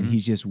 and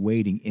he's just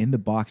waiting in the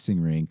boxing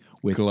ring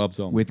with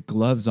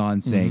gloves on,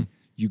 saying,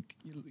 "You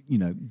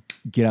know,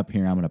 get up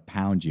here. I'm going to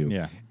pound you."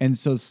 Yeah. And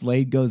so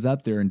Slade goes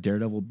up there, and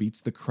Daredevil beats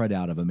the crud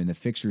out of him, and the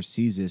Fixer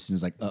sees this and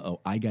is like,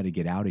 "Uh-oh, I got to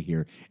get out of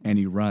here," and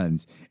he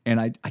runs.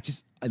 And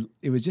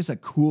it was just a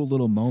cool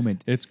little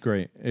moment. It's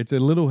great. It's a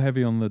little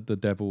heavy on the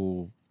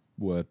devil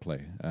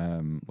wordplay.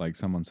 Like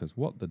someone says,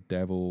 "What, the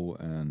devil?"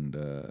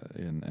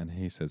 And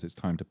he says, "It's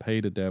time to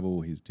pay the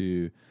devil his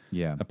due."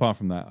 Yeah. Apart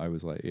from that, I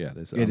was like, "Yeah, I'm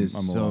all on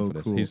for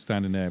this." Cool. He's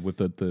standing there with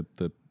the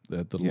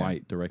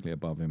light directly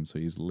above him, so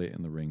he's lit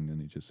in the ring,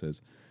 and he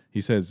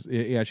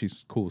actually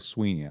calls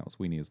Sweeney out.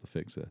 Sweeney is the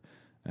Fixer,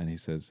 and he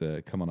says,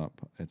 "Come on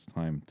up. It's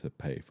time to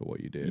pay for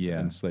what you did." Yeah.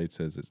 And Slade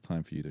says, "It's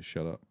time for you to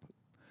shut up."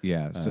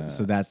 Yeah,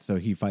 so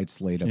he fights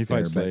Slade up there. He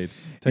fights Slade,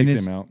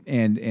 takes him out.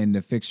 And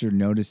the Fixer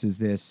notices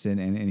this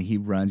and he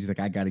runs. He's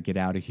like, "I got to get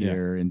out of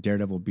here." And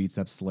Daredevil beats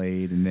up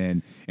Slade,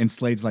 and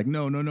Slade's like,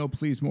 No,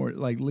 please, more,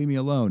 like, leave me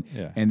alone.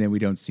 Yeah. And then we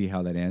don't see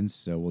how that ends,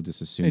 so we'll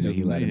just assume that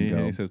he let him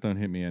go. He says, "Don't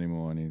hit me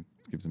anymore," and he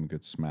gives him a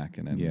good smack,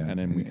 and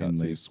then we cut to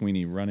leave.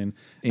 Sweeney running,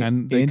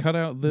 and they cut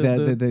out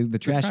the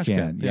trash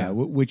can. Yeah,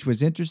 which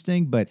was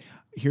interesting. But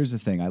here's the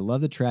thing: I love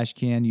the trash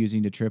can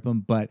using to trip him,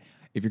 but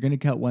if you're going to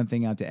cut one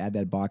thing out to add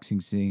that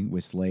boxing scene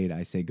with Slade,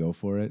 I say go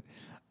for it.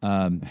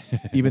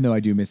 Even though I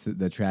do miss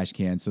the trash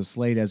can. So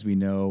Slade, as we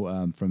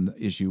know from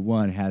issue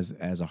 1,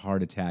 has a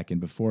heart attack,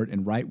 and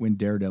right when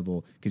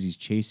Daredevil, because he's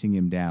chasing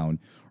him down,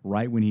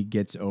 right when he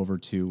gets over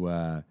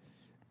to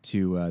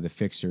the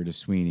Fixer, to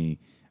Sweeney,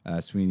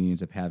 Sweeney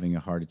ends up having a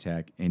heart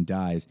attack and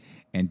dies.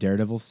 And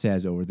Daredevil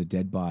says over the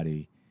dead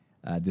body,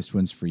 "This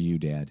one's for you,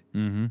 Dad,"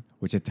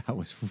 which I thought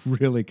was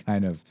really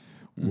kind of.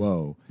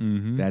 Whoa,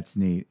 that's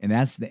neat. And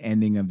that's the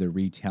ending of the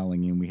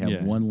retelling. And we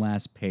have one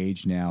last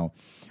page now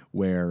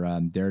where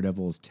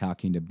Daredevil is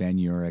talking to Ben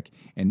Urich,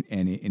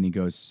 and he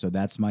goes, "So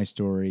that's my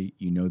story.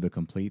 You know the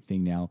complete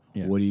thing now.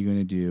 Yeah. What are you going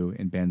to do?"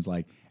 And Ben's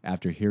like,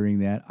 "After hearing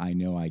that, I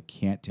know I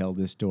can't tell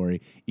this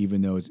story,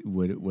 even though it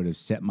would have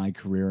set my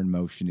career in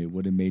motion. It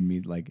would have made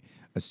me like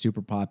a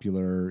super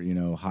popular,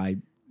 high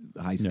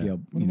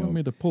scale,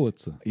 made a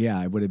Pulitzer."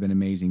 Yeah, it would have been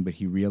amazing, but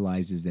he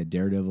realizes that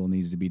Daredevil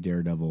needs to be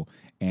Daredevil,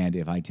 and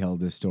if I tell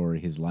this story,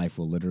 his life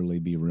will literally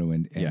be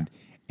ruined.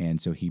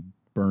 And so he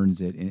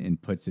burns it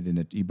and puts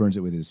it he burns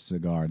it with his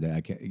cigar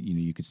that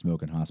you could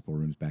smoke in hospital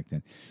rooms back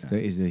then.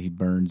 Yeah. So he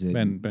burns it.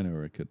 Ben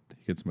Urich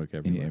could smoke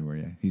everywhere.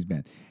 Yeah, he's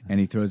Ben, and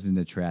he throws it in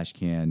the trash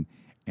can.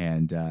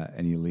 And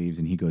he leaves,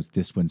 and he goes,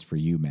 "This one's for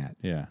you, Matt."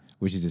 Yeah,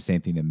 which is the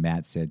same thing that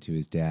Matt said to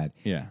his dad.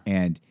 Yeah,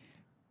 and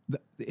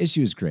the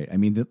issue is great. I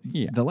mean,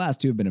 the last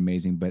two have been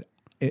amazing, but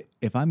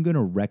if I'm going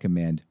to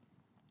recommend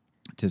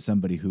to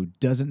somebody who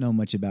doesn't know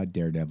much about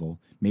Daredevil,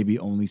 maybe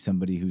only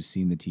somebody who's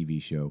seen the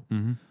TV show,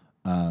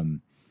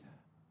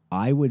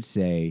 I would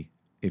say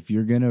if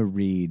you're going to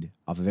read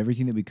off of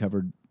everything that we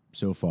covered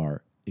so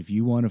far, if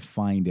you want to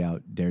find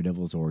out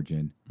Daredevil's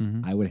origin,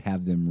 I would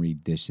have them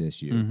read this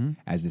issue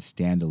as a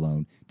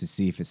standalone to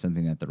see if it's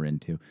something that they're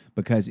into,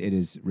 because it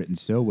is written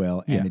so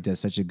well and it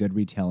does such a good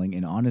retelling.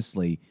 And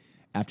honestly,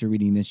 after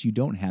reading this, you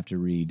don't have to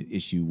read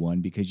issue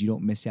 1 because you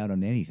don't miss out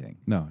on anything.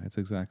 No, it's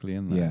exactly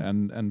in there. Yeah.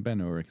 And Ben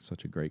Urich is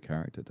such a great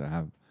character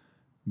to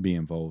be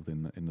involved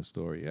in the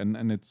story.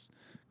 And it's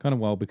kind of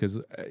wild because,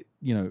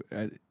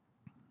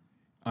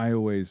 I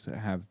always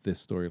have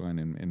this storyline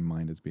in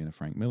mind as being a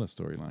Frank Miller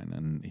storyline,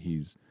 and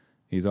his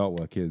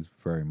artwork is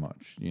very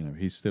much,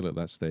 he's still at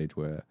that stage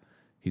where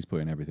he's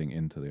putting everything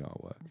into the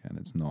artwork, and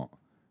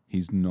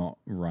he's not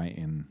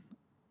writing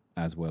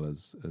as well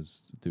as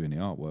doing the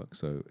artwork,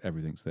 so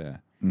everything's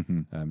there.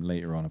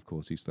 Later on, of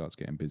course, he starts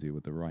getting busy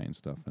with the writing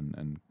stuff,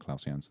 and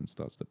Klaus Janson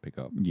starts to pick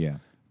up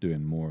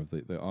doing more of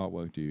the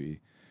artwork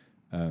duty.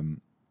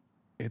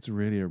 It's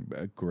really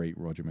a great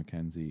Roger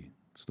McKenzie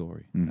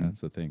story.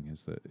 That's the thing,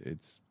 is that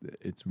it's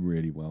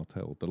really well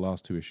told. The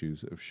last 2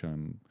 issues have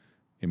shown,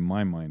 in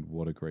my mind,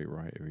 what a great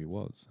writer he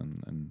was,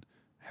 and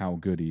how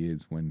good he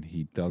is when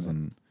he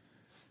doesn't.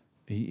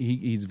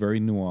 He's very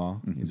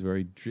noir. He's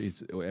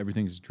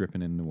everything's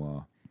dripping in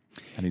noir,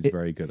 and he's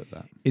very good at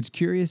that. It's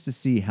curious to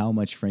see how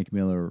much Frank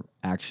Miller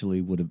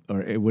actually would have,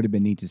 or it would have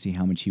been neat to see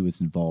how much he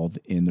was involved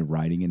in the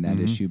writing in that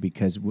issue,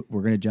 because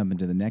we're going to jump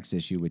into the next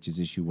issue, which is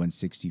issue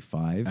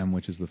 165, and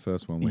which is the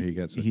first one where he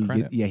gets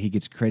credit. He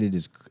gets credit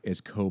as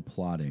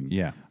co-plotting.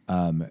 Yeah,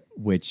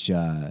 which.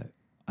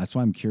 That's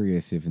why I'm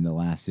curious if in the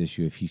last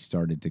issue, if he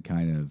started to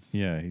kind of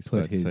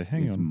put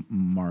his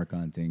mark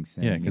on things.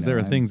 Yeah, because there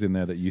are things in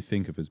there that you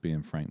think of as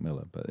being Frank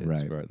Miller, but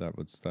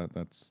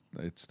it's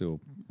it's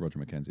still Roger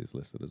McKenzie is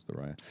listed as the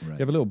writer. Right. You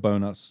have a little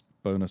bonus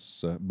pin-up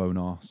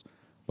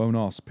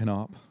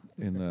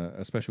in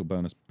a special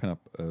bonus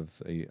pin-up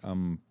of a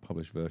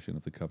unpublished version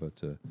of the cover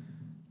to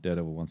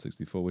Daredevil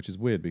 164, which is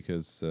weird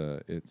because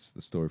it's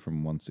the story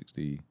from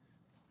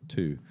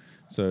 162.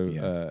 So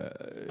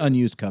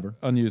unused cover,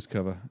 and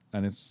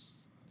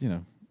it's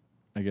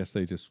I guess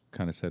they just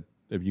kind of said,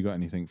 "Have you got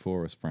anything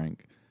for us,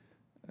 Frank?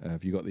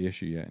 Have you got the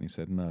issue yet?" And he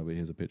said, "No, but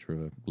here's a picture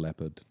of a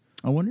leopard."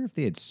 I wonder if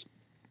they had.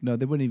 No,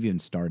 they wouldn't have even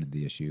started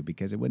the issue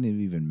because it wouldn't have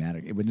even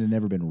mattered. It would have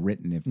never been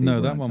written if they No,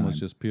 were that on one time. was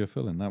just pure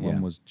fill-in. That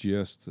one was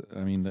just.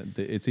 I mean,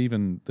 it's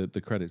even the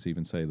credits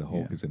even say the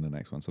Hulk is in the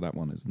next one, so that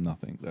one is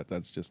nothing.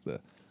 That's just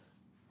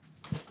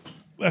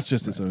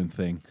its own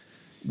thing.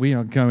 We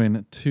are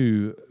going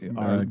to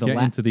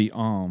get into the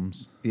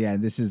arms. Yeah,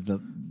 this is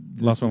the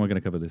last one we're going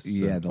to cover this.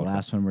 Yeah, the podcast.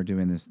 last one we're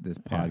doing this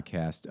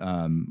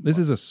podcast. This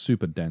is a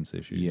super dense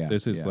issue. Yeah,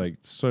 this is like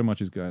so much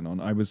is going on.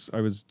 I was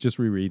just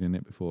rereading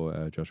it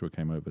before Joshua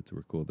came over to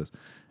record this,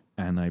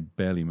 and I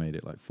barely made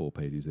it like 4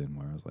 pages in,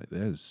 where I was like,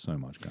 "There's so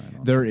much going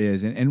on." There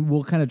is, and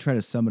we'll kind of try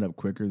to sum it up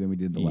quicker than we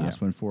did the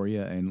last one for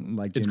you. And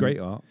like it's great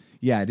art.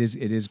 Yeah, it is.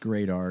 It is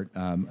great art.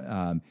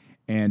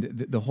 And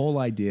the whole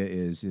idea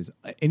is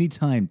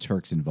anytime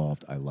Turk's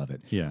involved, I love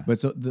it. Yeah. But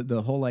so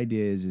the whole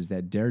idea is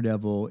that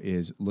Daredevil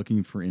is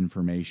looking for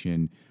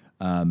information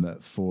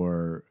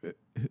for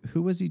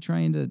who was he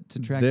trying to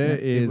track down?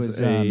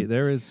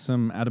 There is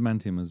some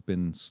adamantium has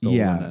been stolen,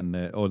 Yeah. and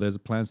there's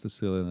plans to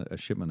steal a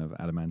shipment of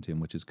adamantium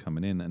which is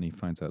coming in, and he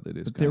finds out that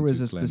it's. But there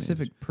was a Glen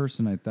specific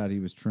person I thought he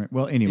was trying.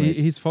 Well, anyways,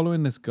 he's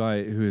following this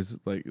guy who is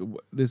like,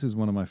 this is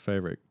one of my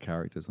favorite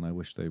characters, and I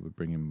wish they would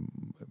bring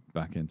him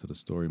back into the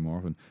story more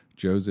often.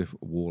 Joseph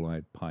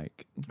Wall-Eyed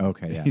Pike.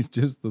 Okay, yeah. He's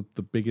just the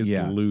biggest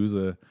Yeah.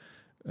 loser.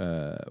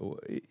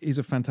 He's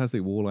a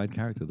fantastic wall-eyed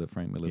character that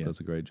Frank Miller does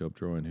a great job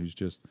drawing. He's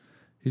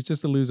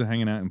just a loser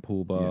hanging out in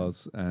pool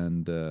bars,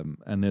 and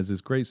there's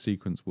this great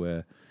sequence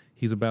where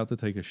he's about to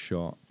take a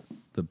shot.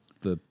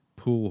 The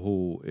pool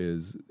hall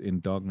is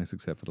in darkness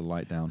except for the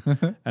light down,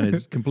 and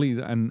it's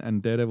completely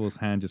and Daredevil's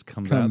hand just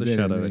comes out of the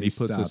shadow, and he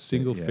puts a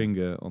single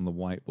finger on the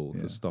white ball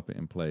to stop it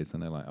in place,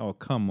 and they're like, "Oh,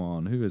 come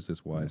on, who is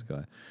this wise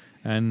guy?"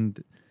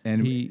 And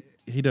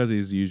he does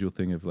his usual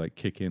thing of like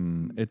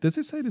kicking. Does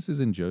it say this is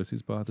in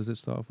Josie's bar? Does it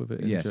start off with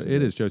it? Yes,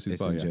 it is Josie's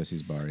bar. In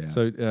Josie's bar, yeah.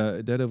 So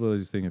Daredevil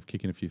is his thing of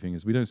kicking a few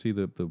fingers. We don't see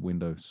the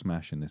window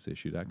smash in this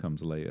issue. That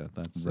comes later.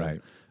 That's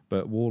right.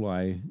 But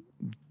Wall-Eye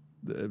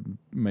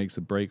makes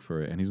a break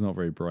for it, and he's not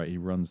very bright. He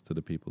runs to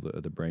the people that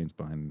are the brains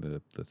behind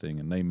the thing,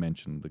 and they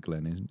mention the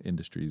Glen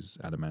Industries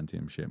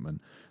adamantium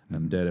shipment,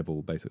 and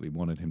Daredevil basically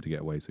wanted him to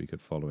get away so he could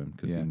follow him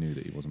because he knew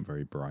that he wasn't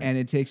very bright. And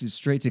it takes it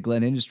straight to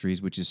Glen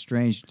Industries, which is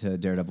strange to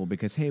Daredevil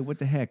because, hey, what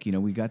the heck? You know,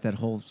 we got that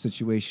whole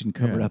situation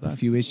covered up a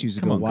few issues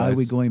ago. Why are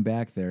we going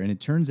back there? And it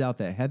turns out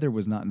that Heather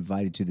was not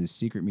invited to this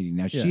secret meeting.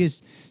 Now she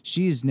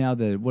is now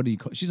the, what do you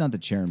call? She's not the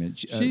chairman.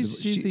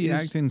 She's the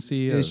acting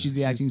CEO. She's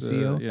the acting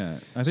CEO. Yeah,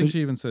 I think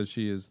she even says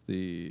she is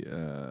the.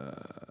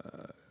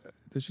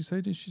 Does she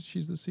say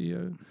she's the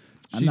CEO?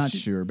 I'm not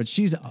sure, but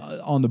she's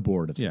on the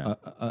board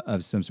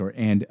of some sort.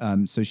 And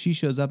so she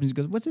shows up and she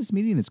goes, "What's this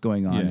meeting that's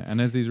going on?" Yeah, and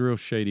there's these real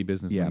shady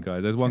businessmen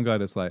guys. There's one guy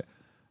that's like,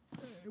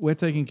 "We're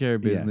taking care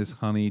of business,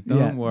 honey.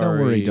 Don't worry. Don't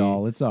worry,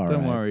 doll. It's all right.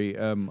 Don't worry.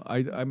 I'm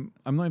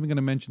not even going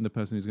to mention the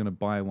person who's going to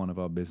buy one of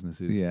our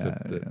businesses,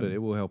 but it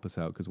will help us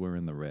out because we're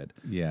in the red."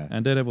 Yeah.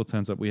 And Daredevil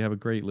turns up. We have a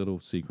great little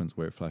sequence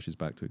where it flashes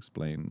back to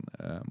explain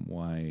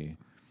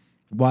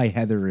why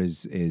Heather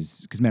is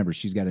because remember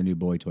she's got a new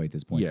boy toy at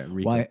this point. Yeah,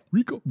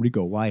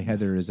 Rico. Why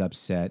Heather is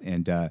upset,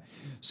 and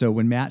so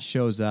when Matt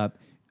shows up,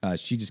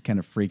 she just kind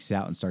of freaks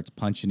out and starts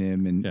punching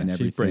him and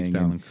everything. She breaks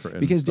down and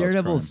because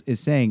Daredevil is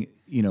saying,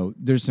 you know,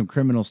 there's some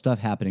criminal stuff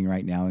happening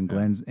right now, and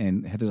Glenn's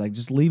and Heather's like,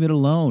 just leave it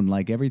alone,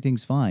 like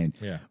everything's fine.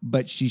 Yeah.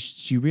 But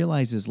she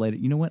realizes later,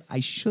 you know what?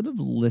 I should have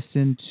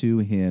listened to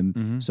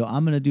him, so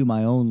I'm going to do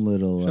my own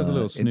little. She has a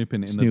little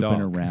snooping in the dark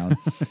around.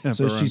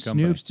 So she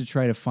snoops to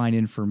try to find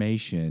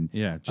information.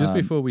 Yeah. Just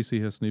before we see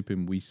her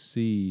snooping, we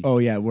see. Oh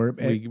yeah,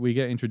 we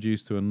get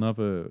introduced to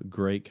another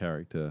great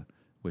character,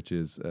 which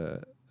is.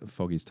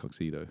 Foggy's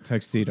tuxedo.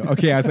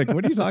 Okay, I was like,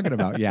 what are you talking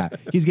about? Yeah,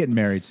 he's getting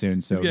married soon,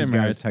 so he's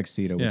got his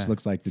tuxedo, which Yeah.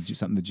 looks like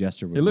something the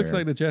Jester would It looks wear.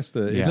 like the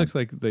Jester. Yeah. It looks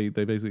like they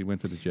basically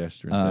went to the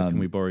Jester and said, "Can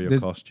we borrow your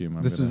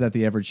costume?" This was at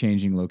the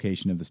ever-changing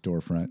location of the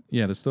storefront.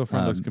 Yeah, the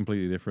storefront looks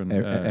completely different.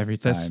 Every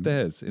time. There's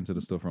stairs into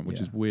the storefront,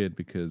 which is weird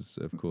because,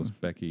 of course,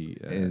 Becky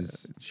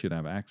should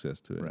have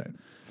access to it.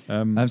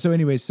 Right. So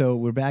anyway, so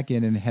we're back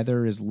in, and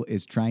Heather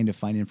is trying to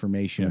find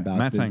information about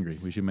Matt's this angry.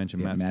 We should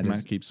mention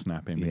Matt keeps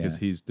snapping because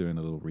he's doing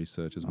a little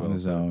research as well. on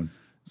his own.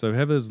 So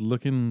Heather's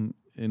looking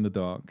in the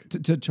dark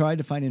To try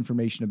to find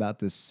information about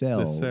this cell,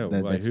 that's who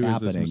is happening.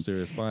 this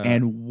mysterious buyer?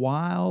 And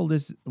while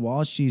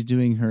she's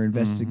doing her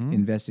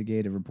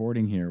investigative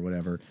reporting here, or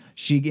whatever,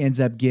 she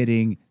ends up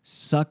getting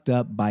sucked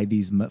up by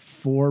these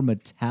 4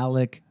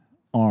 metallic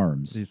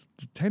arms. These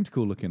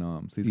tentacle-looking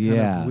arms. These kind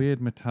of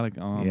weird metallic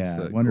arms.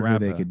 Yeah, wonder who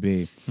they could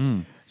be.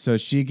 So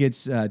she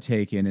gets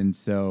taken, and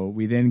so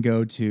we then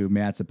go to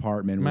Matt's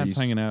apartment. Matt's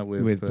hanging out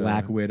with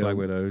Black Widow. Black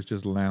Widow is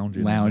just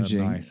lounging in a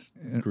nice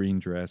green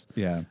dress.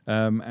 Yeah.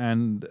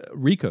 And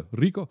Rico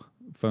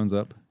phones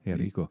up.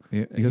 Rico.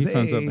 He goes,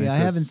 phones up and hey, I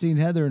haven't seen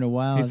Heather in a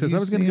while. He says, I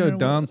was going to go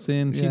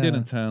dancing. She Yeah.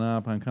 didn't turn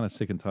up. I'm kind of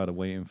sick and tired of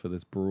waiting for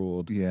this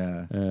broad.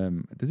 Yeah.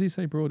 Does he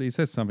say broad? He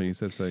says something. He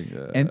says something.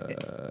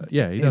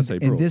 Yeah, he does say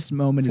broad. And this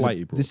moment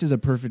Flighty broad. this is a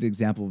perfect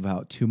example of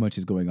how too much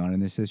is going on in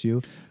this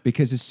issue.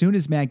 Because as soon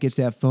as Matt gets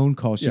that phone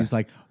call,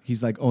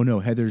 he's like, oh no,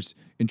 Heather's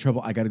in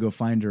trouble. I got to go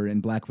find her.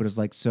 And Black Widow's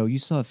like, so you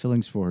still have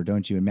feelings for her,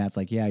 don't you? And Matt's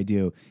like, yeah, I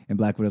do. And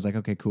Black Widow's like,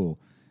 okay, cool.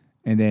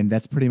 And then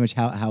that's pretty much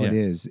how it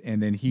is.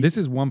 And then This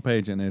is one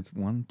page, and it's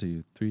 1,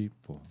 2, 3,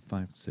 4,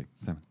 5, 6,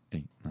 7,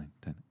 8, 9,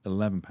 10,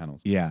 11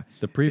 panels. Yeah.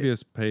 The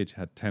previous page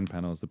had 10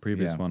 panels. The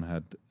previous one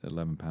had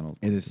 11 panels.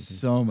 It is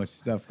so much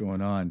stuff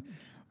going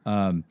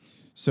on.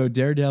 So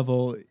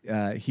Daredevil,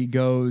 he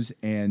goes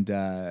and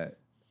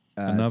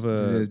Another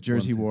to the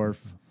Jersey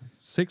Wharf.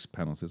 6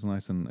 panels. It's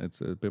nice and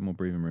it's a bit more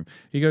breathing room.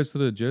 He goes to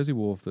the Jersey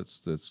Wharf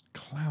that's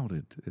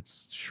clouded.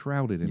 It's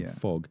shrouded in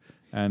fog.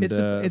 And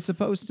it's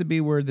supposed to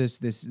be where this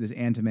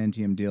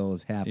antimentium deal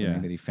is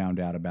happening that he found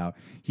out about.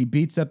 He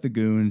beats up the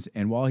goons,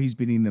 and while he's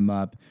beating them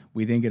up,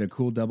 we then get a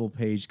cool double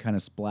page kind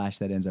of splash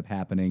that ends up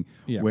happening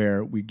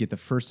where we get the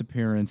first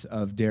appearance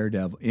of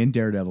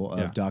Daredevil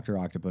of Dr.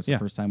 Octopus, the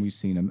first time we've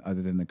seen him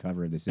other than the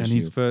cover of this issue.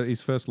 And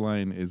his first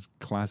line is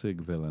classic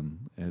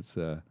villain. It's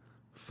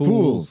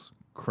fools,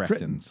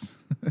 cretins.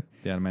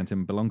 The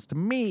adamantium belongs to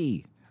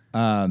me.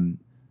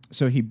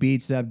 So he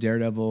beats up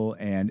Daredevil,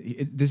 and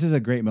this is a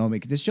great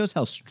moment. This shows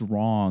how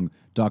strong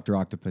Dr.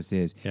 Octopus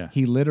is. Yeah.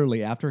 He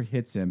literally, after it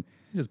hits him,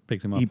 He just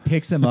picks him up. he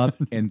picks him up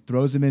and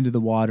throws him into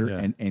the water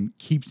and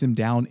keeps him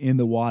down in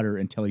the water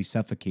until he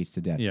suffocates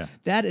to death. Yeah.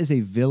 That is a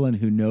villain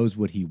who knows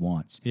what he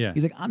wants. Yeah.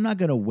 He's like, I'm not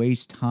going to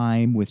waste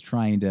time with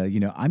trying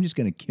to, I'm just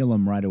going to kill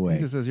him right away. He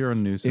just says, you're a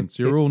nuisance.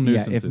 You're all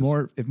nuisances.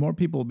 Yeah, if more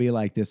people would be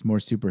like this, more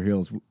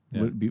superheroes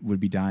would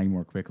be dying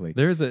more quickly.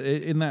 There is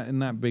in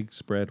that big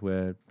spread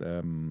where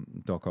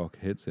Doc Ock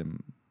hits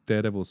him.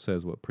 Daredevil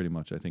says what pretty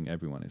much I think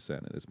everyone is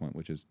saying at this point,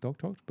 which is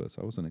Dr. Octopus.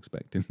 I wasn't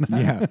expecting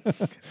that.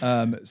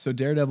 Yeah. So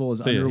Daredevil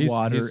is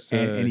underwater,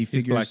 and he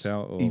figures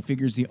out, he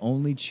figures the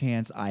only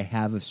chance I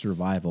have of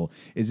survival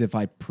is if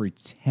I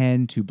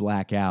pretend to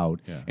black out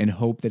and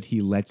hope that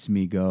he lets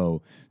me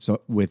go.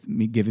 So with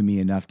me giving me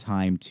enough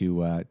time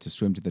to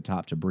swim to the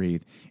top to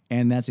breathe,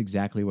 and that's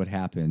exactly what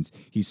happens.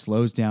 He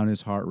slows down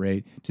his heart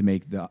rate to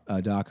make the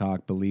Doc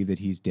Ock believe that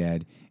he's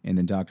dead, and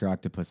then Dr.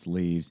 Octopus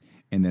leaves,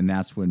 and then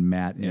that's when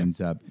Matt ends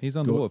up. He's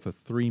underwater for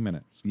 3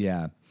 minutes.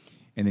 Yeah.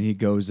 And then he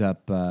goes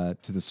up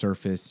to the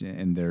surface,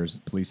 and there's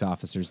police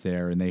officers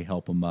there, and they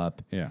help him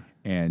up. Yeah.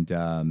 And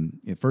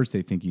at first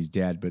they think he's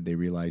dead, but they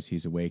realize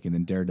he's awake. And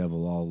then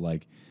Daredevil, all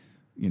like,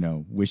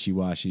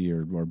 wishy-washy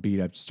or beat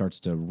up, starts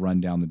to run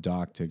down the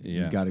dock.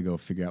 He's got to go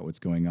figure out what's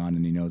going on,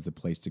 and he knows the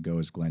place to go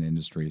is Glen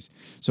Industries.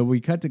 So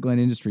we cut to Glen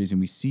Industries, and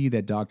we see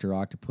that Dr.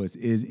 Octopus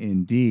is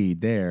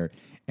indeed there.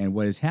 And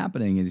what is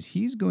happening is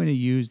he's going to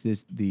use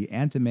the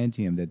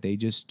antimentium that they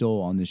just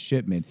stole on this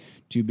shipment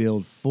to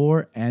build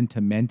 4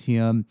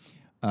 antimentium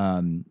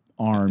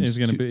arms. He's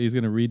going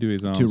to redo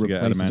his arms to replace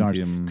get his arms.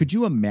 adamantium. Could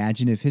you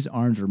imagine if his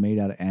arms were made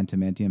out of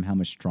antimentium, how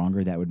much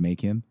stronger that would make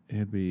him?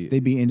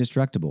 They'd be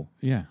indestructible.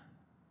 Yeah.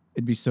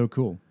 It'd be so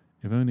cool.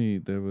 If only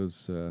there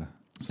was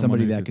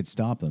somebody that could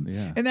stop him.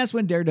 Yeah. And that's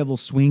when Daredevil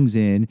swings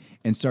in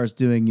and starts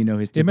doing,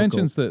 his typical... He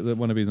mentions that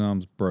one of his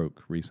arms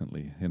broke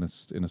recently in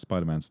a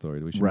Spider-Man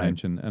story, which you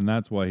mentioned, and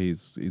that's why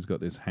he's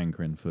got this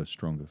hankering for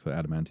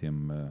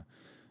adamantium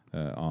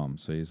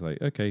arms. So he's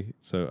like, okay,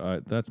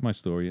 so that's my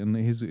story.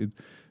 And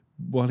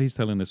while he's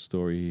telling this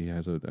story, he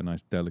has a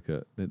nice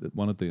delicate...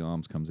 One of the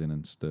arms comes in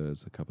and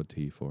stirs a cup of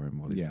tea for him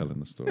while he's telling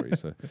the story.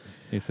 So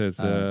he says,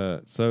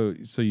 so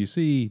you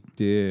see,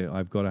 dear,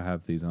 I've got to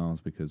have these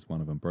arms because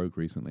one of them broke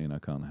recently and I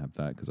can't have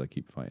that because I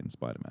keep fighting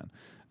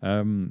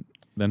Spider-Man.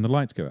 Then the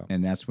lights go out.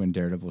 And that's when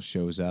Daredevil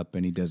shows up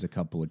and he does a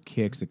couple of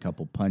kicks, a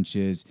couple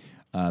punches.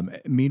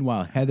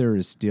 Meanwhile, Heather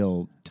is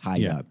still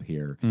tied up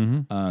here.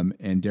 Mm-hmm.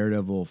 And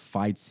Daredevil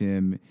fights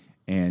him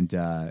and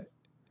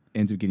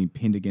ends up getting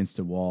pinned against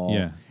a wall.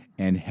 Yeah.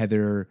 And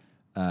Heather,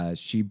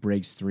 she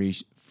breaks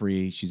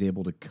free. She's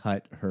able to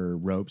cut her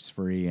ropes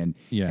free and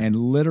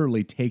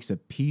literally takes a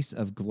piece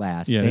of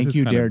glass. Yeah, Thank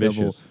you,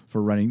 Daredevil,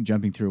 for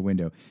jumping through a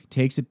window.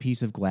 Takes a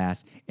piece of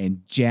glass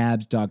and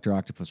jabs Dr.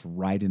 Octopus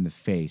right in the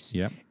face.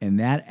 Yep.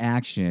 And that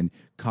action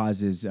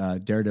causes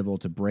Daredevil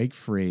to break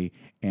free.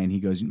 And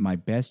he goes, my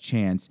best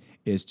chance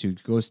is to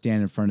go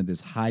stand in front of this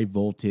high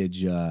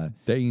voltage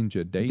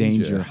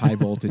danger high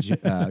voltage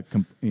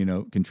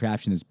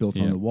contraption that's built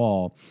on the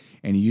wall.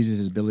 And he uses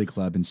his billy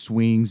club and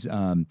swings.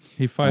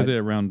 He fires it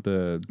around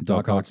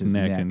Doc Ock's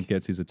neck and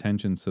gets his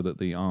attention so that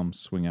the arms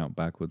swing out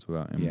backwards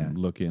without him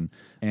looking.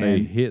 And they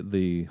hit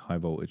the high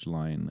voltage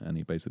line, and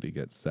he basically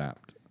gets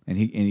zapped. And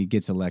he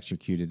gets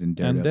electrocuted, and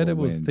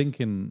Daredevil's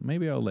thinking,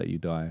 maybe I'll let you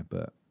die,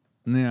 but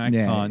I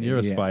can't. You're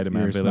a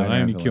Spider-Man villain.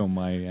 I only kill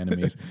my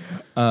enemies.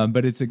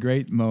 But it's a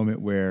great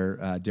moment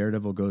where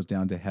Daredevil goes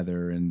down to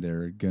Heather, and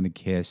they're going to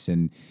kiss,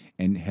 and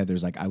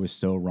Heather's like, I was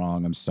so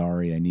wrong. I'm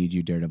sorry. I need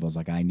you. Daredevil's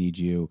like, I need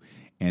you.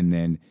 And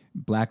then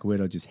Black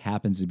Widow just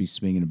happens to be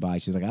swinging by.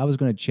 She's like, I was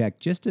going to check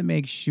just to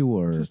make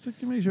sure,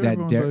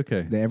 everyone's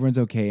okay. That everyone's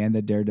okay, and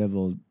that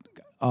Daredevil.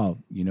 Oh,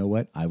 you know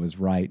what? I was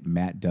right.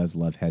 Matt does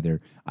love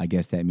Heather. I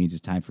guess that means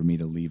it's time for me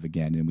to leave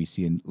again. And we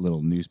see a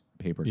little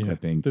newspaper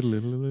clipping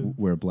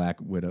where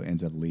Black Widow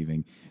ends up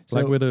leaving.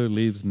 Black Widow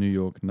leaves New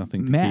York.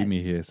 Nothing to keep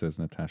me here, says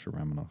Natasha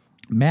Romanoff.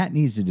 Matt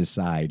needs to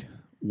decide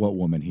what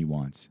woman he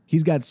wants.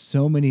 He's got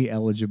so many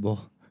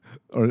eligible,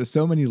 or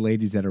so many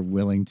ladies that are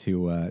willing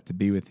to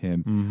be with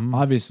him. Mm-hmm.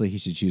 Obviously, he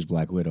should choose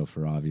Black Widow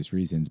for obvious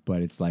reasons.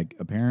 But it's like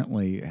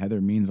apparently Heather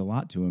means a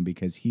lot to him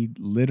because he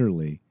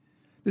literally.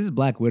 This is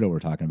Black Widow we're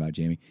talking about,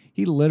 Jamie.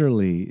 He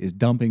literally is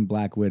dumping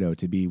Black Widow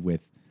to be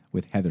with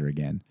Heather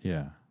again.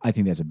 Yeah. I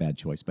think that's a bad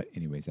choice. But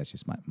anyways, that's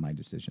just my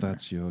decision.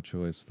 That's your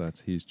choice.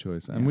 That's his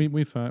choice. And we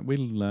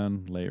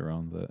learn later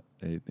on that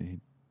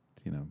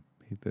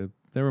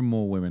there are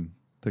more women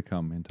to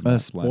come into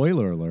Matt's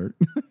spoiler alert.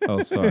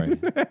 Oh, sorry.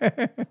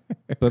 But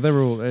they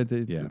were all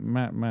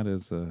Matt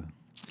is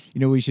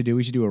we should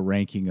do a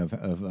ranking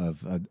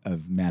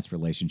of Matt's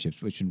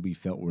relationships. Which one we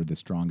felt were the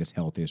strongest,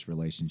 healthiest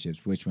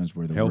relationships? Which ones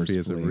were the worst? Healthy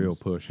is a real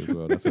push as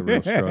well. That's a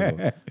real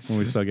struggle. When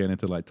we start getting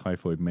into like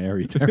Typhoid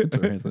Mary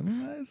territory, it's like,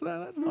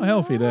 that's not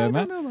healthy there,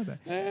 Matt. I don't know about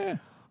that.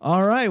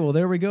 All right. Well,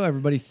 there we go,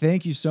 everybody.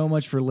 Thank you so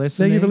much for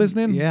listening. Thank you for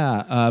listening.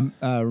 Yeah.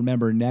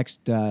 Remember,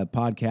 next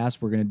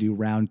podcast, we're going to do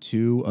round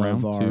two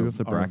of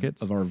the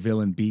brackets of our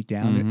villain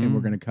beatdown, and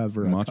we're going to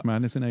cover March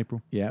Madness in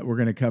April. Yeah, we're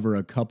going to cover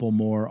a couple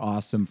more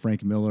awesome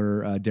Frank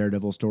Miller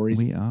Daredevil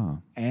stories. We are,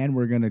 and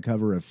we're going to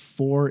cover a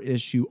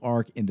 4-issue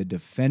arc in the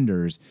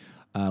Defenders,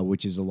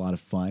 which is a lot of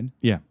fun.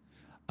 Yeah.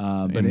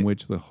 In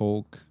which the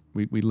Hulk.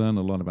 We learn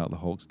a lot about the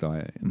Hulk's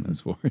diet in those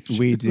 4 issues.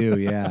 We do,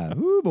 yeah.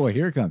 Ooh, boy,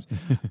 here it comes.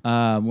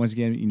 Once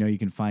again, you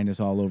can find us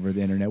all over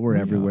the internet. We're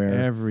everywhere.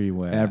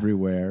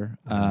 Everywhere.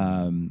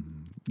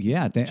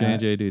 Yeah.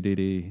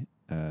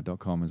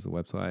 JJDDD.com is the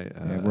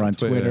website. We're on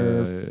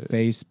Twitter,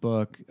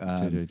 Facebook.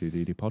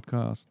 JJDDD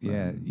podcast.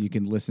 Yeah, you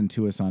can listen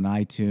to us on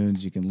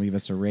iTunes. You can leave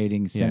us a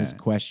rating, send us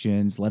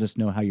questions, let us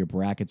know how your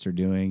brackets are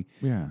doing.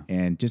 Yeah.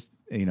 And just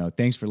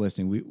thanks for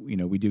listening.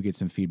 We do get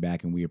some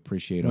feedback, and we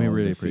appreciate all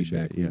the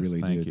feedback. We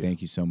really do.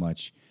 Thank you so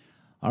much.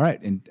 All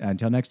right, and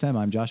until next time,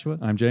 I'm Joshua.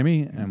 I'm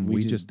Jamie, and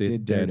we just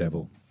did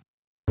Daredevil.